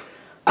built.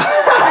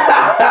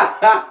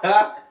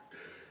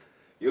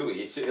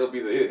 He'll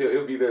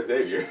be their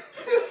savior.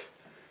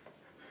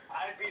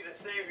 I'd be the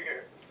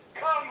savior.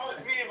 Come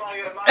with me,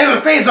 my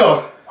El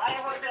Faisal. I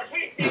will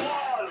defeat the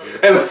wall.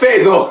 El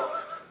Faisal.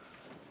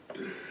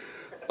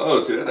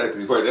 Oh shit, that's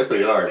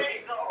pretty hard.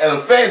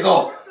 El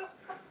Faisal.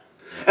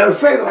 El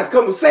Faisal has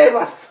come to save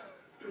us.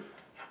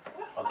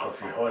 I'll go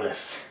for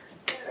frijoles.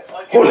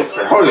 Holy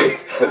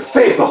frijoles, El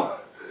Faisal.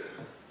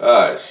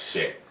 Oh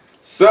shit.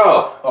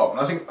 So. Oh,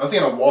 I'm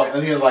thinking of walls. I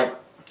think it's like.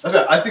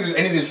 I think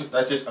anything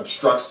that just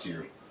obstructs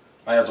you.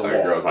 Like as a Like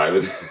wall. a girl's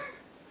hymen.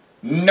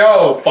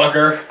 No,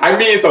 fucker. I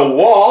mean, it's a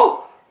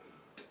wall.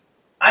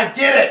 I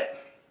get it.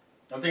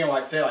 I'm thinking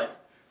like, say like,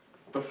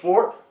 the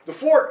fort,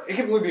 it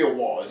can really be a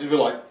wall. It's just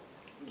like,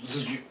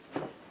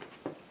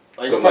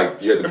 So,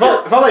 like, you have to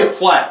if I lay it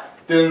flat,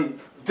 then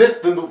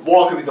then the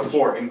wall could be the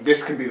floor, and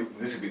this could be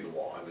the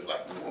wall. And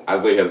like, I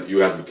think you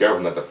have to be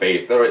careful not to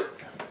face.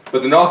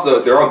 But then also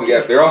they're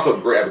also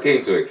great at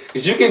applicating to it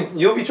because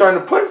you'll be trying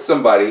to punch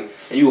somebody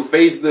and you'll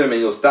face them and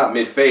you'll stop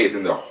mid face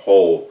and their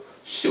whole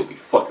shit will be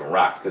fucking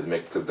rocked because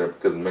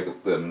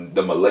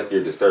the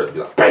molecular disturbance be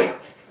like bam.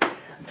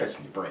 I'm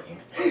touching your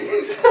brain.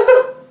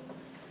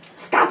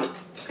 Stop it!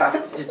 Stop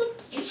it!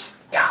 You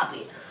stop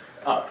it.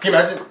 Can you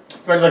imagine?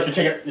 Imagine like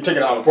you're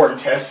taking out an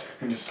important test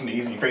and you just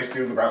sneeze and your face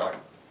through the ground like.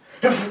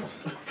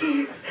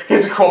 You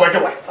have to crawl back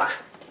up like fuck.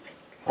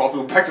 Crawl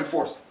through back to the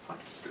force. Fuck.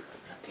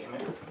 God damn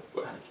it.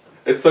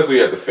 It sucks when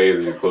you have to phase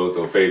and your clothes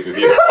don't phase with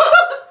you.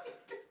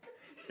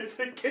 It's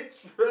like get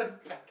dressed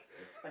back.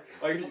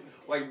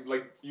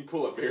 like you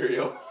pull a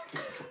Mario. You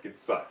fucking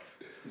suck.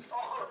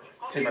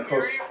 Take my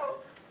clothes.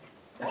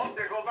 Oh,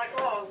 there goes my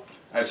clothes.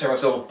 I just tear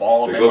myself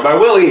bald. There goes my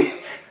willy.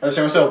 I just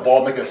tear myself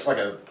bald, make like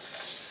a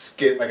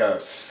skin, like a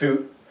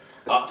suit.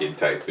 A skin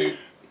tight suit.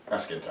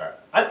 Not skin tight.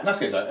 Not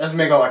skin tight. I just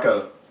make it like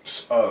a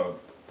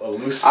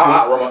loose suit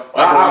around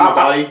my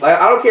body.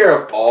 I don't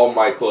care if all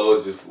my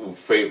clothes just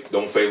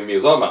don't favor me.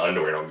 As long as my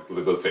underwear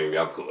don't favor me,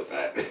 I'm cool with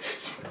that.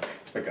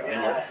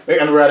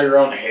 Make underwear out of your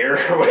own hair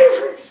or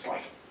whatever. It's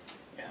like,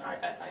 yeah,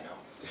 I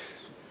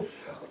know.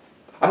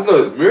 I just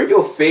know mirror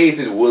your face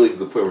and willy to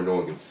the point where no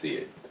one can see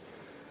it.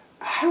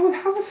 How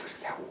the fuck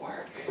does that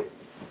work?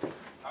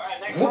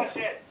 Alright, next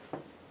question.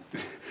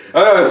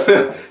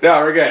 Oh, no,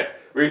 we're good.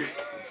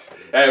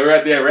 Hey, we're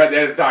at the end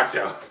of the talk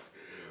show.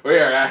 We're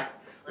at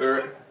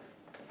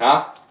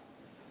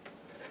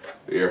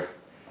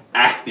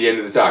the end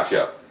of the talk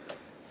show.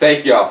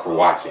 Thank y'all for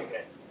watching.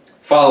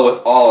 Follow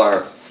us all on our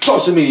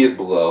social medias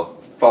below.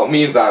 Follow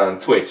me and Zion on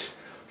Twitch.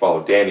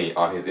 Follow Danny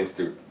on his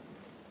Instagram.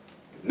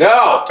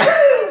 No!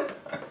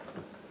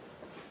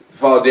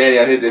 Follow Danny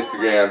on his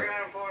Instagram.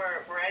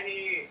 For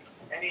any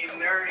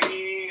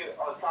nerdy,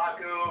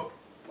 otaku,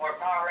 or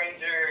Power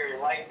Ranger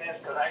likeness,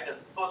 because I just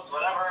post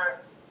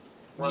whatever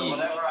I'm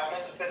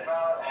interested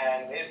about,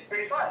 and it's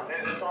pretty fun.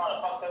 There's a lot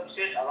of fucked up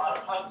shit, a lot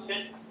of fun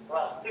shit, a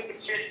lot of stupid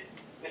shit,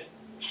 just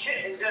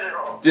shit in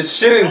general. Just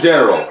shit in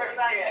general. That's the person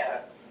I am.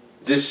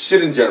 Just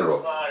shit in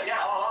general. Yeah,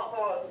 I'll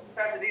also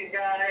subscribe to these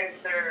guys.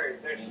 They're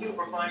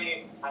super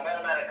funny. I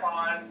met them at a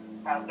con.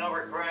 Have no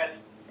regrets,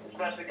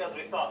 especially because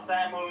we saw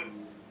Samus.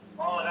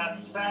 Oh, that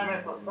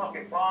Samus was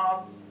fucking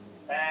bomb.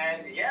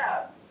 And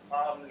yeah.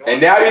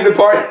 And now he's a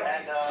part.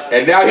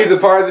 And now he's a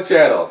part of the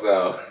channel.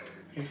 So.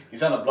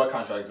 He's on a blood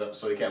contract,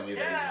 so he can't leave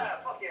that easily. Yeah,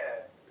 fuck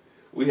yeah.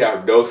 We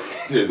have no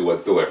standards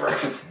whatsoever.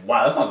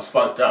 Wow, that sounds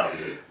fucked up.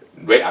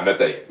 Wait, I'm not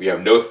done yet. We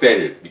have no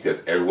standards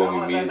because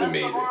everyone we meet is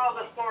amazing. That's the moral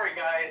of the story,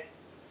 guys.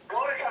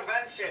 Go to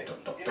convention.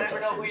 You never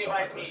know who you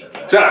might meet.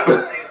 Shut up.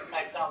 It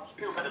might sound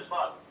stupid as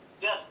fuck.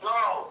 Just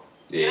go.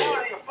 Yeah. Get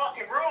out of your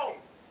fucking room.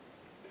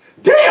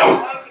 Damn!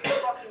 Why don't you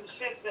fucking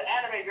shit the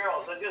anime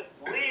girls and just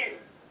leave?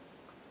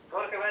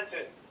 Go to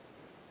convention.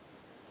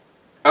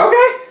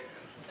 Okay.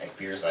 Like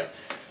Beer's like,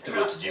 to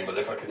go to gym,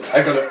 motherfucker.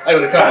 I go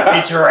to come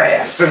and beat your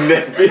ass. Some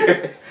net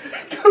beer.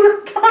 Go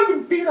to come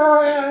and beat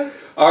our ass.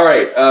 All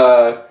right.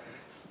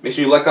 Make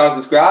sure you like, comment,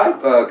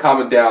 subscribe.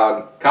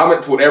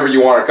 Comment whatever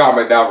you want to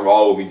comment down from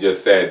all what we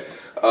just said.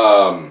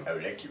 I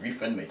would like to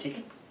refund my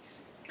ticket,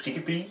 please.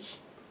 Ticket, please.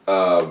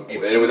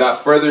 And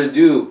without further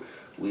ado,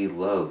 we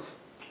love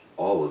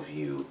all of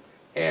you.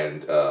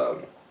 And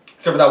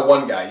except for that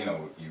one guy, you know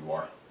who you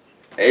are.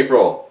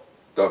 April,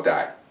 don't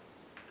die.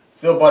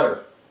 Feel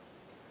butter.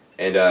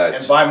 And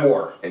buy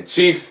more. And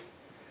Chief,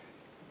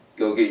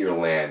 go get your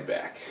land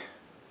back.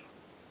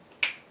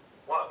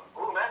 What?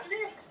 Who, Master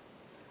Chief?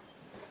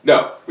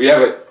 No, we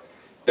have it.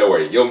 Don't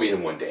worry, you'll meet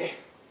him one day.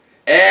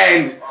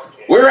 And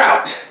we're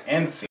out.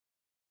 And see.